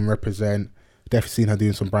 Henry on Represent. Definitely seen her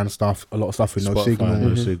doing some brand stuff, a lot of stuff with No Signal,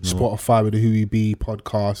 Spotify with the Who We Be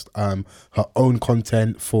podcast, her own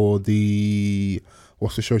content for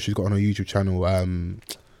what's the show she's got on her YouTube channel?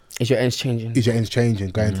 Is Your Ends Changing?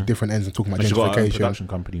 Going to different ends and talking about gentrification. She's got her own production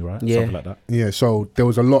company, right? Yeah. Something like that. Yeah, so there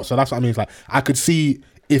was a lot. So that's what I mean. It's like, I could see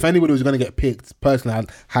if anybody was going to get picked, personally, I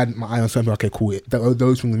had my eye on something, okay, cool.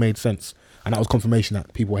 Those things made sense. And that was confirmation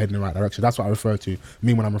that people were heading in the right direction. That's what I refer to.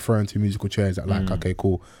 Me when I'm referring to musical chairs, that like, okay,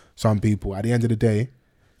 cool. Some people, at the end of the day,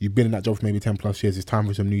 you've been in that job for maybe 10 plus years. It's time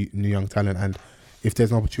for some new young talent. And if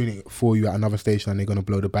there's an opportunity for you at another station and they're going to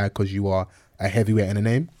blow the bag because you are a heavyweight in the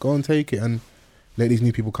name, go and take it and let these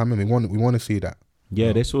new people come in. We want to see that.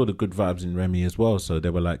 Yeah, they saw the good vibes in Remy as well. So they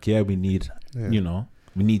were like, yeah, we need, we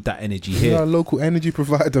need that energy here. You're a local energy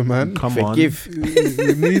provider, man. Come Forgive. on.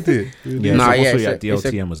 We need it. Yeah, Nah, so yeah, also it's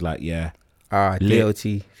a- DLTM was like, yeah.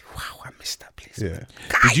 DLT. Wow, I missed that place. Yeah.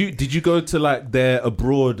 Did you go to like their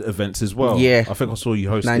abroad events as well? Yeah. I think I saw you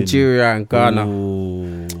hosting Nigeria and Ghana.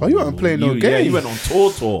 Ooh. Oh, you weren't playing no Yeah, games. you went on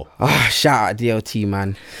tour. Shout out DLT,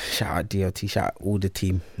 man. Shout out DLT. Shout out all the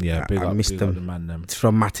team. Yeah, big I up, missed big them. up the man them.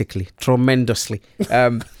 Tremendously.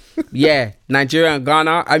 Yeah, Nigeria and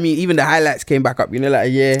Ghana. I mean, even the highlights came back up. You know, like a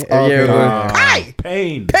year ago. Ah, Aye,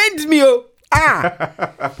 pain. pains me, oh.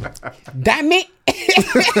 Damn it.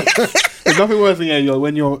 There's nothing worse than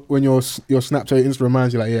when your Snapchat Insta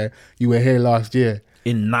reminds you like, yeah, you were here last year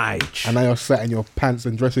In Nige. and now you're sat in your pants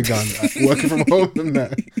and dressing gown working from home and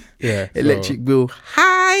that. Yeah. so- Electric bill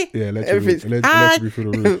high. Yeah, Everything's high. electric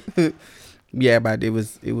through the roof. Yeah, but it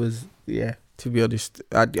was yeah. To be honest,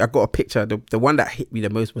 I got a picture. The one that hit me the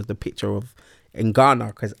most was the picture of in Ghana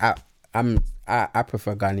because I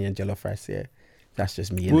prefer Ghanaian jollof rice. Yeah, that's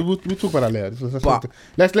just me. We'll talk about that later. But-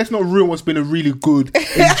 Let's not ruin what's been a really good,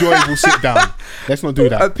 enjoyable sit down. Let's not do A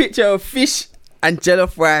that. picture of fish and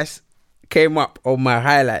jollof rice came up on my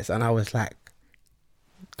highlights, and I was like,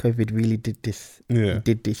 "COVID really did this. Yeah. He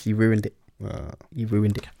did this. He ruined it. He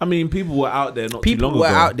ruined it." I mean, people were out there not People too long were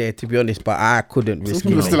ago. out there, to be honest, but I couldn't risk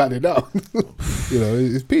People are it. still out there now.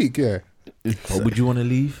 It's peak, yeah. But would you want to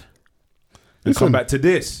leave? And Listen. come back to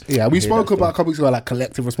this? Yeah, we spoke about a couple weeks ago, like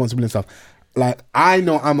collective responsibility and stuff. Like, I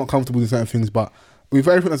know I'm not comfortable with certain things, but with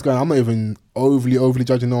everything that's going on, I'm not even overly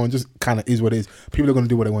judging no one. Just kind of is what it is. People are going to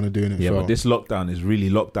do what they want to do in it. Yeah, so. but this lockdown is really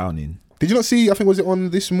lockdowning. Did you not see, I think, was it on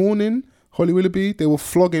This Morning, Holly Willoughby? They were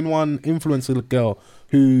flogging one influencer girl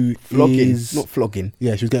who is... Not flogging.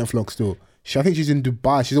 Yeah, she was getting flogged still. I think she's in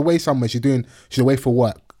Dubai. She's away somewhere. She's away for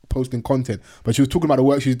work, posting content. But she was talking about the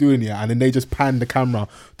work she's doing here, and then they just panned the camera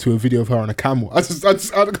to a video of her on a camel. I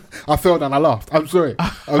fell down. I laughed. I'm sorry,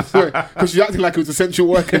 because she's acting like it was essential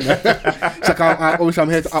work in there. She's like, obviously, I'm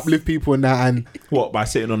here to uplift people and that. And What, by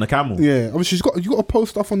sitting on the camel? yeah, obviously, you got to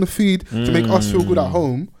post stuff on the feed to make us feel good at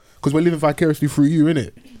home because we're living vicariously through you,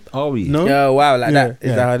 innit? Are we? No. Oh wow, like Yeah, that.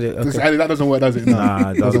 Is that how it? Okay. That doesn't work, does it? No. Nah,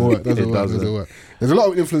 it doesn't work. doesn't. It Doesn't doesn't. work. There's a lot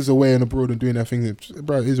of influencers away and abroad and doing their thing.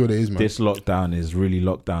 Bro, it is what it is, man. This lockdown is really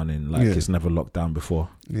lockdowning like Yeah. it's never locked down before.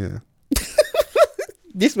 Yeah.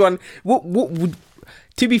 This one, what would?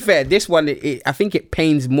 To be fair, this one, I think it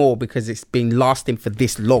pains more because it's been lasting for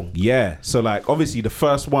this long. Yeah. So like obviously the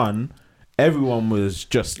first one, everyone was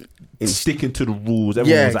just sticking to the rules.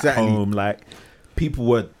 Everyone Yeah, was exactly. at home. Like people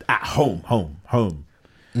were at home.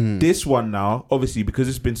 This one now, obviously, because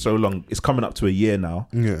it's been so long, it's coming up to a year now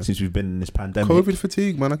since we've been in this pandemic. COVID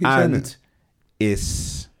fatigue, man. I keep saying And it.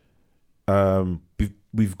 it's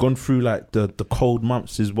we've gone through like the cold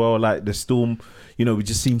months as well. Like the storm, we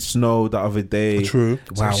just seen snow the other day. True.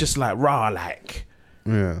 So it's just like like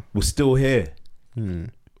Yeah. we're still here.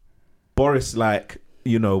 Boris, like,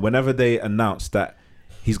 whenever they announce that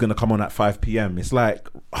he's gonna come on at 5 p.m, it's like,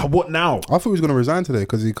 what now? I thought he was going to resign today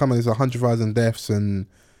because he come and there's 100,000 deaths and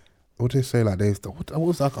what did they say? Like what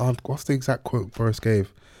was that? What's the exact quote Boris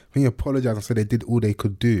gave? I think he apologized and said they did all they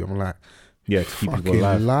could do. I'm like, Yeah, to keep people fucking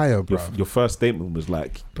alive. liar, bro. Your first statement was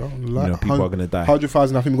like, Don't lie. people are gonna die.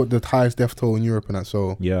 100,000. I think we got the highest death toll in Europe and that.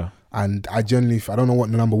 So Yeah. and I generally, I don't know what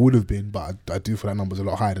the number would have been, but I do feel that number's a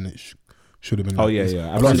lot higher than it should have been. Oh, Like, yeah, it's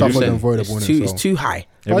yeah. A lot of stuff was 100%. avoidable. It's innit? it's too high.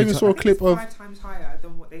 I even saw a clip It's of. 5 times higher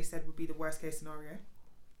than what they said would be the worst case scenario.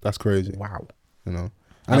 That's crazy. Wow. And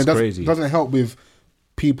That's it doesn't, crazy. doesn't help with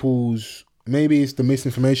people's, maybe it's the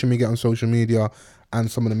misinformation we get on social media and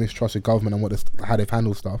some of the mistrust of government and how they've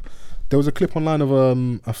handled stuff. There was a clip online of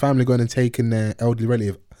a family going and taking their elderly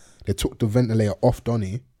relative. They took the ventilator off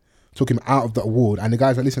Donny, took him out of the ward, and the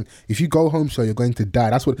guy's like, listen, if you go home, sir, you're going to die.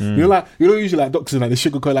 That's what you don't usually like doctors like the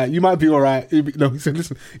sugarcoat, like you might be all right. No, he said,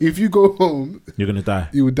 listen, if you go home, You're gonna die.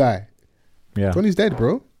 you would die. Yeah. Donny's dead,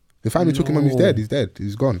 bro. The family took him home. He's dead.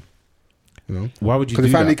 He's gone. Why would you Because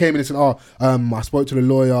do the family that? came in and said, I spoke to the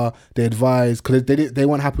lawyer, they advised, because they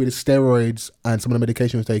weren't happy with the steroids and some of the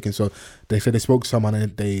medication was taken, so they said they spoke to someone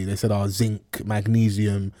and they said, zinc,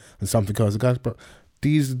 magnesium and something else. The guys, bro,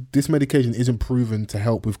 this medication isn't proven to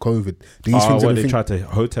help with COVID. These things They tried to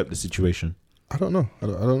hotep the situation. I don't know. I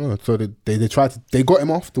don't know. So they tried to, they got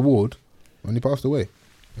him off the ward and he passed away.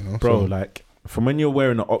 Bro, so, like, from when you're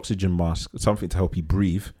wearing an oxygen mask, something to help you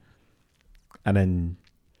breathe, and then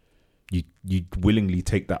you willingly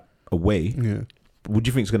take that away, yeah. What do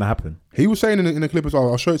you think is going to happen? He was saying in the clip as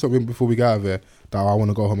well, I'll show it to him before we get out of here, that I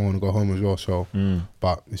want to go home as well. So,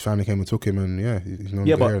 but his family came and took him, and he's not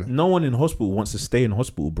but no one in hospital wants to stay in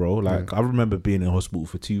hospital, bro. Like, I remember being in hospital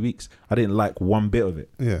for 2 weeks. I didn't like one bit of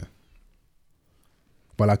it. Yeah.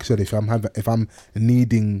 But like I said, if I'm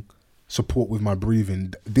needing support with my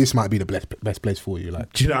breathing, this might be the best place for you.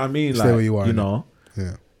 Like, do you know what I mean? Stay like, where you are. You know?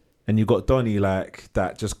 Yeah. And you got Donny, like,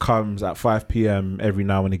 that just comes at 5 p.m. every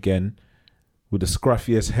now and again with the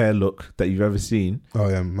scruffiest hair look that you've ever seen. Oh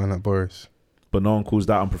yeah, man like Boris. But no one calls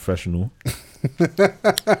that unprofessional. You go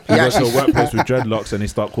to a workplace with dreadlocks and they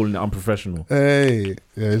start calling it unprofessional. Hey,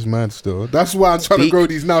 yeah, it's mad still. That's why I'm trying to grow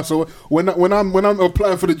these now. So when I'm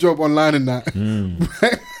applying for the job online and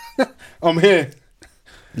that, I'm here.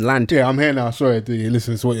 Land. Yeah, I'm here now. Sorry,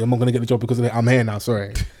 listen. So I'm not gonna get the job because of it. I'm here now.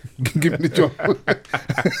 Sorry, give me the job.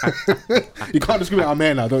 You can't discriminate. I'm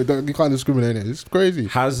here now. You can't discriminate. It's crazy.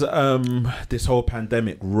 Has this whole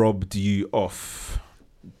pandemic robbed you of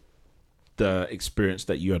the experience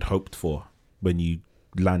that you had hoped for when you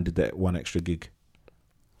landed that one extra gig?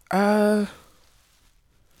 I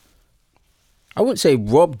wouldn't say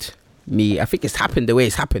robbed me. I think it's happened the way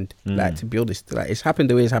it's happened. Like, to be honest, like, it's happened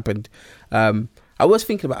the way it's happened. I was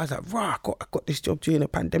thinking about. I was like, "Rah, I got this job during a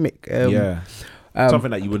pandemic."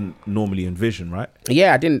 Something that you wouldn't normally envision, right?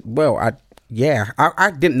 Yeah, I didn't. Well, I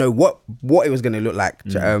didn't know what it was going to look like.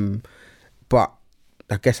 But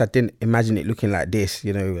I guess I didn't imagine it looking like this.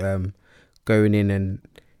 You know, going in and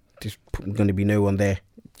just going to be no one there.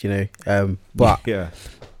 You know, but yeah.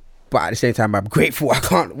 But at the same time, I'm grateful. I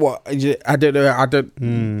can't. What I don't know. I don't.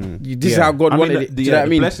 This is how God wanted it. Do you know what I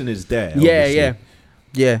mean? The blessing is there.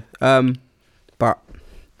 Yeah. But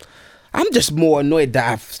I'm just more annoyed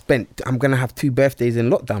that I'm gonna have 2 birthdays in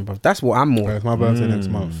lockdown, bro. That's what I'm more. It's my birthday next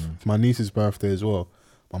month. It's my niece's birthday as well.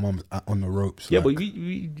 My mum's on the ropes. Yeah, but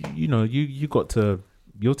you got to.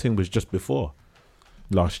 Your thing was just before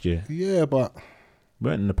last year. Yeah, but we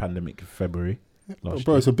weren't in the pandemic in February.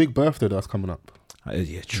 Bro, it's a big birthday that's coming up.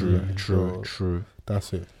 Yeah, true.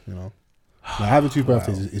 That's it. You know, now, having 2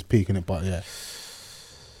 birthdays is peaking it, but yeah,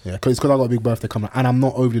 because I got a big birthday coming up, and I'm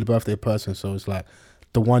not overly the birthday person, so it's like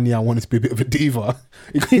the one year I wanted to be a bit of a diva.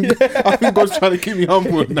 I think God's trying to keep me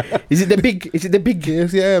humble. Is it the big?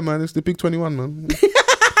 Yes, yeah, man. It's the big 21, man.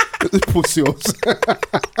 It's pussy yours.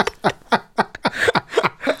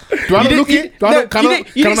 Do I not look it?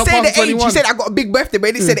 You didn't say the age. You said I got a big birthday, but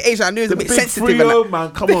you didn't say the age. I knew it was a bit sensitive.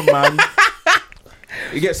 Man, come on, man.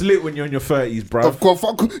 It gets lit when you're in your 30s, bro. Of course,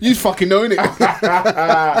 you fucking know,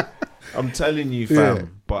 innit? I'm telling you, fam. Yeah.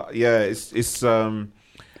 But yeah, it's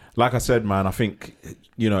like I said, man. I think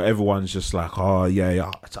everyone's just like, oh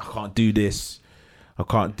yeah, I can't do this.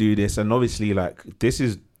 And obviously, like, this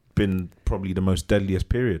has been probably the most deadliest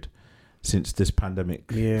period since this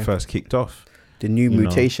pandemic first kicked off. The new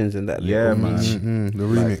mutations and that. Yeah, man. The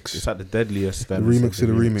remix. Like, it's at the deadliest. The remix of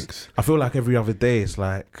the remix. I feel like every other day it's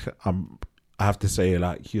like I have to say,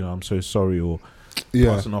 like, I'm so sorry, or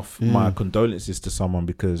passing off my condolences to someone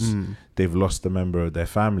because they've lost a member of their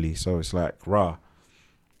family. So it's like, rah.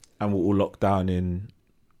 And we're all locked down in,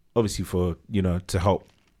 obviously for, to help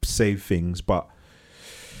save things. But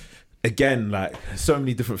again, like, so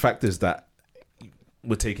many different factors that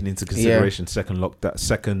we're taking into consideration. Second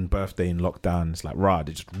birthday in lockdown. It's like, rah,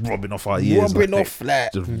 they're just robbing off our years.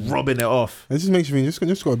 Just robbing it off. It just makes you think,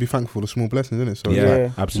 just got to be thankful for the small blessings, isn't it? So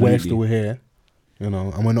yeah, absolutely. We're still here,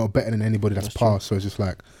 and we're not better than anybody that's passed. So it's just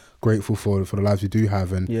like grateful for the lives we do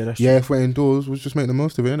have. And if we're indoors, we'll just make the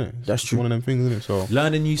most of it, innit? That's true. One of them things, isn't it? So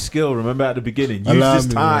learn a new skill. Remember at the beginning, use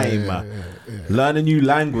this time. Learn a new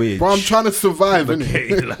language. Bro, I'm trying to survive,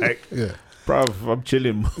 innit? Like, bruv, I'm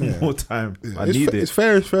chilling more time. I need it. It's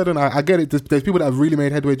fair, and I get it. There's people that have really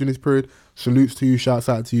made headway during this period. Salutes to you, shouts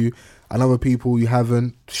out to you. And other people you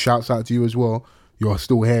haven't, shouts out to you as well. You're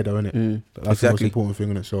still here though, innit? That's the most important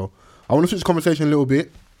thing, innit? So I want to switch the conversation a little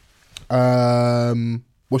bit.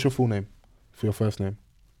 What's your full name for your first name?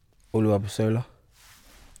 Oluwabusola.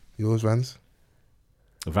 Yours, Vans?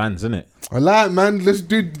 Vans, innit? I like, man. Let's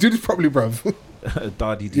do this properly, bruv.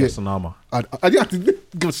 Dadi Diasanama. I didn't have to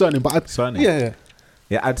give a surname, but surname.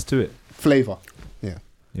 Yeah, adds to it. Flavour. Yeah.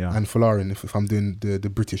 And Folarin if I'm doing the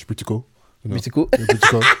Britical. Britical.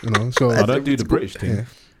 So I don't do the British thing. Yeah.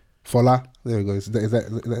 Fola. There we go. Is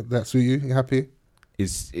that suit you? You happy?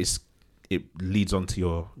 It leads on to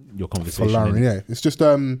your conversation. Folarin, yeah. It's just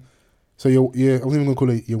so I'm even gonna call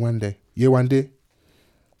it Yewande. Yewande.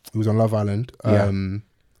 He was on Love Island.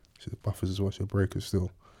 She's buffers as well. She's a breaker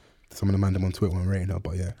still. Some of the man them on Twitter weren't rating her,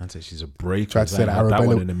 but yeah. I'd say she's a breaker. Tried to say that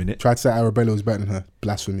one in a minute. Tried to say Arabella was better than her.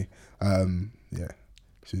 Blasphemy.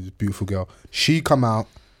 She's a beautiful girl. She come out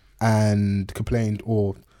and complained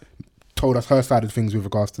or told us her side of things with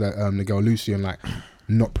regards to that, the girl Lucy, and like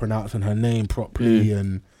not pronouncing her name properly,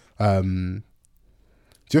 and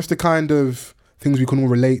just the kind of things we can all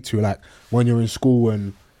relate to, like when you're in school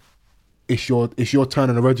and it's your turn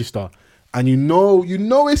on the register, and you know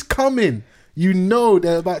it's coming. You know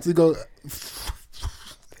they're about to go.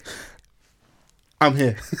 I'm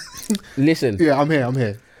here. Listen. Yeah, I'm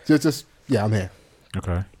here. Just yeah, I'm here.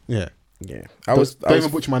 Okay. Yeah. Yeah. Don't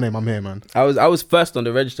even butcher my name. I'm here, man. I was first on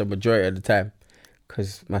the register majority of the time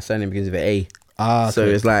because my surname begins with an A. So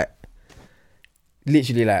okay. it's like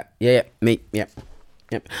literally like mate, yep.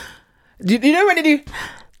 Do you know when they do?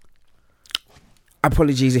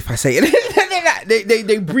 Apologies if I say it.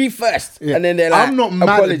 they breathe first, and then they're like, I'm not mad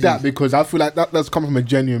apologies. at that because I feel like that does come from a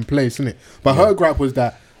genuine place, isn't it? But her gripe was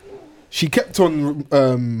that she kept on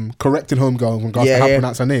correcting homegirl in regards to how to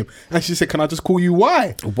pronounce her name, and she said, "Can I just call you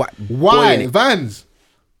Y? Why Vans?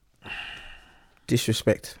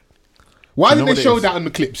 Disrespect. Why didn't they show that on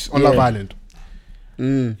the clips on Love Island?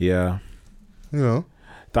 Yeah, you know,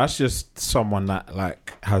 that's just someone that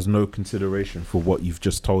like has no consideration for what you've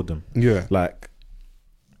just told them. Yeah, like,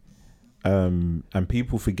 and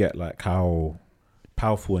people forget like how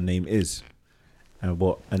powerful a name is and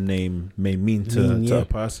what a name may mean to a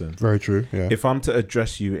person. Very true. Yeah. If I'm to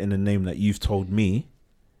address you in a name that you've told me,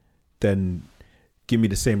 then give me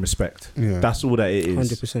the same respect. Yeah. That's all that it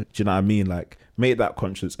is. 100%. Do you know what I mean? Like, make that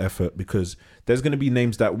conscious effort, because there's going to be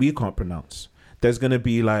names that we can't pronounce. There's going to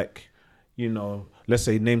be like, you know, let's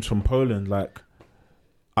say names from Poland. Like,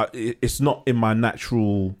 it's not in my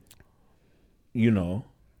natural, you know,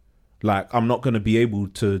 like I'm not going to be able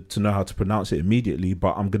to know how to pronounce it immediately,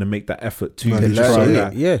 but I'm going to make that effort to learn so it.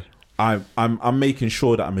 that Yeah. I'm making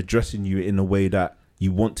sure that I'm addressing you in a way that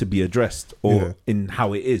you want to be addressed, or in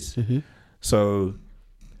how it is. Mm-hmm. So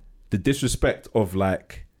the disrespect of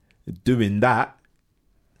like doing that,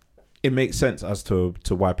 it makes sense as to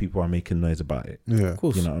why people are making noise about it. Yeah, Of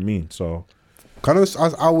course. You know what I mean? So kind of.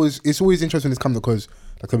 It's always interesting this comes because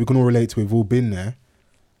like we can all relate to it. We've all been there.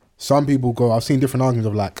 Some people go. I've seen different arguments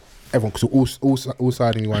of like everyone, because all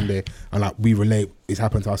siding one day, and like we relate. It's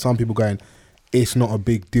happened to us. Some people going, it's not a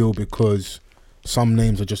big deal because some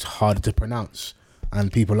names are just harder to pronounce,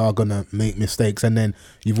 and people are gonna make mistakes. And then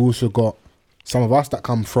you've also got some of us that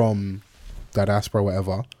come from the diaspora,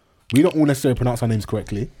 whatever. We don't all necessarily pronounce our names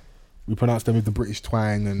correctly. We pronounce them with the British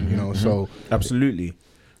twang, and you know. So absolutely,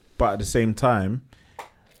 but at the same time,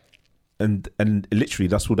 and literally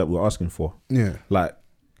that's all that we're asking for. Yeah, like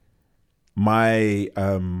my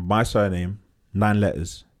surname, 9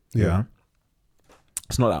 letters. Yeah,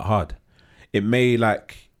 it's not that hard. It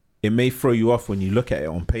may throw you off when you look at it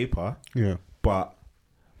on paper. Yeah, but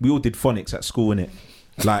we all did phonics at school, innit?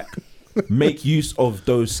 Like, make use of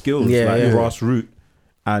those skills, grassroots,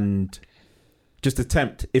 and just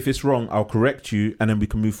attempt. If it's wrong, I'll correct you, and then we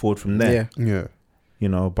can move forward from there. Yeah. You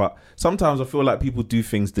know, but sometimes I feel like people do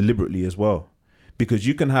things deliberately as well, because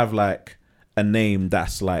you can have like a name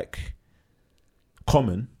that's like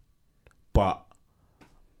common, but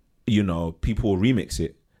you know, people will remix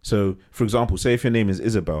it. So, for example, say if your name is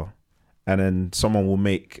Isabel, and then someone will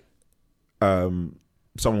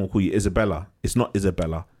call you Isabella. It's not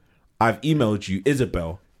Isabella. I've emailed you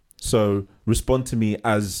Isabel, so respond to me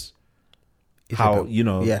as Isabel. How, you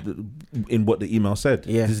know, in what the email said.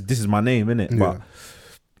 Yeah. This is my name, innit? Yeah. But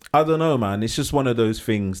I don't know, man. It's just one of those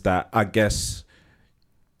things that I guess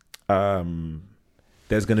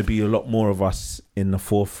there's going to be a lot more of us in the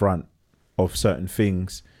forefront of certain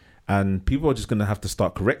things, and people are just going to have to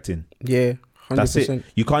start correcting. Yeah, 100%. That's it.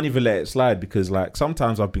 You can't even let it slide, because like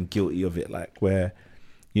sometimes I've been guilty of it, like where,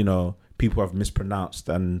 you know, people have mispronounced,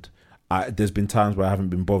 and there's been times where I haven't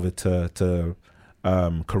been bothered to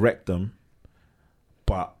correct them,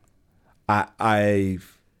 but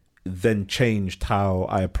I've then changed how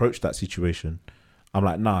I approach that situation. I'm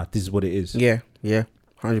like, nah, this is what it is. Yeah,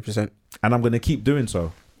 100%. And I'm going to keep doing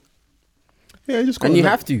so. Yeah, you just and you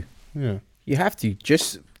have to. Yeah, you have to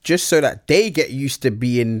just so that they get used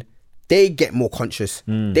to they get more conscious.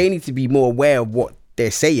 They need to be more aware of what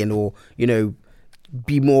they're saying, or you know,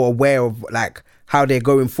 be more aware of like how they're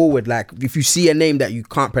going forward. Like if you see a name that you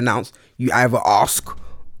can't pronounce, you either ask,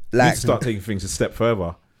 You like need to start taking things a step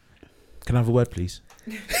further. Can I have a word, please?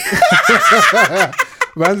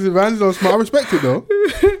 Van's not smart. I respect it though.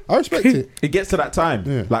 I respect it. It gets to that time.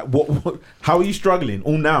 Yeah. Like, what? How are you struggling?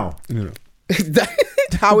 All now. You know.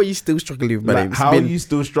 how are you still struggling with my Like, name? how are you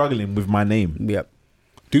still struggling with my name? Yep.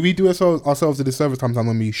 Do we do ourselves a disservice sometimes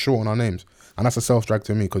when we shorten our names? And that's a self-drag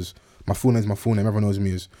to me, because my full name is my full name. Everyone knows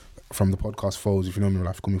me as from the podcast Foles. If you know me in real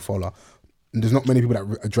life, call me Fola. there's not many people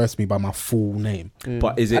that address me by my full name.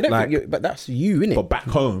 But is it like? But that's you, innit? But back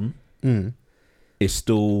home, it's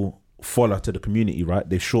still follow to the community, right?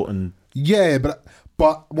 They shorten. Yeah, but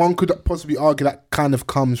one could possibly argue that kind of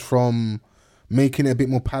comes from making it a bit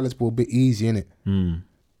more palatable, a bit easier, innit?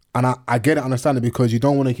 And I get it, understand it, because you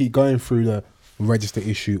don't want to keep going through the register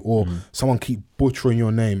issue or someone keep butchering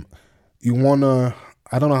your name. You want to,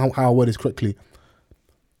 I don't know how I word this correctly.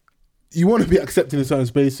 You want to be accepted in certain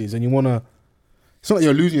spaces, and you want to, it's not that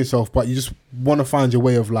you're losing yourself, but you just want to find your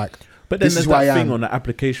way of like, but then this there's is why that I thing am. on the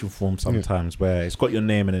application form sometimes where it's got your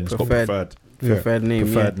name and then it's got preferred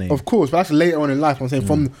name. name. Of course, but that's later on in life. I'm saying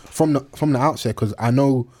from the outset, because I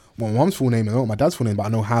know my mom's full name and I know my dad's full name, but I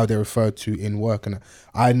know how they're referred to in work, and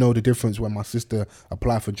I know the difference when my sister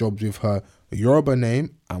applied for jobs with her Yoruba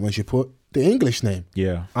name and when she put the English name.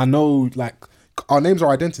 Yeah, I know, like, our names are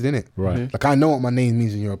identical, innit? Right. Like, I know what my name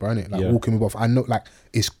means in Yoruba, innit? Like, walking with both. I know, like,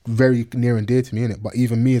 it's very near and dear to me, innit? But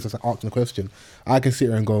even me, as I asking the question, I can sit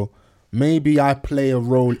here and go, maybe I play a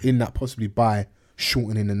role in that possibly by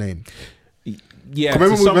shortening the name. Yeah.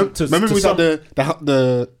 Remember we was at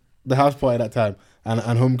the house party that time, and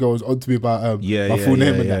homegirl was on to me about my full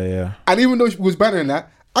name and that. Yeah. And even though she was bantering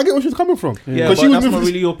that, I get where she was coming from. Yeah, but she was that's not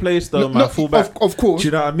really your place though, man. Fullback. Of course. Do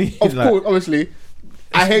you know what I mean? Of course, obviously.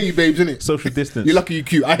 I hear you, babes, innit? Social distance. You're lucky you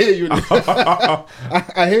cute. I hear you.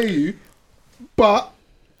 I hear you, but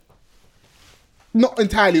not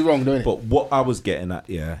entirely wrong, though, innit? But what I was getting at,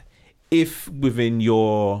 if within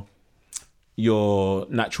your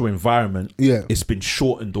natural environment, it's been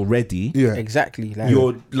shortened already. Yeah, exactly. Like,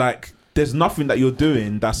 you're like, there's nothing that you're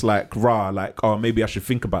doing that's like oh, maybe I should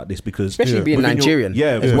think about this, because especially being Nigerian.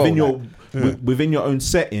 Within your own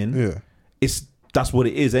setting, that's what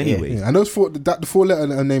it is anyway. Yeah. And those the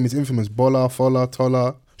 4-letter name is infamous. Bola, Fola,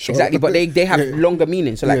 Tola. Exactly, but they have longer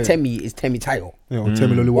meaning. So like Temi is Temi Tayo. Or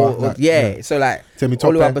Temi Loluwa. So like Temi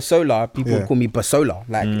Tope. Oluwa Basola, people call me Basola.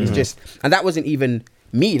 Like it's just, and that wasn't even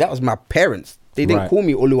me. That was my parents. They didn't call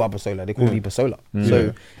me Oluwa Basola. They called me Basola.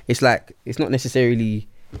 So it's like, it's not necessarily.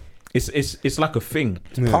 It's like a thing.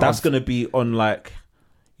 That's gonna be on, like,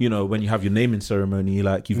 you know, when you have your naming ceremony,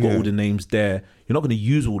 like you've got all the names there. You're not gonna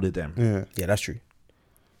use all of them. Yeah, that's true.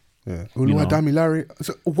 Yeah. Oluwa Dami Larry.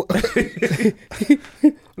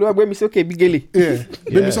 Oluwa Gwemisoke Bigeli. Yeah.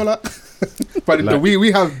 Gwemisola. But like,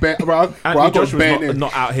 we have bet, bro. Anthony Joshua's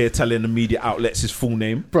not out here telling the media outlets his full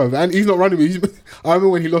name, bro. And he's not running me. I remember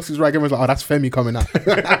when he lost his rag, everyone's like, "Oh, that's Femi coming out."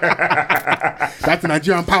 That's the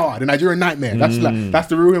Nigerian power, the Nigerian nightmare. That's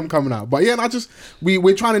the real him coming out. But yeah, and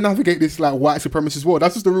we're trying to navigate this like white supremacist world.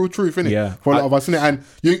 That's just the real truth, innit? Yeah. For a lot of us, innit? And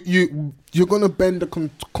you're gonna bend the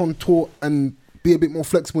contour and be a bit more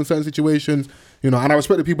flexible in certain situations, you know. And I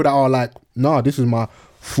respect the people that are like, "Nah, this is my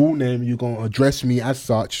full name. You're gonna address me as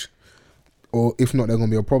such." Or if not, there's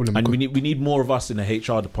gonna be a problem. And we need more of us in the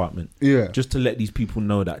HR department. Yeah. Just to let these people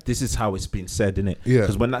know that this is how it's been said, innit? Yeah.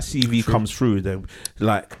 Because when that CV comes through, they're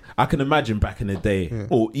like, I can imagine back in the day,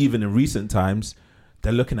 or even in recent times,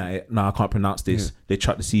 they're looking at it. No, I can't pronounce this. Yeah. They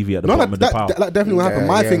chuck the CV at the bottom of the pile. That definitely will happen.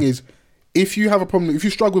 My thing is, if you have a problem, if you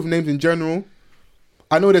struggle with names in general,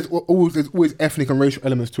 I know there's always ethnic and racial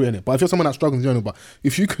elements to it, but if you're someone that struggles in general, but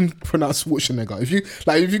if you can pronounce Schwarzenegger, if you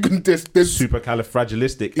can there's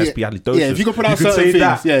supercalifragilistic espialidocious, if you can pronounce you can say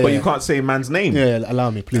things, that, but you can't say man's name. Yeah, allow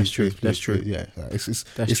me, please. That's true. Yeah,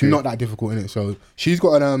 it's not that difficult, innit? So she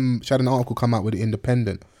had an article come out with The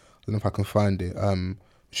Independent. I don't know if I can find it.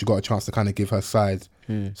 She got a chance to kind of give her side.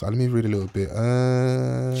 So let me read a little bit.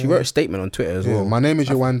 She wrote a statement on Twitter as well. My name is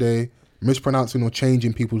Yewande. Mispronouncing or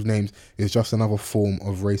changing people's names is just another form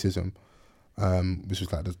of racism. This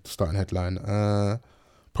was like the starting headline.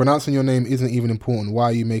 Pronouncing your name isn't even important. Why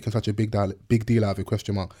are you making such a big deal out of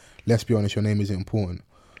it? ? Let's be honest, your name isn't important.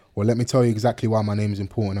 Well, let me tell you exactly why my name is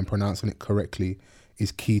important, and pronouncing it correctly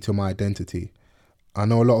is key to my identity. I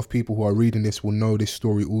know a lot of people who are reading this will know this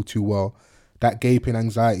story all too well. That gaping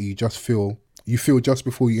anxiety you feel just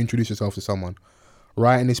before you introduce yourself to someone.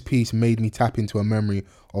 Writing this piece made me tap into a memory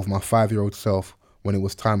of my 5-year-old self when it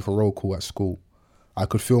was time for roll call at school. I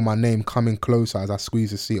could feel my name coming closer as I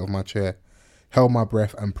squeezed the seat of my chair, held my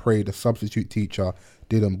breath and prayed the substitute teacher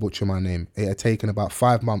didn't butcher my name. It had taken about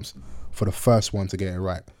 5 months for the first one to get it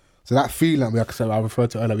right. So that feeling, like I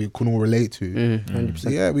referred to earlier, we can all relate to. 100%.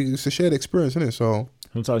 Yeah, it's a shared experience, isn't it? So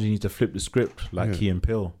sometimes you need to flip the script like Key and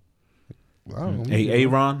Peele. Wow.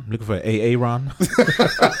 Aaron, looking for Aaron.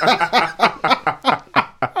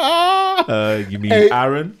 You mean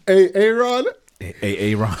Aaron? Aaron.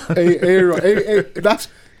 Aaron. That's.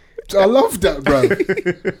 I love that, bro.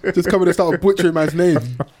 Just coming to start butchering man's name.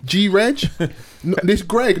 G Reg. No, this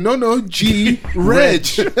Greg. No. G Reg.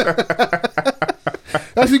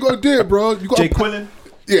 That's how you got to do it, bro. You got Jay Quillen.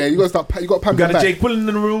 Yeah, you got to start. You got to pump Got them a back. Jay Quillen in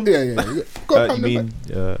the room. Yeah. You got to pump You them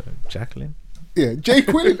back. mean Jacqueline? Yeah, Jay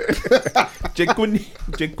Quillen. Jay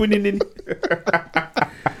Quillen.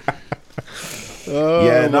 Oh,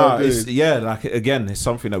 Yeah, no, my it's days. like again, it's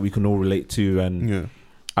something that we can all relate to, and Yeah.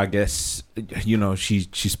 I guess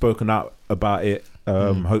she's spoken out about it.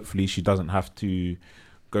 Hopefully, she doesn't have to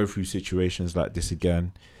go through situations like this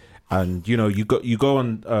again. And you go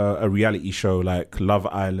on a reality show like Love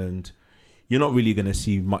Island, you're not really gonna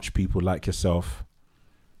see much people like yourself.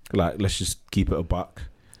 Like, let's just keep it a buck.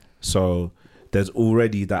 So there's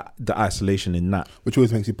already the isolation in that, Which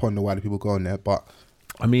always makes you ponder why do people go on there. But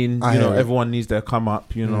I mean, I hear it. everyone needs their come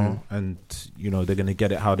up, and they're gonna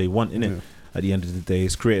get it how they want in it. Yeah. At the end of the day,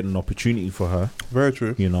 it's creating an opportunity for her, very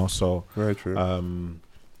true. So Very true. uh,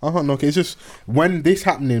 I can't knock it. It's just when this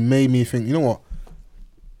happening made me think, you know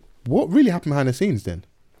what really happened behind the scenes then?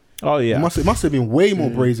 oh yeah, It must have been way more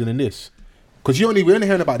brazen than this. Because we're only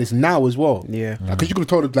hearing about this now as well. Yeah. Because you could have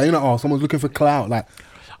told us, like, oh, someone's looking for clout. Like,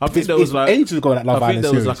 I think there was like ages ago that Love I think Island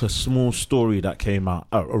there was series. like a small story that came out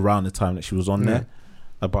around the time that she was on there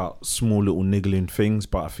about small little niggling things,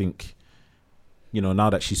 but I think now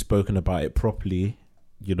that she's spoken about it properly,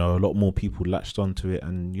 a lot more people latched onto it,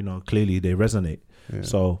 and clearly they resonate. Yeah.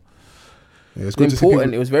 So Yeah, it's It's good to see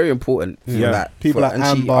important. people. It was very important. For Yeah. that. People like and she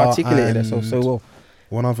Amber articulated herself so and- well.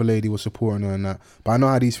 One other lady was supporting her and that. But I know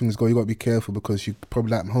how these things go. You got to be careful because you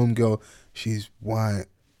probably like homegirl. She's white,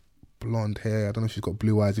 blonde hair. I don't know if she's got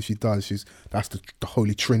blue eyes. If she does, that's the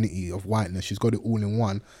holy trinity of whiteness. She's got it all in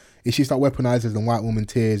one. If she start weaponizing the white woman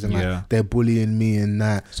tears and like they're bullying me and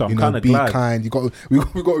that, So I'm kinda be glad. kind. We got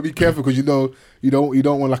to be careful because you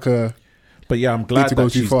don't want like a but yeah, I'm glad to go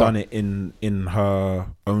that too she's far. done it in her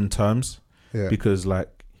own terms, because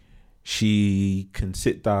like she can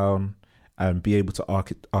sit down and be able to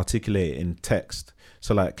articulate it in text.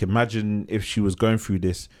 So like, imagine if she was going through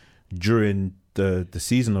this during the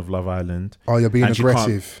season of Love Island. Oh, you're being and she can't-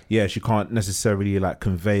 aggressive. Yeah, she can't necessarily like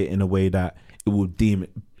convey it in a way that it would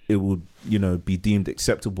be deemed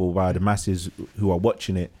acceptable by the masses who are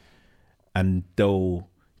watching it, and they'll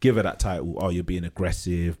give her that title. Oh, you're being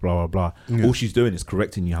aggressive, blah blah blah. Yeah. All she's doing is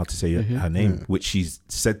correcting you how to say her name, which she's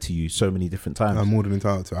said to you so many different times. I'm more than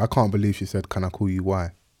entitled to. I can't believe she said, "Can I call you Y?"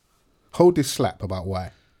 Hold this slap about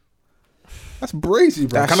Y. That's brazy,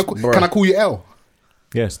 bro. Can I call you L?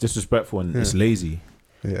 Yes, disrespectful, and it's lazy.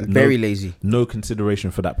 Yeah, Very lazy. No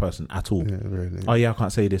consideration for that person at all. yeah, very lazy. Oh yeah, I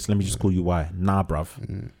can't say this. Let me just call you Y. Nah, bruv.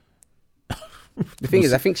 The thing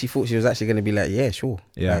is, I think she thought she was actually going to be like, yeah, sure.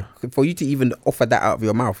 Yeah. Like, for you to even offer that out of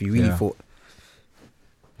your mouth, you really Yeah. thought,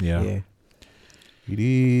 Yeah. yeah. It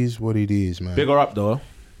is what it is, man. Big her up though.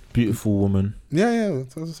 Beautiful woman. Yeah.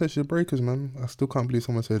 As I said, she's breakers, man. I still can't believe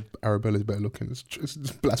someone said Arabella's better looking. It's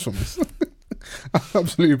blasphemous.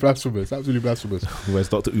 Absolutely blasphemous. Where's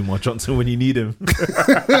Dr. Umar Johnson when you need him?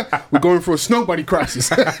 We're going through a snow bunny crisis.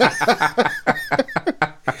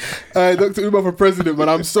 Dr. Umar for president, man.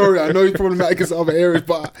 I'm sorry. I know he's problematic in some other areas,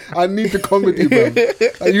 but I need the comedy,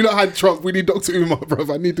 bro. You lot had Trump. We need Dr. Umar,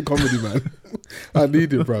 bro. I need the comedy, man. I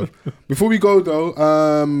need it, bro. Before we go,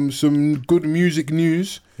 though, some good music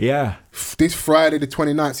news. Yeah. This Friday, the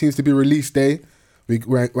 29th, seems to be release day.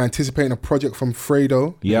 We're anticipating a project from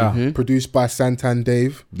Fredo. Yeah. Produced by Santan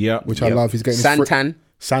Dave. Yeah. Which I love. He's getting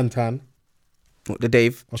Santan. Not the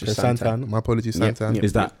Dave. Okay, Just Santan. My apologies, Santan. Yep.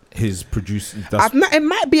 Is that his producer? It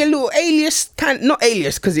might be a little alias, not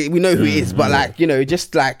alias because we know who he is, but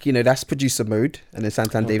that's producer mode, and then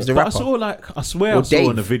Santan Dave's the But rapper. I swear Or I saw Dave.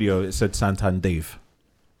 in the video it said Santan Dave.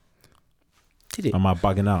 Did it? Am I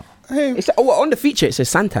bugging out? It's, on the feature it says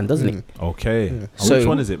Santan, doesn't it? Okay. So- Which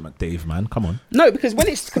one is it, Dave, man? Come on. No, because when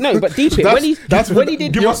it's but deep it when he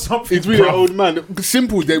did Give us something. It's really bro. old man.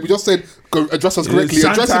 Simple, Dave. We just said go address us correctly.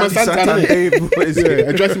 Address him as Santan. Santan Dave. What is it?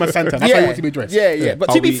 Address him as Santan. That's how you want to be addressed. Yeah. But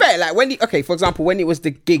Are to be we- fair, like for example, when it was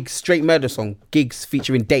the Gigs Straight Murder song, Gigs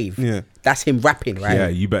featuring Dave, Yeah. that's him rapping, right? Yeah,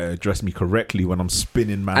 you better address me correctly when I'm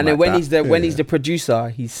spinning, man. And then like when that. he's the producer,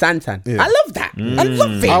 he's Santan. Yeah. I love that. I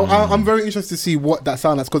love it. I'm very interested to see what that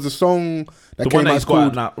sound is because the song that The came one that out he's is got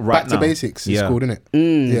called out right Back to now. Basics. It's Yeah. called, isn't it?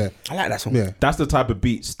 Yeah. I like that song. Yeah. That's the type of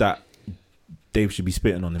beats that Dave should be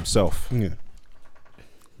spitting on himself, Yeah.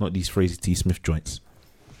 not these Fraser T. Smith joints.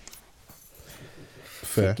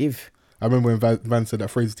 Fair. Give. I remember when Van said that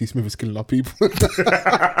Fraser T. Smith is killing our people.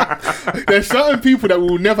 There's certain people that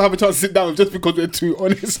will never have a chance to sit down with just because they're too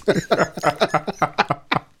honest.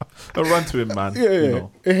 a run to him, man. Yeah, You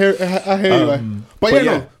know. I hear you. Man. But but yeah,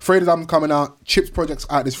 yeah. no. Freida's album coming out. Chip's project's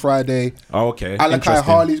out this Friday. Oh, okay. Alakai Interesting.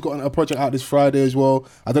 Harley's got a project out this Friday as well.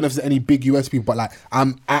 I don't know if there's any big US people, but like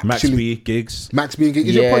I'm Max actually B gigs. Max B and Gig.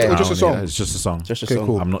 Is it a Yeah. project or just a Yeah, song? it's just a song. Just a Okay, song.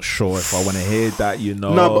 cool. I'm not sure if I want to hear that. You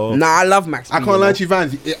know. No, but- Nah, I love Max. I B, can't you lie know. to you,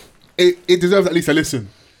 Vans. It deserves at least a listen.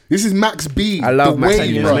 This is Max B. I love the Max way,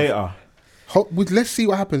 10 years bro. later, Let's see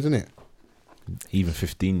what happens, innit? even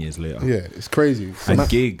 15 years later, Yeah, it's crazy. So and Ma-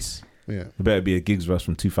 gigs. yeah. It better be a gigs verse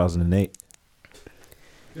from 2008.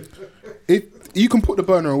 If you can put the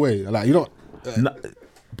burner away, like you don't. No,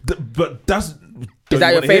 but that's Is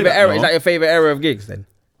that your favorite era? Is that your favorite era of gigs then?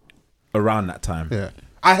 around that time? Yeah,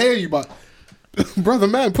 I hear you, but brother,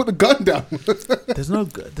 man, put the gun down. There's no,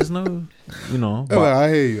 you know. Yeah, But I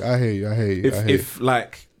hear you. I hear you. if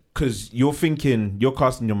like, because you're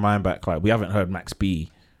casting your mind back, like we haven't heard Max B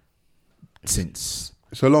since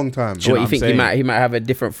It's a long time. Do you What know you think what I'm he might have a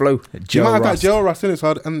different flow? You Joe might have got Rust. Joe Russ in it,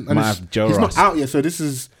 so and Might it's, have Joe he's Rust. not out yet. So this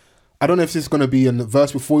is. I don't know if this is going to be in the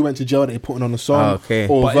verse before he went to jail that they're putting on the song, Okay.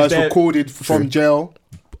 or But verse is there- recorded from jail.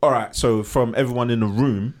 All right, so from everyone in the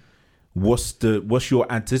room, what's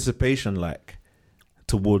your anticipation like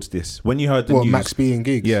towards this? When you heard the Well, news, Max B and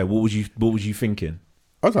Gigs. yeah, what was you thinking?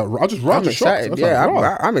 I was like, I just I'm excited.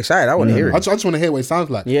 Yeah, I'm excited. I want to hear it. I just want to hear what it sounds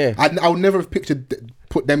like. Yeah. I would never have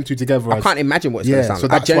put them two together. I as, can't imagine what it's gonna Yeah, sound so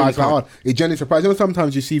like. that's why it's like, oh, it genuinely surprised. You know,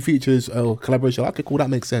 sometimes you see features or collaboration. Like, okay, cool, that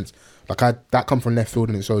makes sense. Like that come from left field,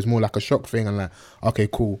 and so it's more like a shock thing. And like, okay,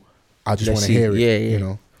 cool, I just Let's want to see. hear it. Yeah, yeah. You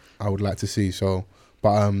know, I would like to see. So,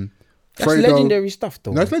 but That's Fredo- legendary stuff,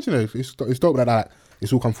 though. No, it's legendary. It's dope that like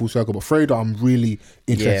it's all come full circle. But Fredo, I'm really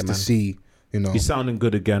interested to man. see. You know, He's sounding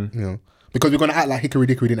good again. you know, because we're gonna act like Hickory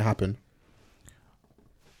Dickory didn't happen.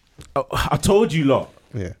 Oh, I told you lot.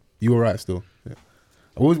 Yeah, you were right still. Yeah.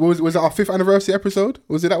 Was it our 5th anniversary episode?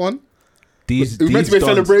 Was it that one? These It was meant to be a dons-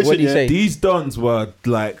 celebration. What do you yeah. say? These dons were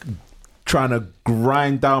like trying to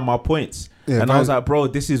grind down my points. Yeah, and I Van- was like, bro,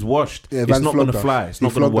 this is washed. Yeah, it's Vans not going to flogged us. fly. It's He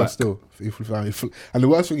not going to flogged work. us still. And the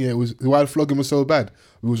worst thing, yeah, was why the flogging was so bad.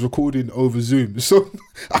 We was recording over Zoom. So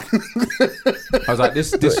I was like,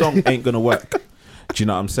 this song ain't going to work. Do you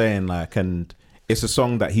know what I'm saying? Like, and it's a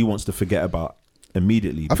song that he wants to forget about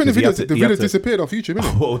immediately. I think the because video he had to- disappeared off YouTube.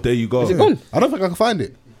 Innit? Oh, there you go. Is it gone? I don't think I can find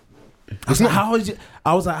it. I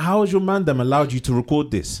was like, how has your man them allowed you to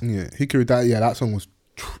record this? Yeah, Hickory. That song was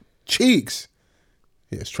cheeks.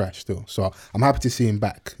 Yeah, it's trash still. So I'm happy to see him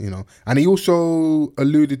back. You know, and he also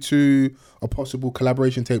alluded to a possible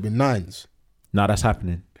collaboration tape with Nines. Nah, that's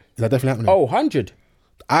happening. Is that definitely happening? Oh, 100.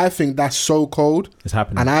 I think that's so cold. It's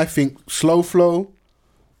happening. And I think slow flow,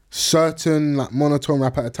 certain like monotone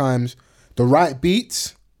rap at times, the right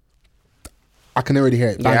beats, I can already hear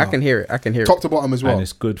it. Yeah, I Banger. can hear it. I can hear Top it. to bottom as well. And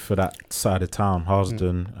it's good for that side of town,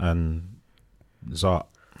 Harsden and Zart.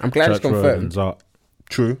 I'm glad it's Church Road and confirmed. Zart.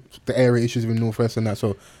 True. The area issues in Northwest and that.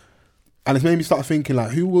 So, and it's made me start thinking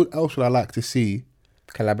like, else would I like to see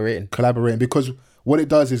Collaborating. collaborating? Because what it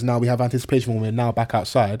does is now we have anticipation when we're now back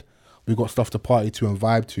outside. We've got stuff to party to and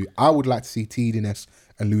vibe to. I would like to see TDNS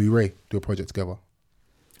and Louis Ray do a project together.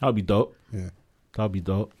 That'll be dope. Yeah. That'll be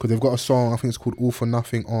dope. Because they've got a song, I think it's called All for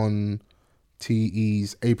Nothing on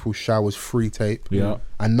TE's April Showers free tape. Yeah.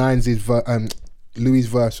 And Louis'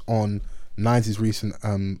 verse on Nines' recent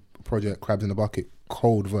project Crabs in the Bucket,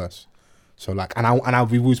 cold verse. So like,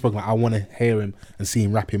 we've always spoken like, I want to hear him and see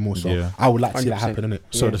him rapping more. So Yeah. I would like to see that 100%. happen, innit?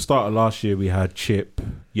 So the start of last year, we had Chip,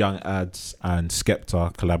 Young Ads, and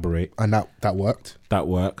Skepta collaborate. And that worked. That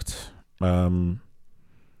worked.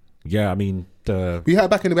 Yeah, I mean We had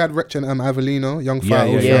back in the we had Wretch and Avelino, Young Fire.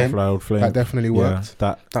 yeah, Old yeah. Flame. Fly, Old Flame. That definitely worked.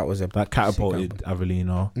 Yeah, That was a that catapulted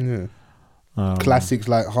Avelino. Yeah. Classics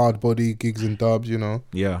like Hard Body, Gigs and Dubs, you know.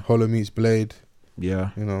 Yeah, Hollow Meets Blade, yeah,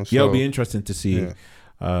 you know. So, yeah. It'll be interesting to see.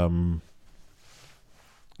 yeah.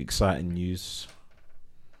 Exciting news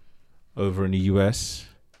over in the US.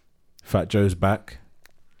 Fat Joe's back.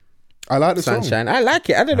 I like the song. Sunshine. I like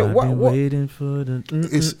it. I don't know I've what. been What? waiting for the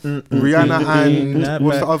It's Rihanna and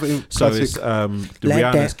what's the other So classic? it's the Like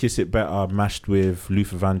Rihanna's that. Kiss It Better mashed with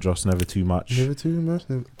Luther Vandross, Never Too Much. Never too much.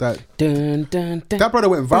 That Dun, dun, dun. brother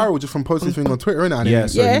went viral just from posting things on Twitter, innit? And Yeah, then-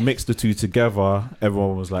 so Yeah. he mixed the two together.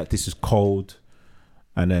 Everyone was like, "This is cold,"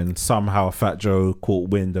 and then somehow Fat Joe caught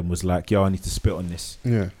wind and was like, "Yo, I need to spit on this."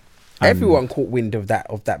 yeah. And- Everyone caught wind of that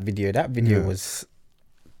video. That video Yeah. was.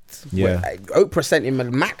 Yeah. Oprah sent him a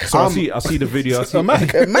Mac. So I see the video. I see, a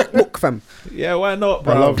MacBook, fam. yeah, why not,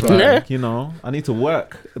 bro? I love that. Like, Yeah. you know, I need to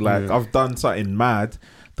work. Like Yeah. I've done something mad.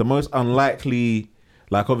 The most unlikely,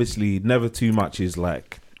 like obviously, Never Too Much is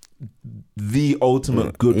like the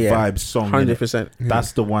ultimate good Yeah. vibes song. innit? 100%.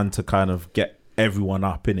 That's the one to kind of get everyone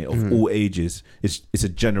up in it of all ages. It's a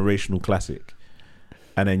generational classic.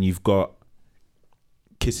 And then you've got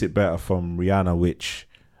Kiss It Better from Rihanna, which,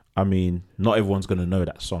 I mean, not everyone's gonna know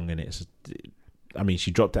that song, and I mean,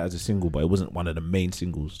 she dropped it as a single, but it wasn't one of the main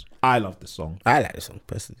singles. I love the song. I like the song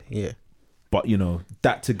personally. Yeah. But you know,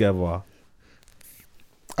 that together,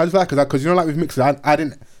 I just like it because you know, like with mixes,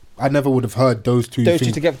 I never would have heard those two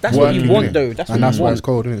together. That's what you want, though. That's and what that's you why want. it's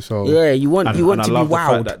cold, isn't it? So Yeah, you want and to I be love the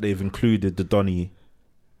fact wild. that they've included the Donny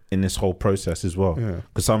in this whole process as well. Yeah.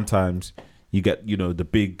 Because sometimes you get, you know, the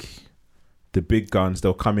big guns.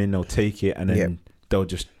 They'll come in, they'll take it, and then they'll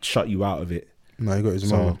just shut you out of it. No, you got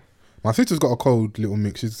his mom. My sister's got a cold little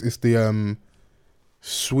mix. It's the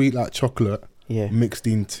sweet like chocolate mixed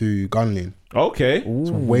into gunling. Okay. It's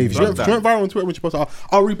wavy. She went viral on Twitter when she posted.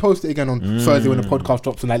 I'll repost it again on Thursday when the podcast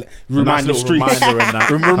drops, and I remind the streets.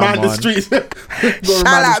 Remind the streets. Shout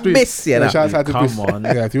out Miss, Shout out to Come Miss. on.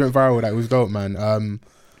 Yeah, if you went viral with that, it was dope, man.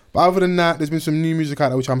 But other than that, there's been some new music out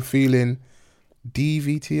there which I'm feeling.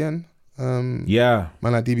 DVTN. Yeah.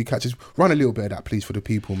 Man, like DB Catches. Run a little bit of that, please, for the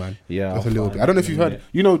people, man. Yeah. Just a little bit. I don't know if you've heard.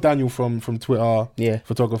 You know Daniel from Twitter. Yeah.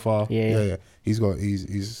 Photographer. Yeah. He's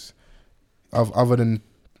other than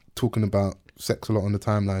talking about sex a lot on the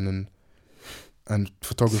timeline and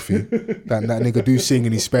photography, that nigga do sing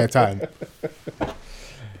in his spare time.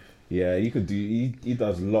 Yeah, you could do. He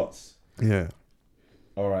does lots. Yeah.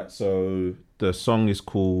 All right. So the song is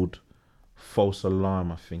called False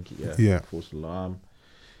Alarm, I think. Yeah. False Alarm.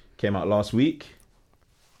 Came out last week.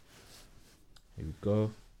 Here we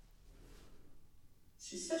go.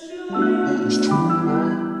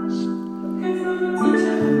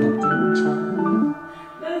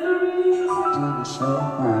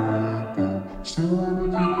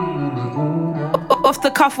 Off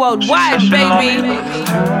the cuff worldwide, baby.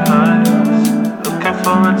 Looking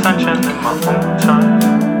for attention in my own time.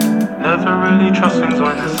 Never really trust things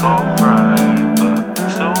when it's alright, but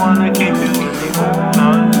still wanna keep you with me all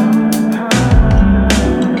night.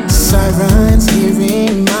 Sirens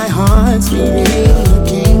hearing my heart beating,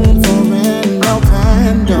 looking for an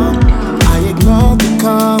open door. I ignored the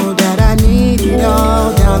call that I needed,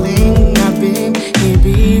 all darling. I've been here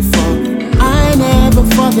before. I never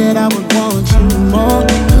thought that I would want you more.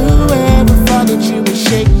 Whoever thought that you would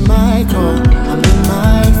shake my call? I'm in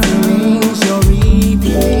my feelings, you're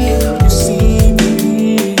revealing. You see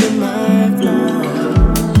me in my flaws.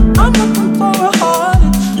 I'm looking for a heart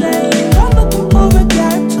exchange. I'm looking for a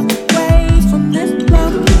getaway from this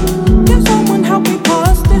love. Can someone help me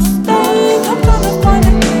pass this stage? I'm trying to find a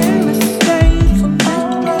clear escape from this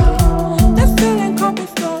love. This feeling can't be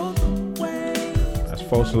thrown away. That's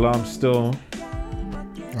False Alarm still.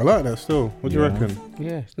 I like that still. What do you reckon?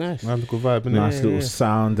 Yeah, it's nice. Nice little vibe, innit? Nice little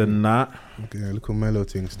sound and that. Yeah, little mellow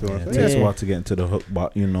thing still. Yeah, it takes a while to get into the hook,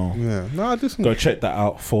 but you know. Yeah. No, I just go check that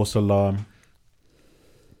out. False Alarm.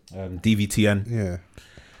 DVTN. Yeah.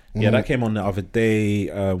 Yeah, that came on the other day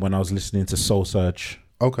when I was listening to Soul Surge.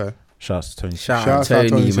 Okay. Shouts to Tony. Shout out to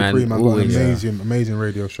Tony, man. Supreme. Got an Always. amazing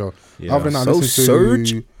radio show. Yeah. Other than that, I Soul listened Surge.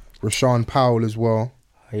 to Rashawn Powell as well.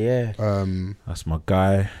 Yeah. That's my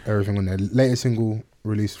guy. Everything on there. Latest single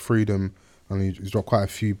released, Freedom. I mean, he's dropped quite a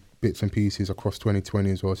few bits and pieces across 2020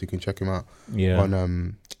 as well, so you can check him out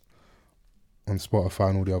on Spotify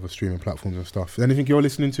and all the other streaming platforms and stuff. Anything you're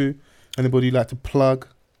listening to? Anybody you'd like to plug?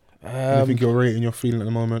 Anything you're rating, you're feeling at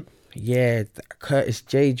the moment? Yeah, the Curtis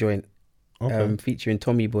J joint. Okay. Featuring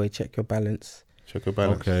Tommy Boy, Check Your Balance. Check Your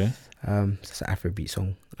Balance. Okay. It's an Afrobeat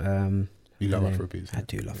song. You love Afrobeats? I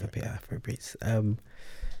do love a bit of Afrobeats.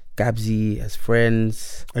 Gabsy as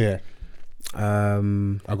Friends. Oh, yeah.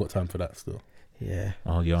 I got time for that still. Yeah.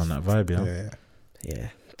 Oh, you're on that vibe, Yeah.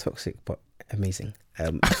 Toxic but amazing. I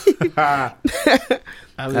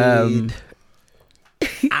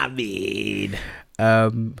mean,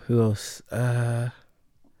 who else? I'm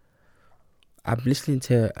listening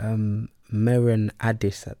to Meron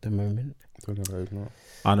Addis at the moment. Don't know that is not.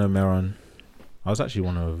 I know Meron. I was actually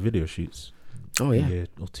one of her video shoots. Oh yeah. A year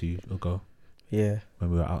or two ago. Yeah. When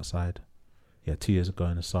we were outside. Yeah, 2 years ago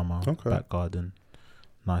in the summer. Okay. Back garden.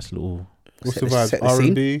 Nice little. What's the vibe?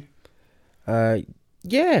 R&B?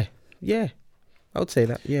 Yeah. I would say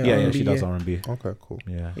that. Yeah. Yeah, R&B, she does R&B. Okay, cool.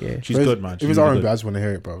 Yeah. She's good, man. If it's R&B, I just want to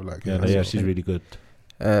hear it, bro. Like, she's really good.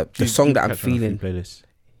 The song that I'm feeling. Playlist.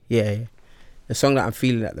 Yeah. The song that I'm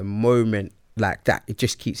feeling at the moment, like that, it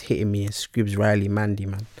just keeps hitting me. Is Scribs Riley Mandy,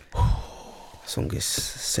 man. Song is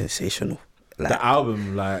sensational. Like, The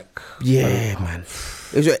album, like. yeah, man.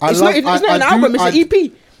 It's not an album, it's an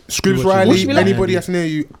EP. Scribs Riley, anybody that's near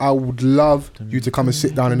you, I would love you to come and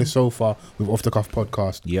sit down in the sofa with Off the Cuff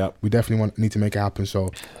podcast. Yep. We definitely need to make it happen.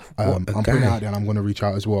 So I'm putting it out there and I'm going to reach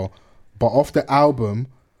out as well. But off the album,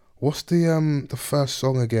 what's the first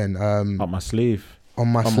song again? Up my sleeve. On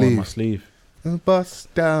my I'm sleeve. on my sleeve.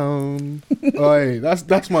 Bust down. Oi,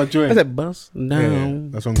 that's my joint. I said bust Yeah,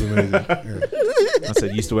 down. that song's amazing. Yeah. I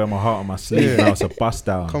said, used to wear my heart on my sleeve. Yeah. Now it's a bust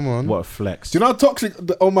down. Come on. What a flex. Do you know how toxic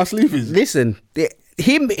On My Sleeve is? Listen,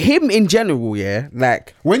 him in general, yeah,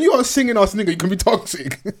 like, When you are singing ass nigga, you can be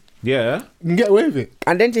toxic. You Yeah. can get away with it.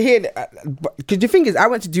 and then to hear, because the thing is, I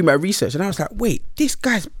went to do my research and I was like, wait, this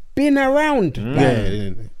guy's been around,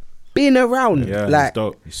 been around, Yeah, like, he's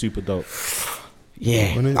dope. He's super dope.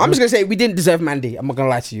 yeah. When it- I'm just gonna say we didn't deserve Mandy. I'm not gonna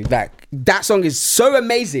lie to you. Like, that song is so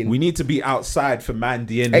amazing. We need to be outside for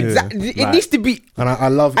Mandy and Exactly, it Like- needs to be, And I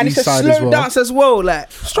love and East it's a Side slow as well. dance as well. Like,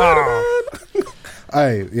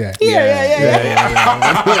 Hey, yeah.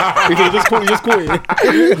 yeah. You just caught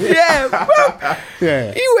it. Yeah, bro.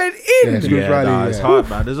 Yeah. He went in. Yeah, Smooth Yeah, Riley, nah, it's yeah. hard,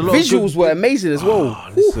 man. There's a lot of Visuals were amazing as well. Oh,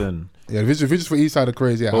 listen. Yeah, visuals for East Side are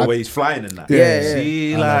crazy. Yeah. Oh, where he's flying in that. Yeah,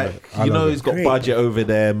 See, I love like, it. I you love know, it. he's got Great. budget over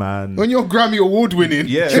there, man. When you're Grammy Award winning.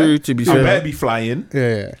 Yeah. True, to be You fair. better be flying.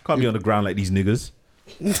 Yeah. Can't be on the ground like these niggas.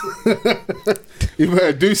 You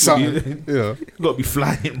better do something. Yeah. You gotta be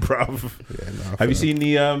flying, bruv. Have you seen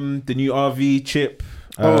the new RV chip?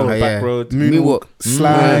 Oh, Back yeah. road. Moonwalk,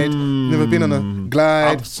 slide. Never been on a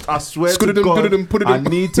glide. I swear to Scudadum, God, gudadum, pudadum. I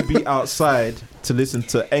need to be outside to listen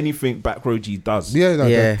to anything Back Road G does. Yeah, no,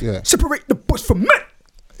 Yeah. yeah, Separate the boys from men.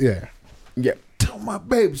 yeah. Yeah. Tell my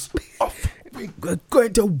babes off. We're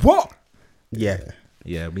going to what? Yeah.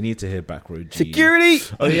 Yeah, we need to hear Back Road G. Security.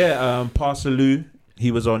 Oh yeah, Parsaloo.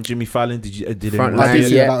 He was on Jimmy Fallon. Did you did Front him? line. I did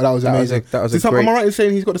see Yeah. that. That was amazing. That was a Am I great- right in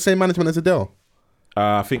saying he's got the same management as Adele?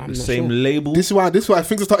 I think the not same sure. label. This is why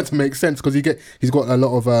things are starting to make sense because he's got a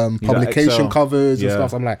lot of got publication XL. covers and Yeah.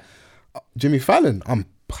 stuff. I'm like, Jimmy Fallon, I'm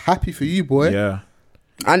happy for you, boy. Yeah.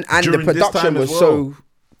 And the During this production time was as so.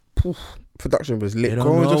 Poof, production was lit. They don't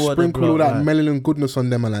Go and know just what the sprinkle all block that like. melanin goodness on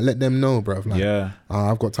them and like let them know, bro. Like, Yeah.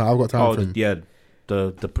 I've got time. for Oh him. yeah.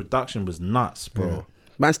 The production was nuts, bro.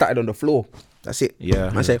 Man started on the floor. That's it.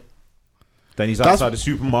 Yeah. Man said, Then he's That's- outside the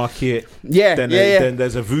supermarket. yeah, Then yeah. then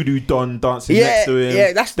there's a voodoo don dancing Yeah, next to him.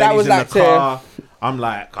 yeah, Then that he's was in like the car. I'm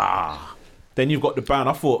like, Then you've got the band.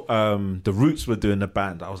 I thought the Roots were doing the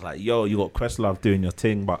band. I was like, yo, you got Questlove doing your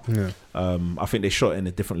thing, but I think they shot in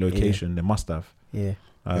a different location. They must have. Yeah.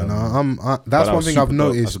 You know, that's that one was thing I've super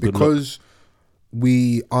dope. That's noticed a good because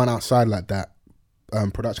we aren't outside like that.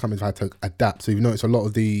 Production companies had to adapt. So you've noticed a lot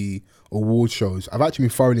of the award shows. I've actually been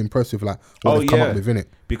thoroughly impressed with like what they've come up with in it.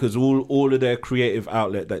 Because all of their creative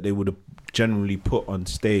outlet that they would have generally put on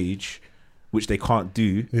stage, which they can't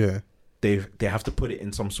do, Yeah, they have to put it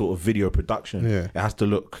in some sort of video production. Yeah. It has to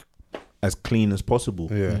look as clean as possible.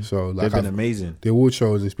 yeah. So like They've been amazing. the award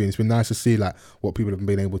shows, it's been nice to see like what people have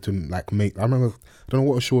been able to like make. I remember, I don't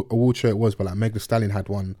know what award show it was, but like Meg Thee Stallion had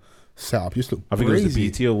one set up. Just looked I think crazy. it was the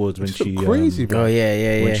BET Awards when Just she looked crazy, bro. Oh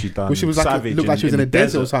yeah. when she done When she was like, Savage looked like she was in a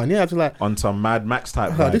desert or something. Yeah, I was like, on some Mad Max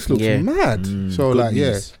type. oh, this looks Yeah. mad. So good like,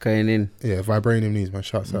 news. Going in. yeah, Vibranium knees, man.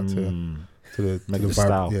 Shouts out to Make the the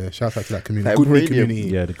style. yeah, shouts out to that community. Good knee community.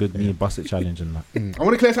 Yeah, the good knee bust it challenge and that. I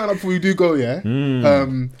want to clear something up before we do go, yeah?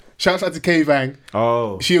 Shouts out to K-Vang.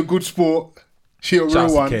 Oh, She a good sport. She a real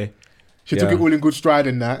shouts to one. K. She took Yeah. it all in good stride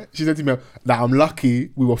and that. She said to me that I'm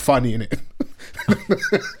lucky we were funny in it. I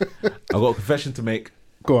got a confession to make.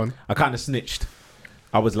 Go on. I kind of snitched.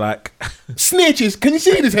 I was like, Snitches, can you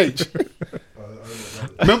see this, H?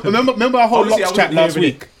 remember our whole obviously I locks chat wasn't last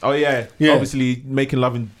hearing week? it. Oh yeah, Yeah. obviously making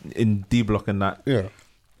love in D Block and that. Yeah.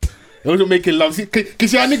 It wasn't making love. See, can you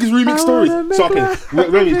see how niggas remix stories? So okay,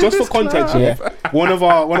 Remy, just for context, yeah. One of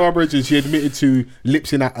our bridges, she admitted to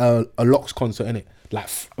lip-syncing at a Locks concert, innit? Like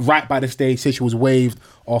right by the stage, said she was waved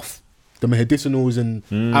off the medicinals and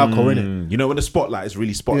alcohol, innit? You know when the spotlight is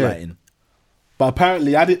really spotlighting. But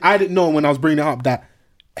apparently, I didn't know when I was bringing it up that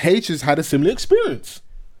H has had a similar experience.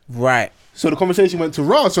 Right. So the conversation went to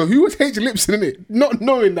Ra. So who was H lip-syncing it? Not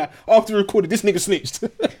knowing that after recording, this nigga snitched.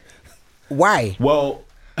 Why? Well,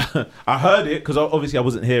 I heard it because obviously I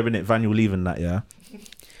wasn't hearing it. Van, you were leaving that, yeah.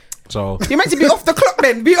 So You're meant to be off the clock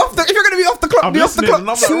then. Be off the. If you're gonna be off the clock, I'm be off the listening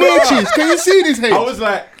clock. and I'm like, Snitches, can you see this, H? I was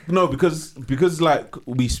like, no, because like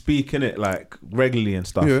we speak in it like regularly and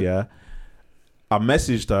stuff. Yeah. Yeah. I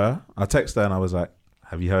messaged her, I texted her, and I was like,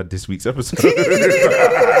 "Have you heard this week's episode?"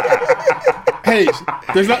 H,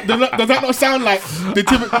 does that not sound like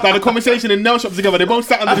the conversation in nail shop together? They both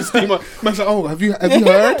sat under the steamer. Man's like, oh, have you heard?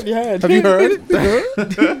 Have you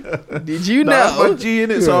heard? Did you That's know? my G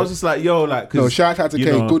in it. So I was just like, yo, like, 'cause, No, shout out to you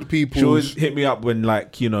Kay, know, good people. She always hit me up when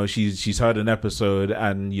like, you know, she's heard an episode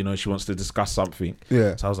and you know she wants to discuss something.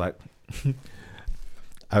 Yeah. So I was like,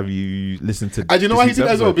 have you listened to? And you know this why he week's did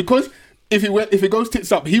that as well? episode? Because if it goes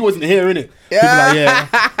tits up, he wasn't here, innit? People like,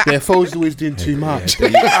 yeah, Foles always doing too much.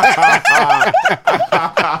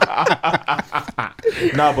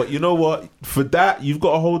 Nah, but you know what? For that, you've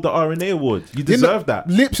got to hold the RNA award. You deserve that.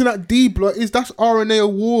 Lips in that D block that's RNA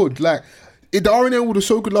award. Like the RNA award was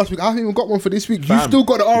so good last week. I haven't even got one for this week. Fam, You still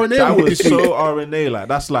got the RNA That award was this week. so RNA. Like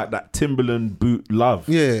that's like that Timberland boot love.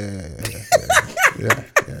 Yeah.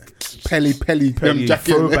 Pelly jacket.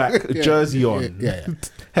 Throwback jersey on. Yeah.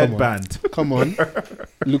 Headband. Come on.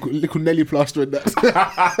 Little Nelly plaster in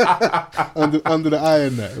that. under the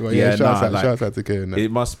iron there. Well, shouts out to K and that.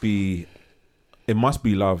 It must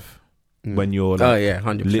be love when you're like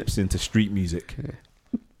 100%. lips into street music.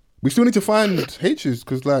 Yeah. We still need to find H's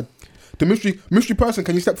because like the mystery person,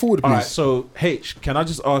 can you step forward, please? All right, so H, can I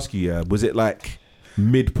just ask you, was it like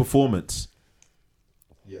mid-performance?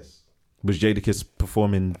 Yes. Was Jadakiss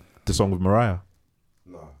performing the song with Mariah?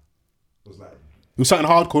 Nah. It was like... It was something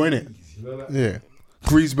hardcore, innit? You know that? Yeah.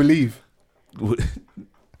 Grease Believe.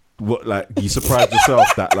 What, like, you surprised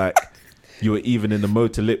yourself that, like, you were even in the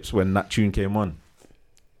mode to lips when that tune came on?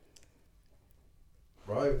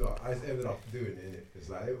 Bro, I ended up doing it, innit? It's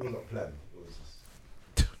like, it was not planned.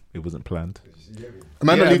 It wasn't planned.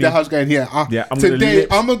 Man, don't leave the house going here. Today,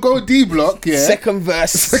 I'm gonna go D block. Yeah. Second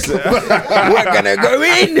verse. We're gonna go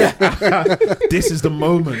in. This is the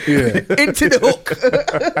moment. Yeah. Into the hook.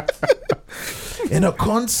 In a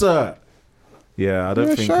concert. Yeah, I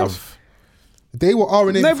don't think I've... They were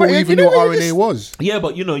RNA No, before but we you even know knew what what, RNA was. Yeah,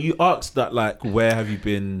 but you know, you asked that, like, where have you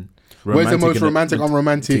been Where's the most in a- romantic,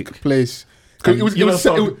 unromantic place? And It was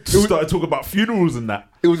started talking about funerals and that.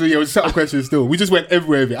 It was a set of questions still. We just went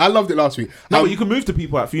everywhere with it. I loved it last week. No, but you can move to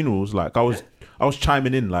people at funerals. Like I was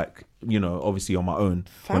chiming in, like, you know, obviously on my own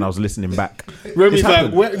when I was listening back. Remy's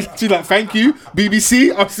like, she's like, thank you,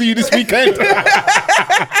 BBC. I'll see you this weekend.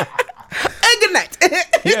 Good night.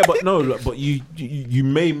 Yeah, but no, look, but you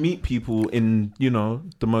may meet people in, you know,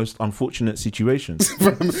 the most unfortunate situations.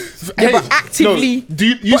 Yeah, but actively. No,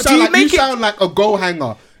 you sound like a goal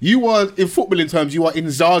hanger. You are, in footballing terms, you are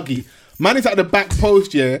Inzaghi. Man is at the back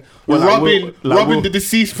post, yeah, rubbing the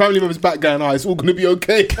deceased family member's back, going, it's all going to be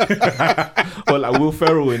okay. Or like Will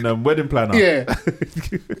Ferrell in Wedding Planner. Yeah.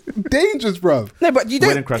 Dangerous, bro. No, but you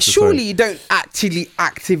Wedding don't. Crashers, Surely sorry. you don't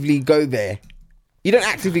actively go there. You don't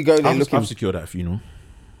actively go there looking. I've secured that funeral.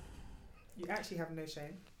 You actually have no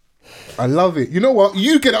shame. I love it. You know what?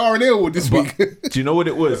 You get an RNA award this week. Do you know what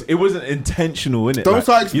it was? It wasn't intentional, innit? Don't like,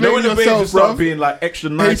 start explaining you know when the yourself, babes start bruv. being like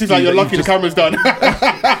extra nice. It's like you're lucky the camera's done.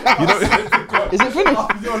 You know, Is it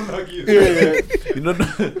finished? Yeah. you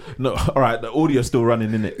know, no. All right, the audio's still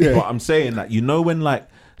running in it, Yeah. but I'm saying that, you know, when like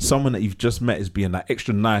someone that you've just met is being like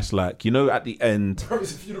extra nice, like, you know, at the end.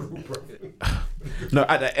 It's a funeral, bro. No,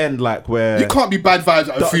 at the end, like where You can't be bad vibes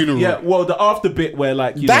at a funeral. Yeah, well, the after bit where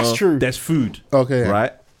like That's true. There's food. Okay, yeah.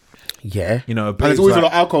 right. Yeah. You know, And there's always a like,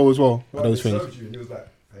 lot of alcohol as well. Those things. Served you and he was like,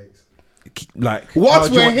 thanks. like What?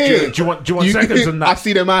 do you We're want- here. Do you want seconds and I that?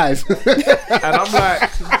 see them eyes. And I'm like,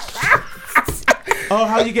 oh,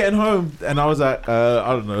 how you getting home? And I was like, I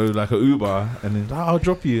don't know, like an Uber. And then I'll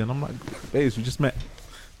drop you. And I'm like, babes, we just met.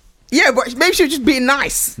 Yeah, but maybe she was just being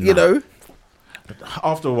nice, you know.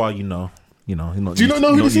 After a while, you know. You're not Do you not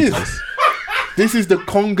know who used this to is? This is the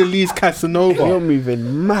Congolese Casanova. You're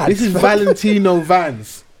moving mad. This is Valentino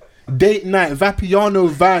Vans. Date night, Vapiano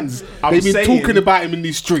Vans. I'm They've been saying- talking about him in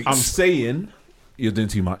these streets. I'm saying you're doing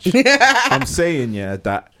too much. I'm saying, yeah,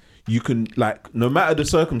 that you can, like, no matter the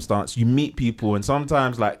circumstance, you meet people, and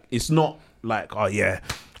sometimes, like, it's not like, oh yeah,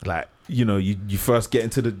 like, you know, you first get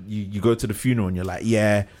into you go to the funeral and you're like,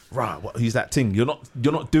 yeah, right, who's that thing? You're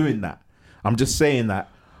not doing that. I'm just saying that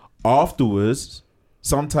afterwards,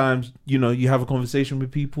 sometimes, you know, you have a conversation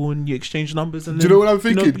with people and you exchange numbers, and Do you know what I'm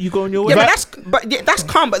thinking? You go on your way. Yeah, that's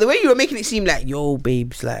calm. But the way you were making it seem like, yo,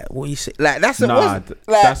 babes, like, what you say, like, that's Nah,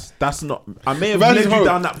 like, that's not. I may have Van's led you home.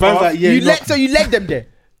 down that Van's path. like, yeah, you no. led them there.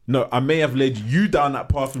 No, I may have led you down that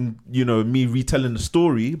path, and, you know, me retelling the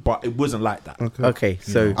story, but it wasn't like that. Okay,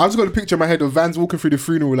 so I just got a picture in my head of Vans walking through the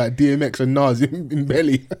funeral like DMX and Nas in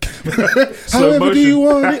belly. Slow However do you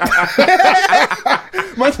motion. want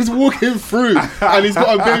it? Man's just walking through and he's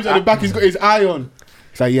got a baby at the back, he's got his eye on.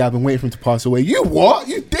 It's like, yeah, I've been waiting for him to pass away. You what?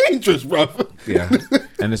 You dangerous, bro. Yeah,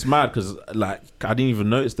 and it's mad because, like, I didn't even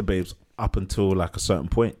notice the babes up until like a certain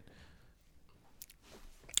point.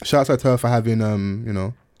 Shouts out to her for having, you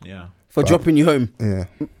know, Yeah, for dropping you home,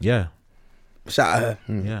 yeah, shout at her.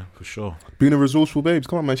 yeah, for sure. being a resourceful babes.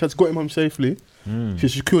 Come on, man. She had to got him home safely. She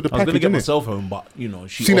secured the I was gonna package, get innit? myself home, but, you know,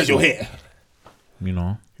 she Seeing as also- you're here. you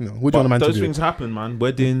know. You know, what do you But want a man to those do? things happen, man.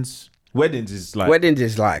 Weddings is like Weddings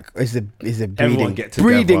is like, it's a Everyone breeding get together,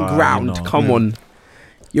 breeding ground. you know. Come on,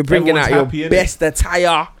 You're bringing Everyone's out your happy, innit? best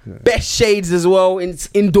attire, best shades as well.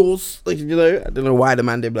 Indoors, like, you know. I don't know why the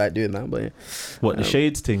man did like doing that, but yeah. What the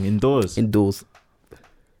shades thing indoors? Indoors.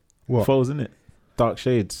 What? Falls, isn't it? Dark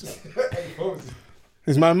shades.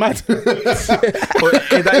 Is man mad? Is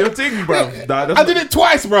that your thing, bro? Nah, I did it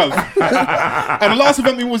twice, bro. And the last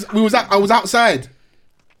event I was outside.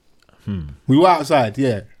 We were outside,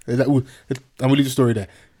 yeah. I'm gonna leave the story there.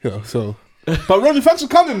 Yeah, so, but Ronnie, thanks for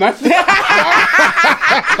coming, man.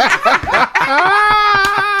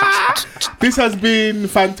 This has been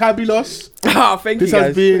fantabulous. Oh, thank This you guys.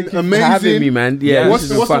 has been Thank you for amazing. having me, man. Yeah, What's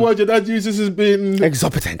this has been the fun. word your dad used? This has been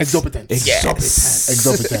Exorbitant. exorbitant. Yes.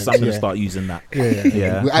 Exorbitant. So I'm gonna yeah. start using that.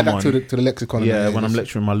 Yeah. We'll add that to the lexicon. Yeah, man. when I'm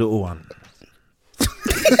lecturing my little one.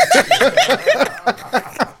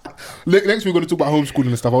 Next we're going to talk about homeschooling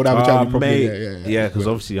and stuff. I would have a chat with you probably. Mate. Yeah, because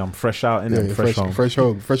obviously I'm fresh out in it. Fresh home. Fresh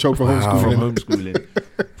home for homeschooling. From homeschooling.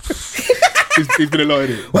 It's been a lot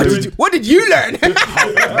in it. What did you learn?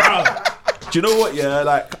 Do you know what? Yeah,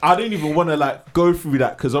 like I don't even want to like go through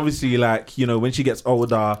that because obviously, like, you know, when she gets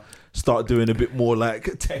older, start doing a bit more like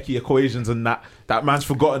techie equations and that man's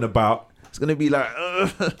forgotten about. It's gonna be like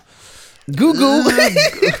Google.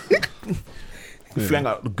 flang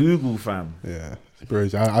out the Google, fam. Yeah, bro.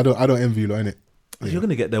 I don't envy you, lot, innit? You're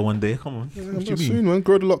gonna get there one day. Come on. What do you mean? Soon, man.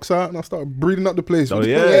 Grow the locks out and I'll start breeding up the place. Oh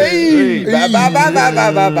yeah. Hey. Ba, ba, ba, ba,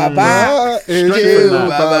 ba, ba, ba, ba. Straight from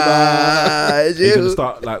that. Ba, ba, You're gonna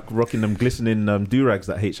start like rocking them glistening do-rags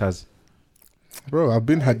that H has. Bro, I've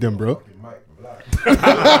been had them, bro.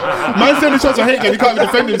 Man sending shots of hate and he can't even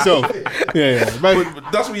defend himself. Yeah. Man,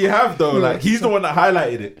 But that's what you have though. Like he's the one that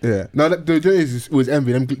highlighted it. yeah. No, the joke is it was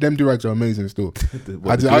envy. Them do-rags are amazing still.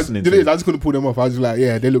 What, the I glistening just couldn't pull them off. I was just like,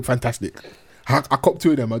 yeah, they look fantastic. I copped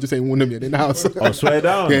two of them. I just ain't worn them yet in the house. Oh, swear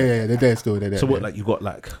down. Yeah, they're there still. They're there. So what? Like you got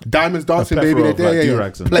like Diamonds dancing, a baby. plethora They're of, there. like, Yeah,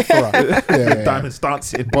 do-rags and- plethora. Yeah. diamonds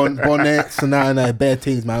dancing. Bonnets and that bare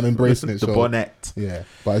things, man. I'm embracing it. The so. bonnet. Yeah,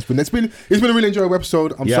 but it's been a really enjoyable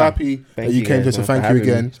episode. I'm so Yeah. happy that Thank you you came guys, to, so man, for thank you having me.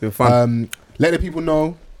 again. It's been fun. Let the people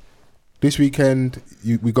know this weekend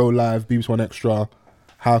we go live. Beeps One Extra.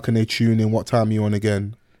 How can they tune in? What time are you on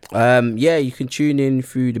again? Yeah, you can tune in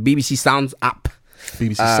through the BBC Sounds app.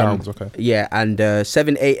 BBC Sounds, okay. Yeah, and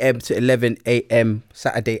 7 a.m. to 11 a.m.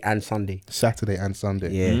 Saturday and Sunday. Saturday and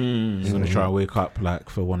Sunday. Yeah, I'm gonna try and wake up like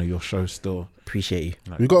for one of your shows still. appreciate you.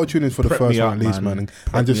 Like, We got to tune in for the Prep first me one up, at least, man. man,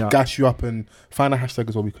 Prep and just me up. gas you up and find a hashtag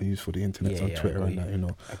as well we can use for the internet Yeah, on yeah, I Twitter got and you. that, you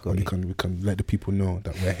know. I got And you. we can let the people know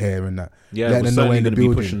that we're here and that. Yeah, Let we're them know we're certainly in the gonna be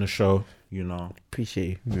building. pushing the show. You know, Appreciate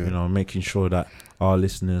you. Yeah. you know, making sure that our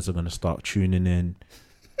listeners are gonna start tuning in,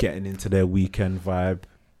 getting into their weekend vibe.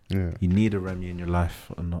 Yeah. You need a Remy in your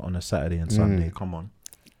life on a Saturday and Sunday. Come on.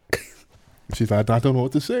 She's like, I don't know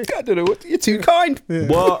what to say. I don't know what you're too kind.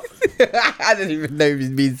 What? I don't even know if he's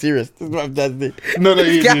being serious. That's what I'm trying to say. No,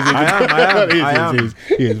 he is. I am.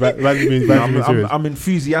 He is. Van's being serious. I'm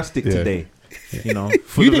enthusiastic Yeah. today. You know,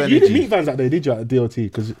 full You of didn't energy. meet Vans that day, did you, at DLT?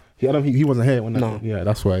 Because he wasn't here when that. No. Yeah,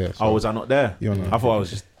 that's why. Yeah, so Oh, was I not there? You're not. I thought I was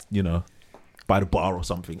just, you know, by the bar or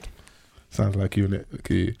something. sounds like you, innit?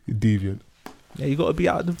 Okay, deviant. Yeah, you got to be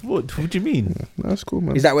out of the wood. What do you mean? That's cool,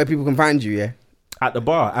 man. Is that where people can find you? Yeah. At the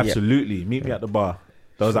bar, absolutely. Meet me at the bar.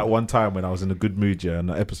 There was that one time when I was in a good mood, yeah, in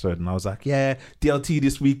the episode, and I was like, yeah, DLT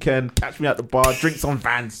this weekend, catch me at the bar, drink some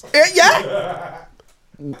Vans. Yeah.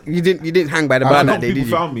 You didn't hang by the bar I know that day, people did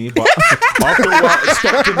you? found me, but after a while, it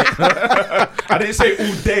stopped, innit? I didn't say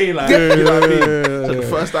all day, like, you know what I mean? So the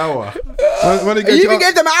first hour. You even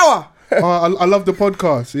gave them an hour. I love the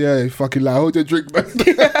podcast. Yeah, you fucking like, hold your drink, man.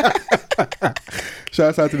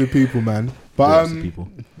 Shouts out to the people, man. But Lots of people.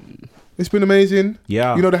 it's been amazing.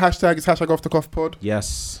 Yeah. You know the hashtag is #OffTheCuffPod.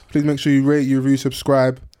 Yes. Please make sure you rate, you review,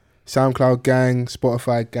 subscribe. SoundCloud gang,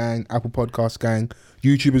 Spotify gang, Apple Podcast gang,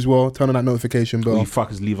 YouTube as well. Turn on that notification bell. All you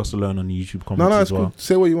fuckers leave us alone on the YouTube comments No, as it's well. cool.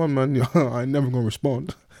 Say what you want, man. I ain't never gonna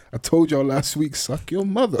respond. I told y'all last week, suck your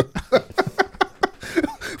mother.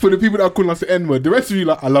 For the people that are calling us the N-word, the rest of you,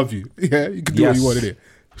 like, I love you. Yeah, you can do what you want in it.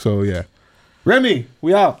 So yeah, Remy,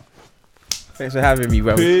 we out. Thanks for having me,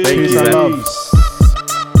 bro. Peace. Thank you, Peace and man. love.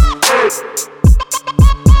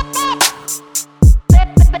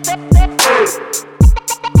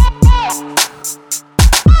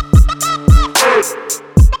 Hey.